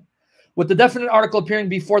transliteration, with the definite article appearing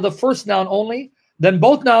before the first noun only, then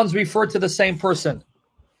both nouns refer to the same person.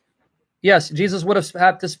 Yes, Jesus would have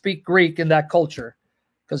had to speak Greek in that culture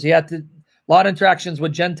because he had a lot of interactions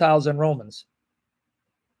with Gentiles and Romans.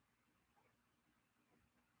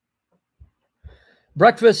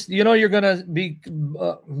 Breakfast, you know you're going to be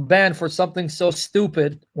banned for something so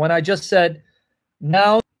stupid when I just said,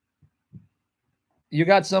 now you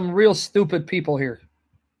got some real stupid people here.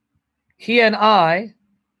 He and I,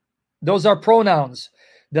 those are pronouns.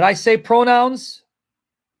 Did I say pronouns?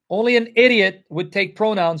 Only an idiot would take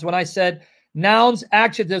pronouns when I said nouns,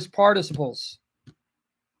 adjectives, participles.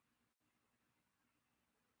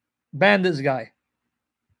 Ban this guy.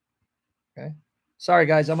 Okay. Sorry,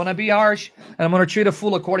 guys. I'm going to be harsh, and I'm going to treat a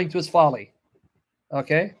fool according to his folly.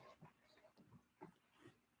 Okay?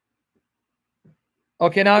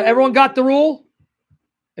 Okay, now everyone got the rule?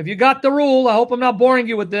 If you got the rule, I hope I'm not boring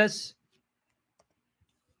you with this.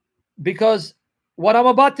 Because what I'm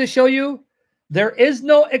about to show you, there is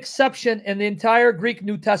no exception in the entire Greek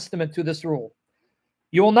New Testament to this rule.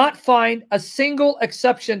 You will not find a single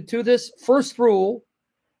exception to this first rule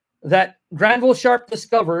that Granville Sharp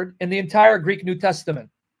discovered in the entire Greek New Testament.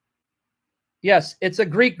 Yes, it's a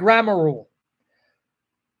Greek grammar rule.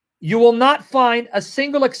 You will not find a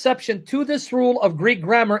single exception to this rule of Greek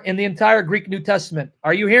grammar in the entire Greek New Testament.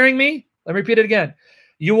 Are you hearing me? Let me repeat it again.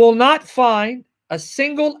 You will not find a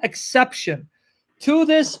single exception to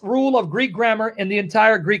this rule of Greek grammar in the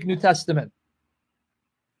entire Greek New Testament.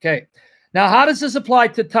 Okay. Now, how does this apply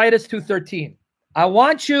to Titus 2:13? I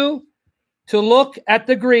want you to look at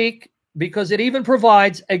the Greek because it even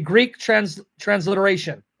provides a Greek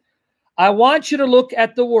transliteration. I want you to look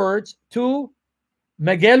at the words to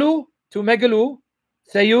megelu,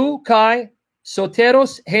 theou kai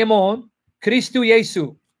soteros hemon Christu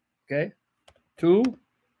Jesu. Okay. To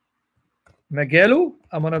megelu,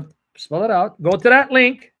 I'm going to spell it out. Go to that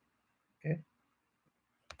link. Okay.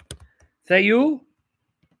 Theou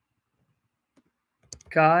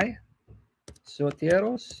kai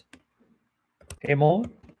soteros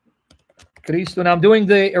hemon Christu. Now I'm doing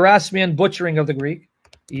the Erasmian butchering of the Greek.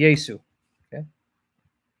 Jesu. Okay.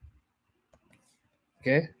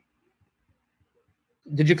 Okay.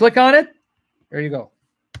 Did you click on it? There you go.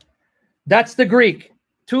 That's the Greek.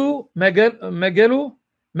 To megelu,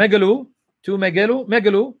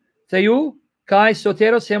 theou kai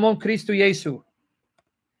soteros hemon Christu Jesu.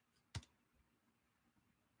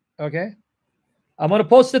 Okay. I'm going to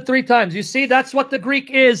post it 3 times. You see, that's what the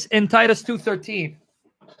Greek is in Titus 2:13.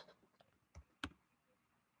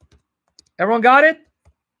 Everyone got it?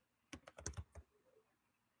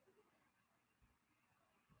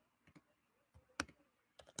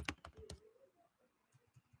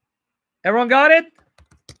 Everyone got it?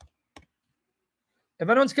 If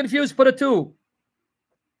anyone's confused, put a 2.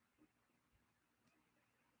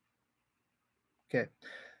 Okay.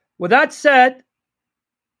 With that said,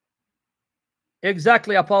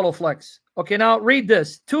 exactly, Apollo Flex. Okay, now read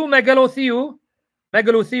this. To megalotheou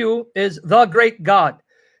is the great God.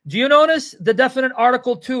 Do you notice the definite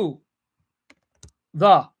article to?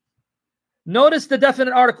 The. Notice the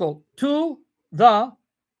definite article. To the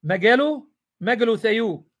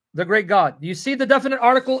megalutheou, the great God. Do you see the definite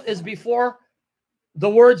article is before the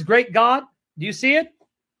words great God? Do you see it?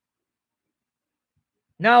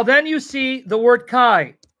 Now then you see the word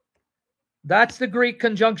kai. That's the Greek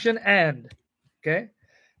conjunction and. Okay.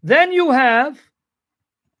 Then you have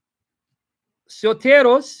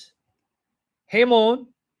soteros hemon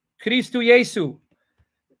Christu Jesu.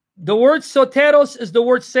 The word soteros is the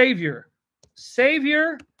word savior.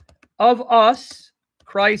 Savior of us,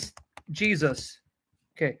 Christ Jesus.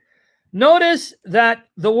 Okay. Notice that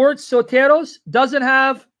the word soteros doesn't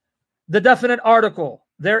have the definite article.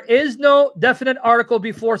 There is no definite article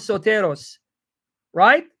before soteros.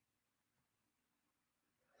 Right?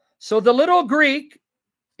 So the little Greek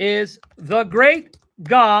is the great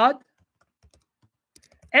God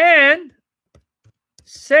and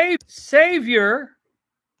Savior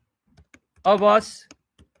of us,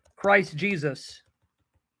 Christ Jesus.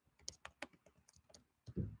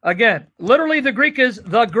 Again, literally the Greek is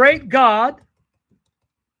the great God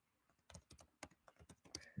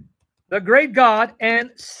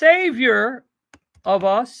and Savior of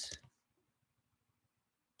us,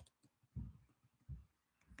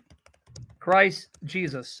 Christ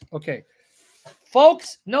Jesus. Okay.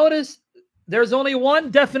 Folks, notice there's only one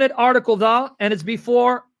definite article, the, and it's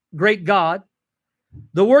before great God.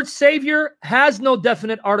 The word Savior has no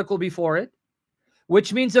definite article before it,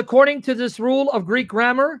 which means according to this rule of Greek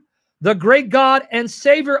grammar, the great God and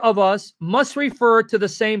Savior of us must refer to the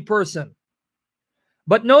same person.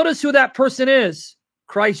 But notice who that person is,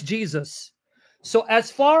 Christ Jesus. So as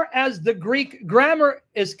far as the Greek grammar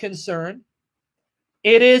is concerned,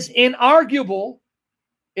 it is inarguable,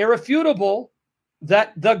 irrefutable,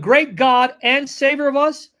 that the great God and Savior of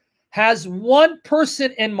us has one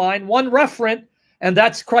person in mind, one referent, and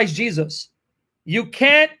that's Christ Jesus. You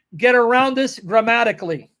can't get around this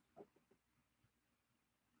grammatically.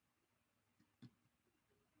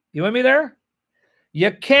 You with me there?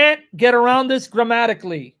 You can't get around this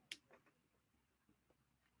grammatically.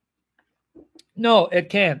 No, it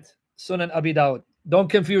can't. Sunan Abi Dawud. Don't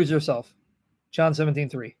confuse yourself. John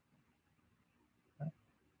 17:3.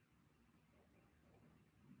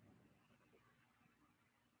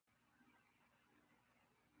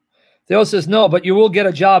 Theo says, no, but you will get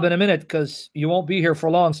a job in a minute because you won't be here for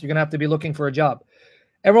long, so you're going to have to be looking for a job.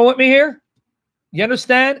 Everyone with me here? You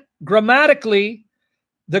understand? Grammatically,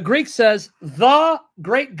 the Greek says, the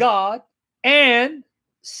great God and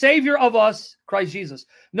Savior of us, Christ Jesus.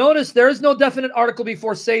 Notice there is no definite article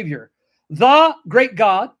before Savior. The great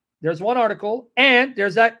God, there's one article, and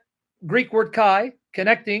there's that Greek word kai,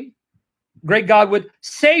 connecting great God with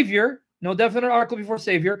Savior, no definite article before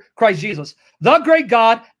Savior, Christ Jesus. The great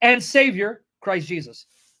God and Savior, Christ Jesus.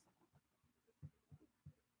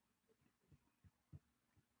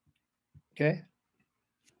 Okay.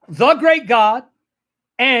 The great God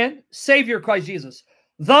and Savior Christ Jesus.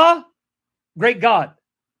 The great God,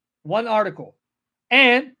 one article.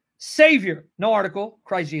 And Savior, no article,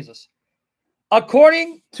 Christ Jesus.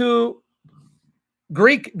 According to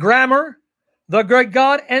Greek grammar, the great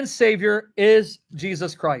God and Savior is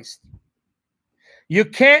Jesus Christ. You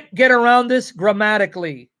can't get around this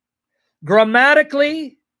grammatically.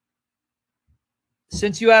 Grammatically,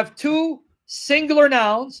 since you have two singular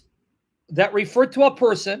nouns that refer to a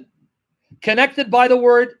person, connected by the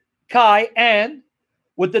word kai, and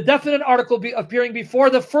with the definite article appearing before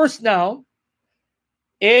the first noun,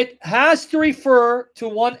 it has to refer to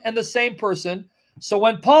one and the same person. So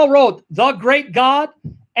when Paul wrote, the great God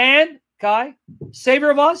and kai,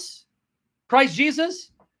 Savior of us, Christ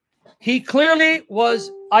Jesus, he clearly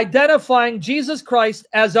was identifying Jesus Christ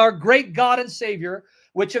as our great God and Savior,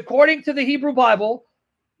 which according to the Hebrew Bible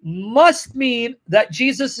must mean that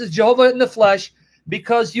Jesus is Jehovah in the flesh,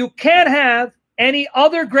 because you can't have any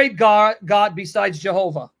other great God besides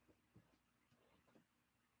Jehovah.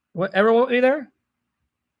 Everyone with me there?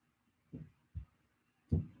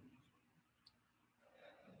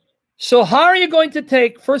 So how are you going to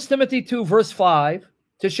take 1 Timothy 2 verse 5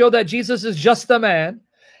 to show that Jesus is just a man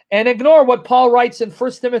and ignore what Paul writes in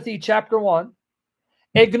 1 Timothy chapter 1,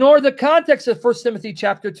 ignore the context of 1 Timothy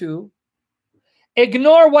chapter 2,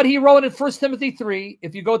 ignore what he wrote in 1 Timothy 3,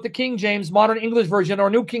 if you go to King James, Modern English Version, or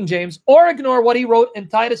New King James, or ignore what he wrote in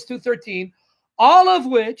Titus 2:13, all of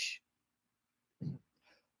which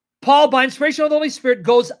Paul, by inspiration of the Holy Spirit,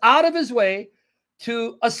 goes out of his way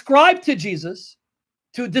to ascribe to Jesus,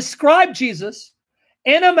 to describe Jesus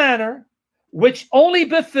in a manner which only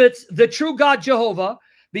befits the true God Jehovah,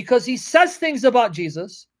 because he says things about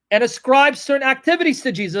Jesus and ascribes certain activities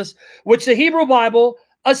to Jesus, which the Hebrew Bible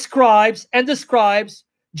ascribes and describes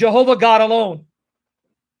Jehovah God alone.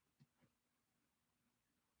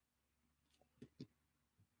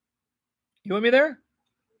 You with me there?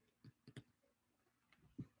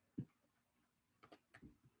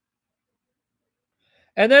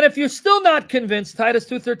 And then if you're still not convinced, Titus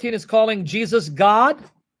 2:13 is calling Jesus God.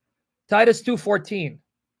 Titus 2:14.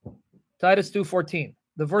 Titus 2:14.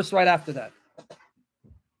 The verse right after that.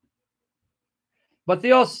 But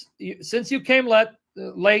Theos, since you came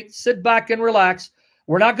late, sit back and relax.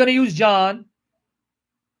 We're not going to use John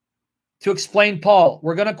to explain Paul.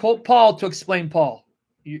 We're going to quote Paul to explain Paul.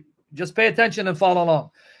 You just pay attention and follow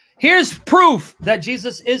along. Here's proof that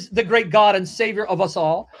Jesus is the great God and Savior of us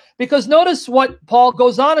all. Because notice what Paul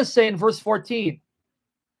goes on to say in verse 14.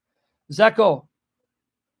 Zeko.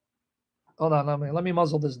 Hold on, let me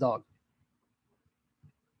muzzle this dog.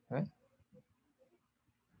 Okay.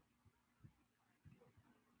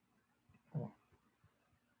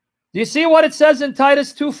 Do you see what it says in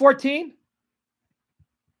Titus 2:14?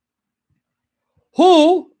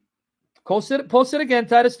 Who, post it again,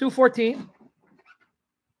 Titus 2:14.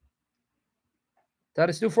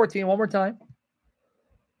 Titus 2:14, one more time.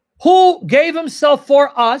 Who gave himself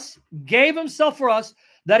for us,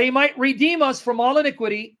 that he might redeem us from all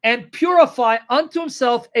iniquity and purify unto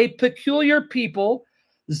himself a peculiar people,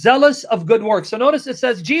 zealous of good works. So notice it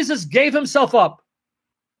says Jesus gave himself up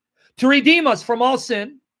to redeem us from all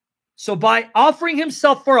sin. So by offering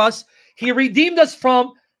himself for us, he redeemed us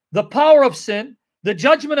from the power of sin, the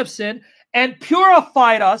judgment of sin, and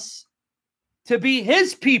purified us to be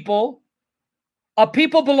his people, a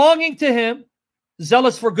people belonging to him,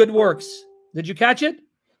 zealous for good works. Did you catch it?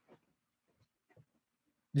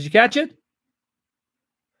 Did you catch it?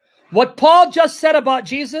 What Paul just said about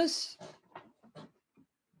Jesus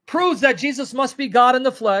proves that Jesus must be God in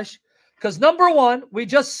the flesh, because number one, we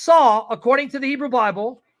just saw, according to the Hebrew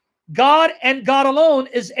Bible, God and God alone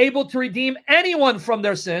is able to redeem anyone from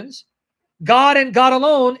their sins. God and God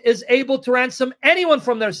alone is able to ransom anyone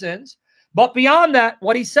from their sins. But beyond that,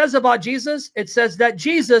 what he says about Jesus, it says that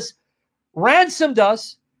Jesus ransomed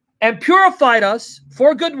us and purified us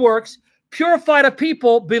for good works, purified a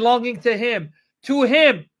people belonging to him,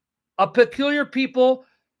 a peculiar people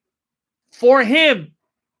for him,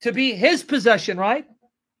 to be his possession, right?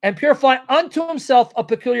 And purify unto himself a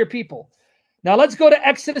peculiar people. Now let's go to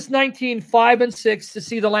Exodus 19, 5 and 6 to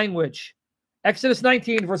see the language. Exodus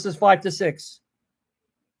 19, verses 5 to 6.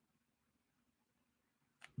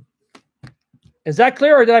 Is that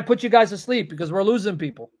clear, or did I put you guys to sleep? Because we're losing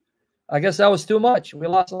people. I guess that was too much. We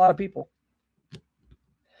lost a lot of people.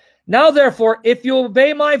 Now, therefore, if you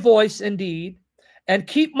obey my voice indeed, and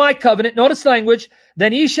keep my covenant, notice language,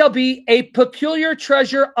 then ye shall be a peculiar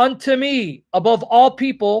treasure unto me above all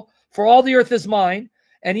people, for all the earth is mine.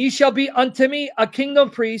 And ye shall be unto me a kingdom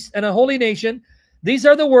of priests and a holy nation. These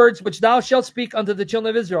are the words which thou shalt speak unto the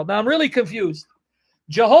children of Israel. Now I'm really confused.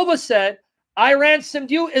 Jehovah said, I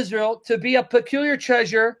ransomed you, Israel, to be a peculiar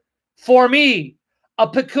treasure for me, a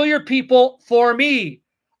peculiar people for me.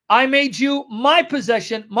 I made you my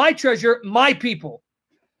possession, my treasure, my people.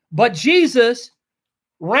 But Jesus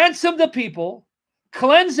ransomed the people,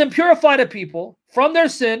 cleansed and purified the people from their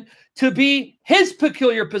sin to be his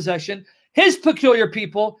peculiar possession, his peculiar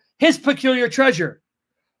people, his peculiar treasure.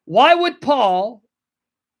 Why would Paul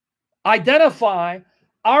identify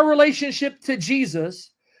our relationship to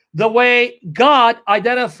Jesus the way God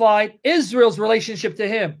identified Israel's relationship to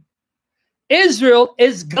him? Israel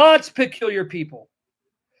is God's peculiar people.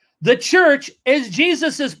 The church is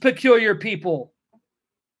Jesus's peculiar people.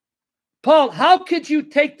 Paul, how could you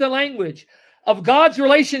take the language of God's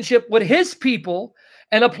relationship with his people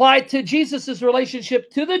and apply it to Jesus's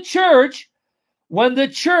relationship to the church when the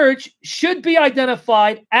church should be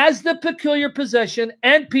identified as the peculiar possession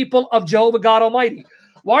and people of Jehovah God Almighty?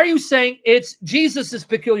 Why are you saying it's Jesus's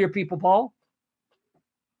peculiar people, Paul?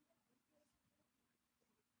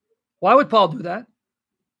 Why would Paul do that?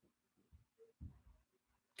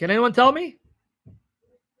 Can anyone tell me?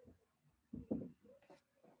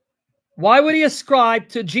 Why would he ascribe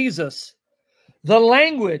to Jesus the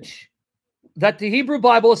language that the Hebrew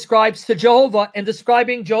Bible ascribes to Jehovah in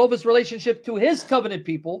describing Jehovah's relationship to his covenant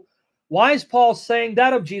people? Why is Paul saying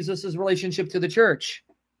that of Jesus' relationship to the church?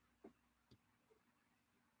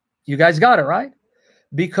 You guys got it, right?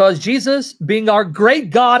 Because Jesus, being our great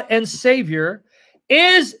God and Savior,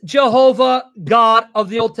 is Jehovah God of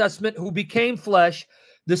the Old Testament who became flesh,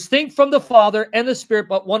 distinct from the Father and the Spirit,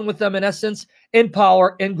 but one with them in essence, in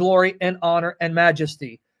power, in glory, in honor, and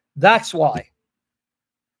majesty. That's why.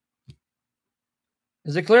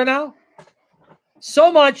 Is it clear now?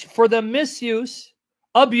 So much for the misuse,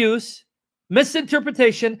 abuse,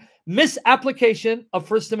 misinterpretation, misapplication of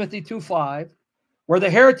 1 Timothy 2:5, where the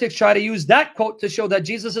heretics try to use that quote to show that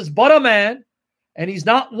Jesus is but a man and he's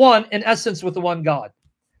not one in essence with the one God.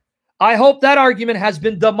 I hope that argument has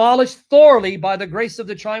been demolished thoroughly by the grace of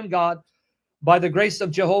the triune God, by the grace of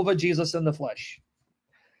Jehovah, Jesus in the flesh.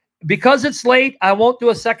 Because it's late, I won't do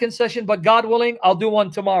a second session, but God willing, I'll do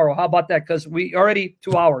one tomorrow. How about that? Because we already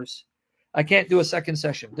 2 hours. I can't do a second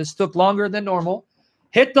session. This took longer than normal.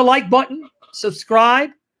 Hit the like button,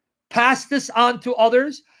 subscribe, pass this on to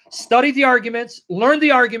others, study the arguments, learn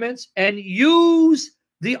the arguments, and use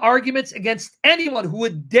the arguments against anyone who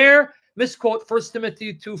would dare misquote 1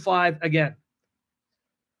 Timothy 2:5 again.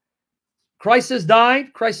 Christ has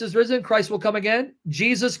died, Christ is risen, Christ will come again.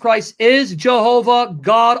 Jesus Christ is Jehovah,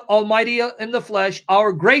 God Almighty in the flesh,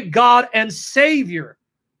 our great God and Savior,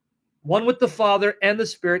 one with the Father and the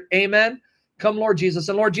Spirit. Amen. Come, Lord Jesus.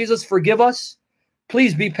 And Lord Jesus, forgive us.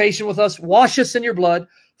 Please be patient with us. Wash us in your blood.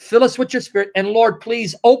 Fill us with your Spirit. And Lord,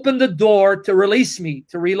 please open the door to release me,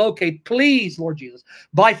 to relocate. Please, Lord Jesus.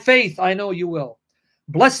 By faith, I know you will.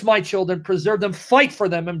 Bless my children, preserve them, fight for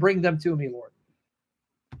them, and bring them to me, Lord.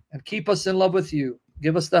 And keep us in love with you.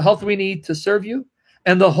 Give us the health we need to serve you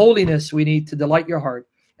and the holiness we need to delight your heart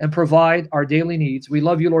and provide our daily needs. We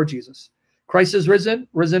love you, Lord Jesus. Christ is risen,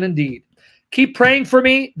 risen indeed. Keep praying for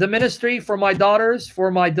me, the ministry, for my daughters,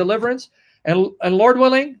 for my deliverance. And Lord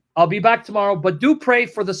willing, I'll be back tomorrow. But do pray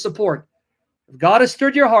for the support. If God has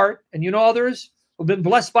stirred your heart and you know others who've been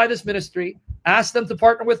blessed by this ministry, ask them to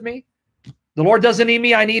partner with me. The Lord doesn't need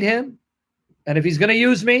me, I need him. And if he's going to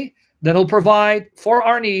use me, then he'll provide for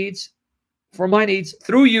our needs, for my needs,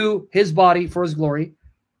 through you, his body, for his glory.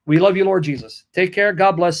 We love you, Lord Jesus. Take care.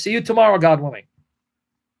 God bless. See you tomorrow, God willing.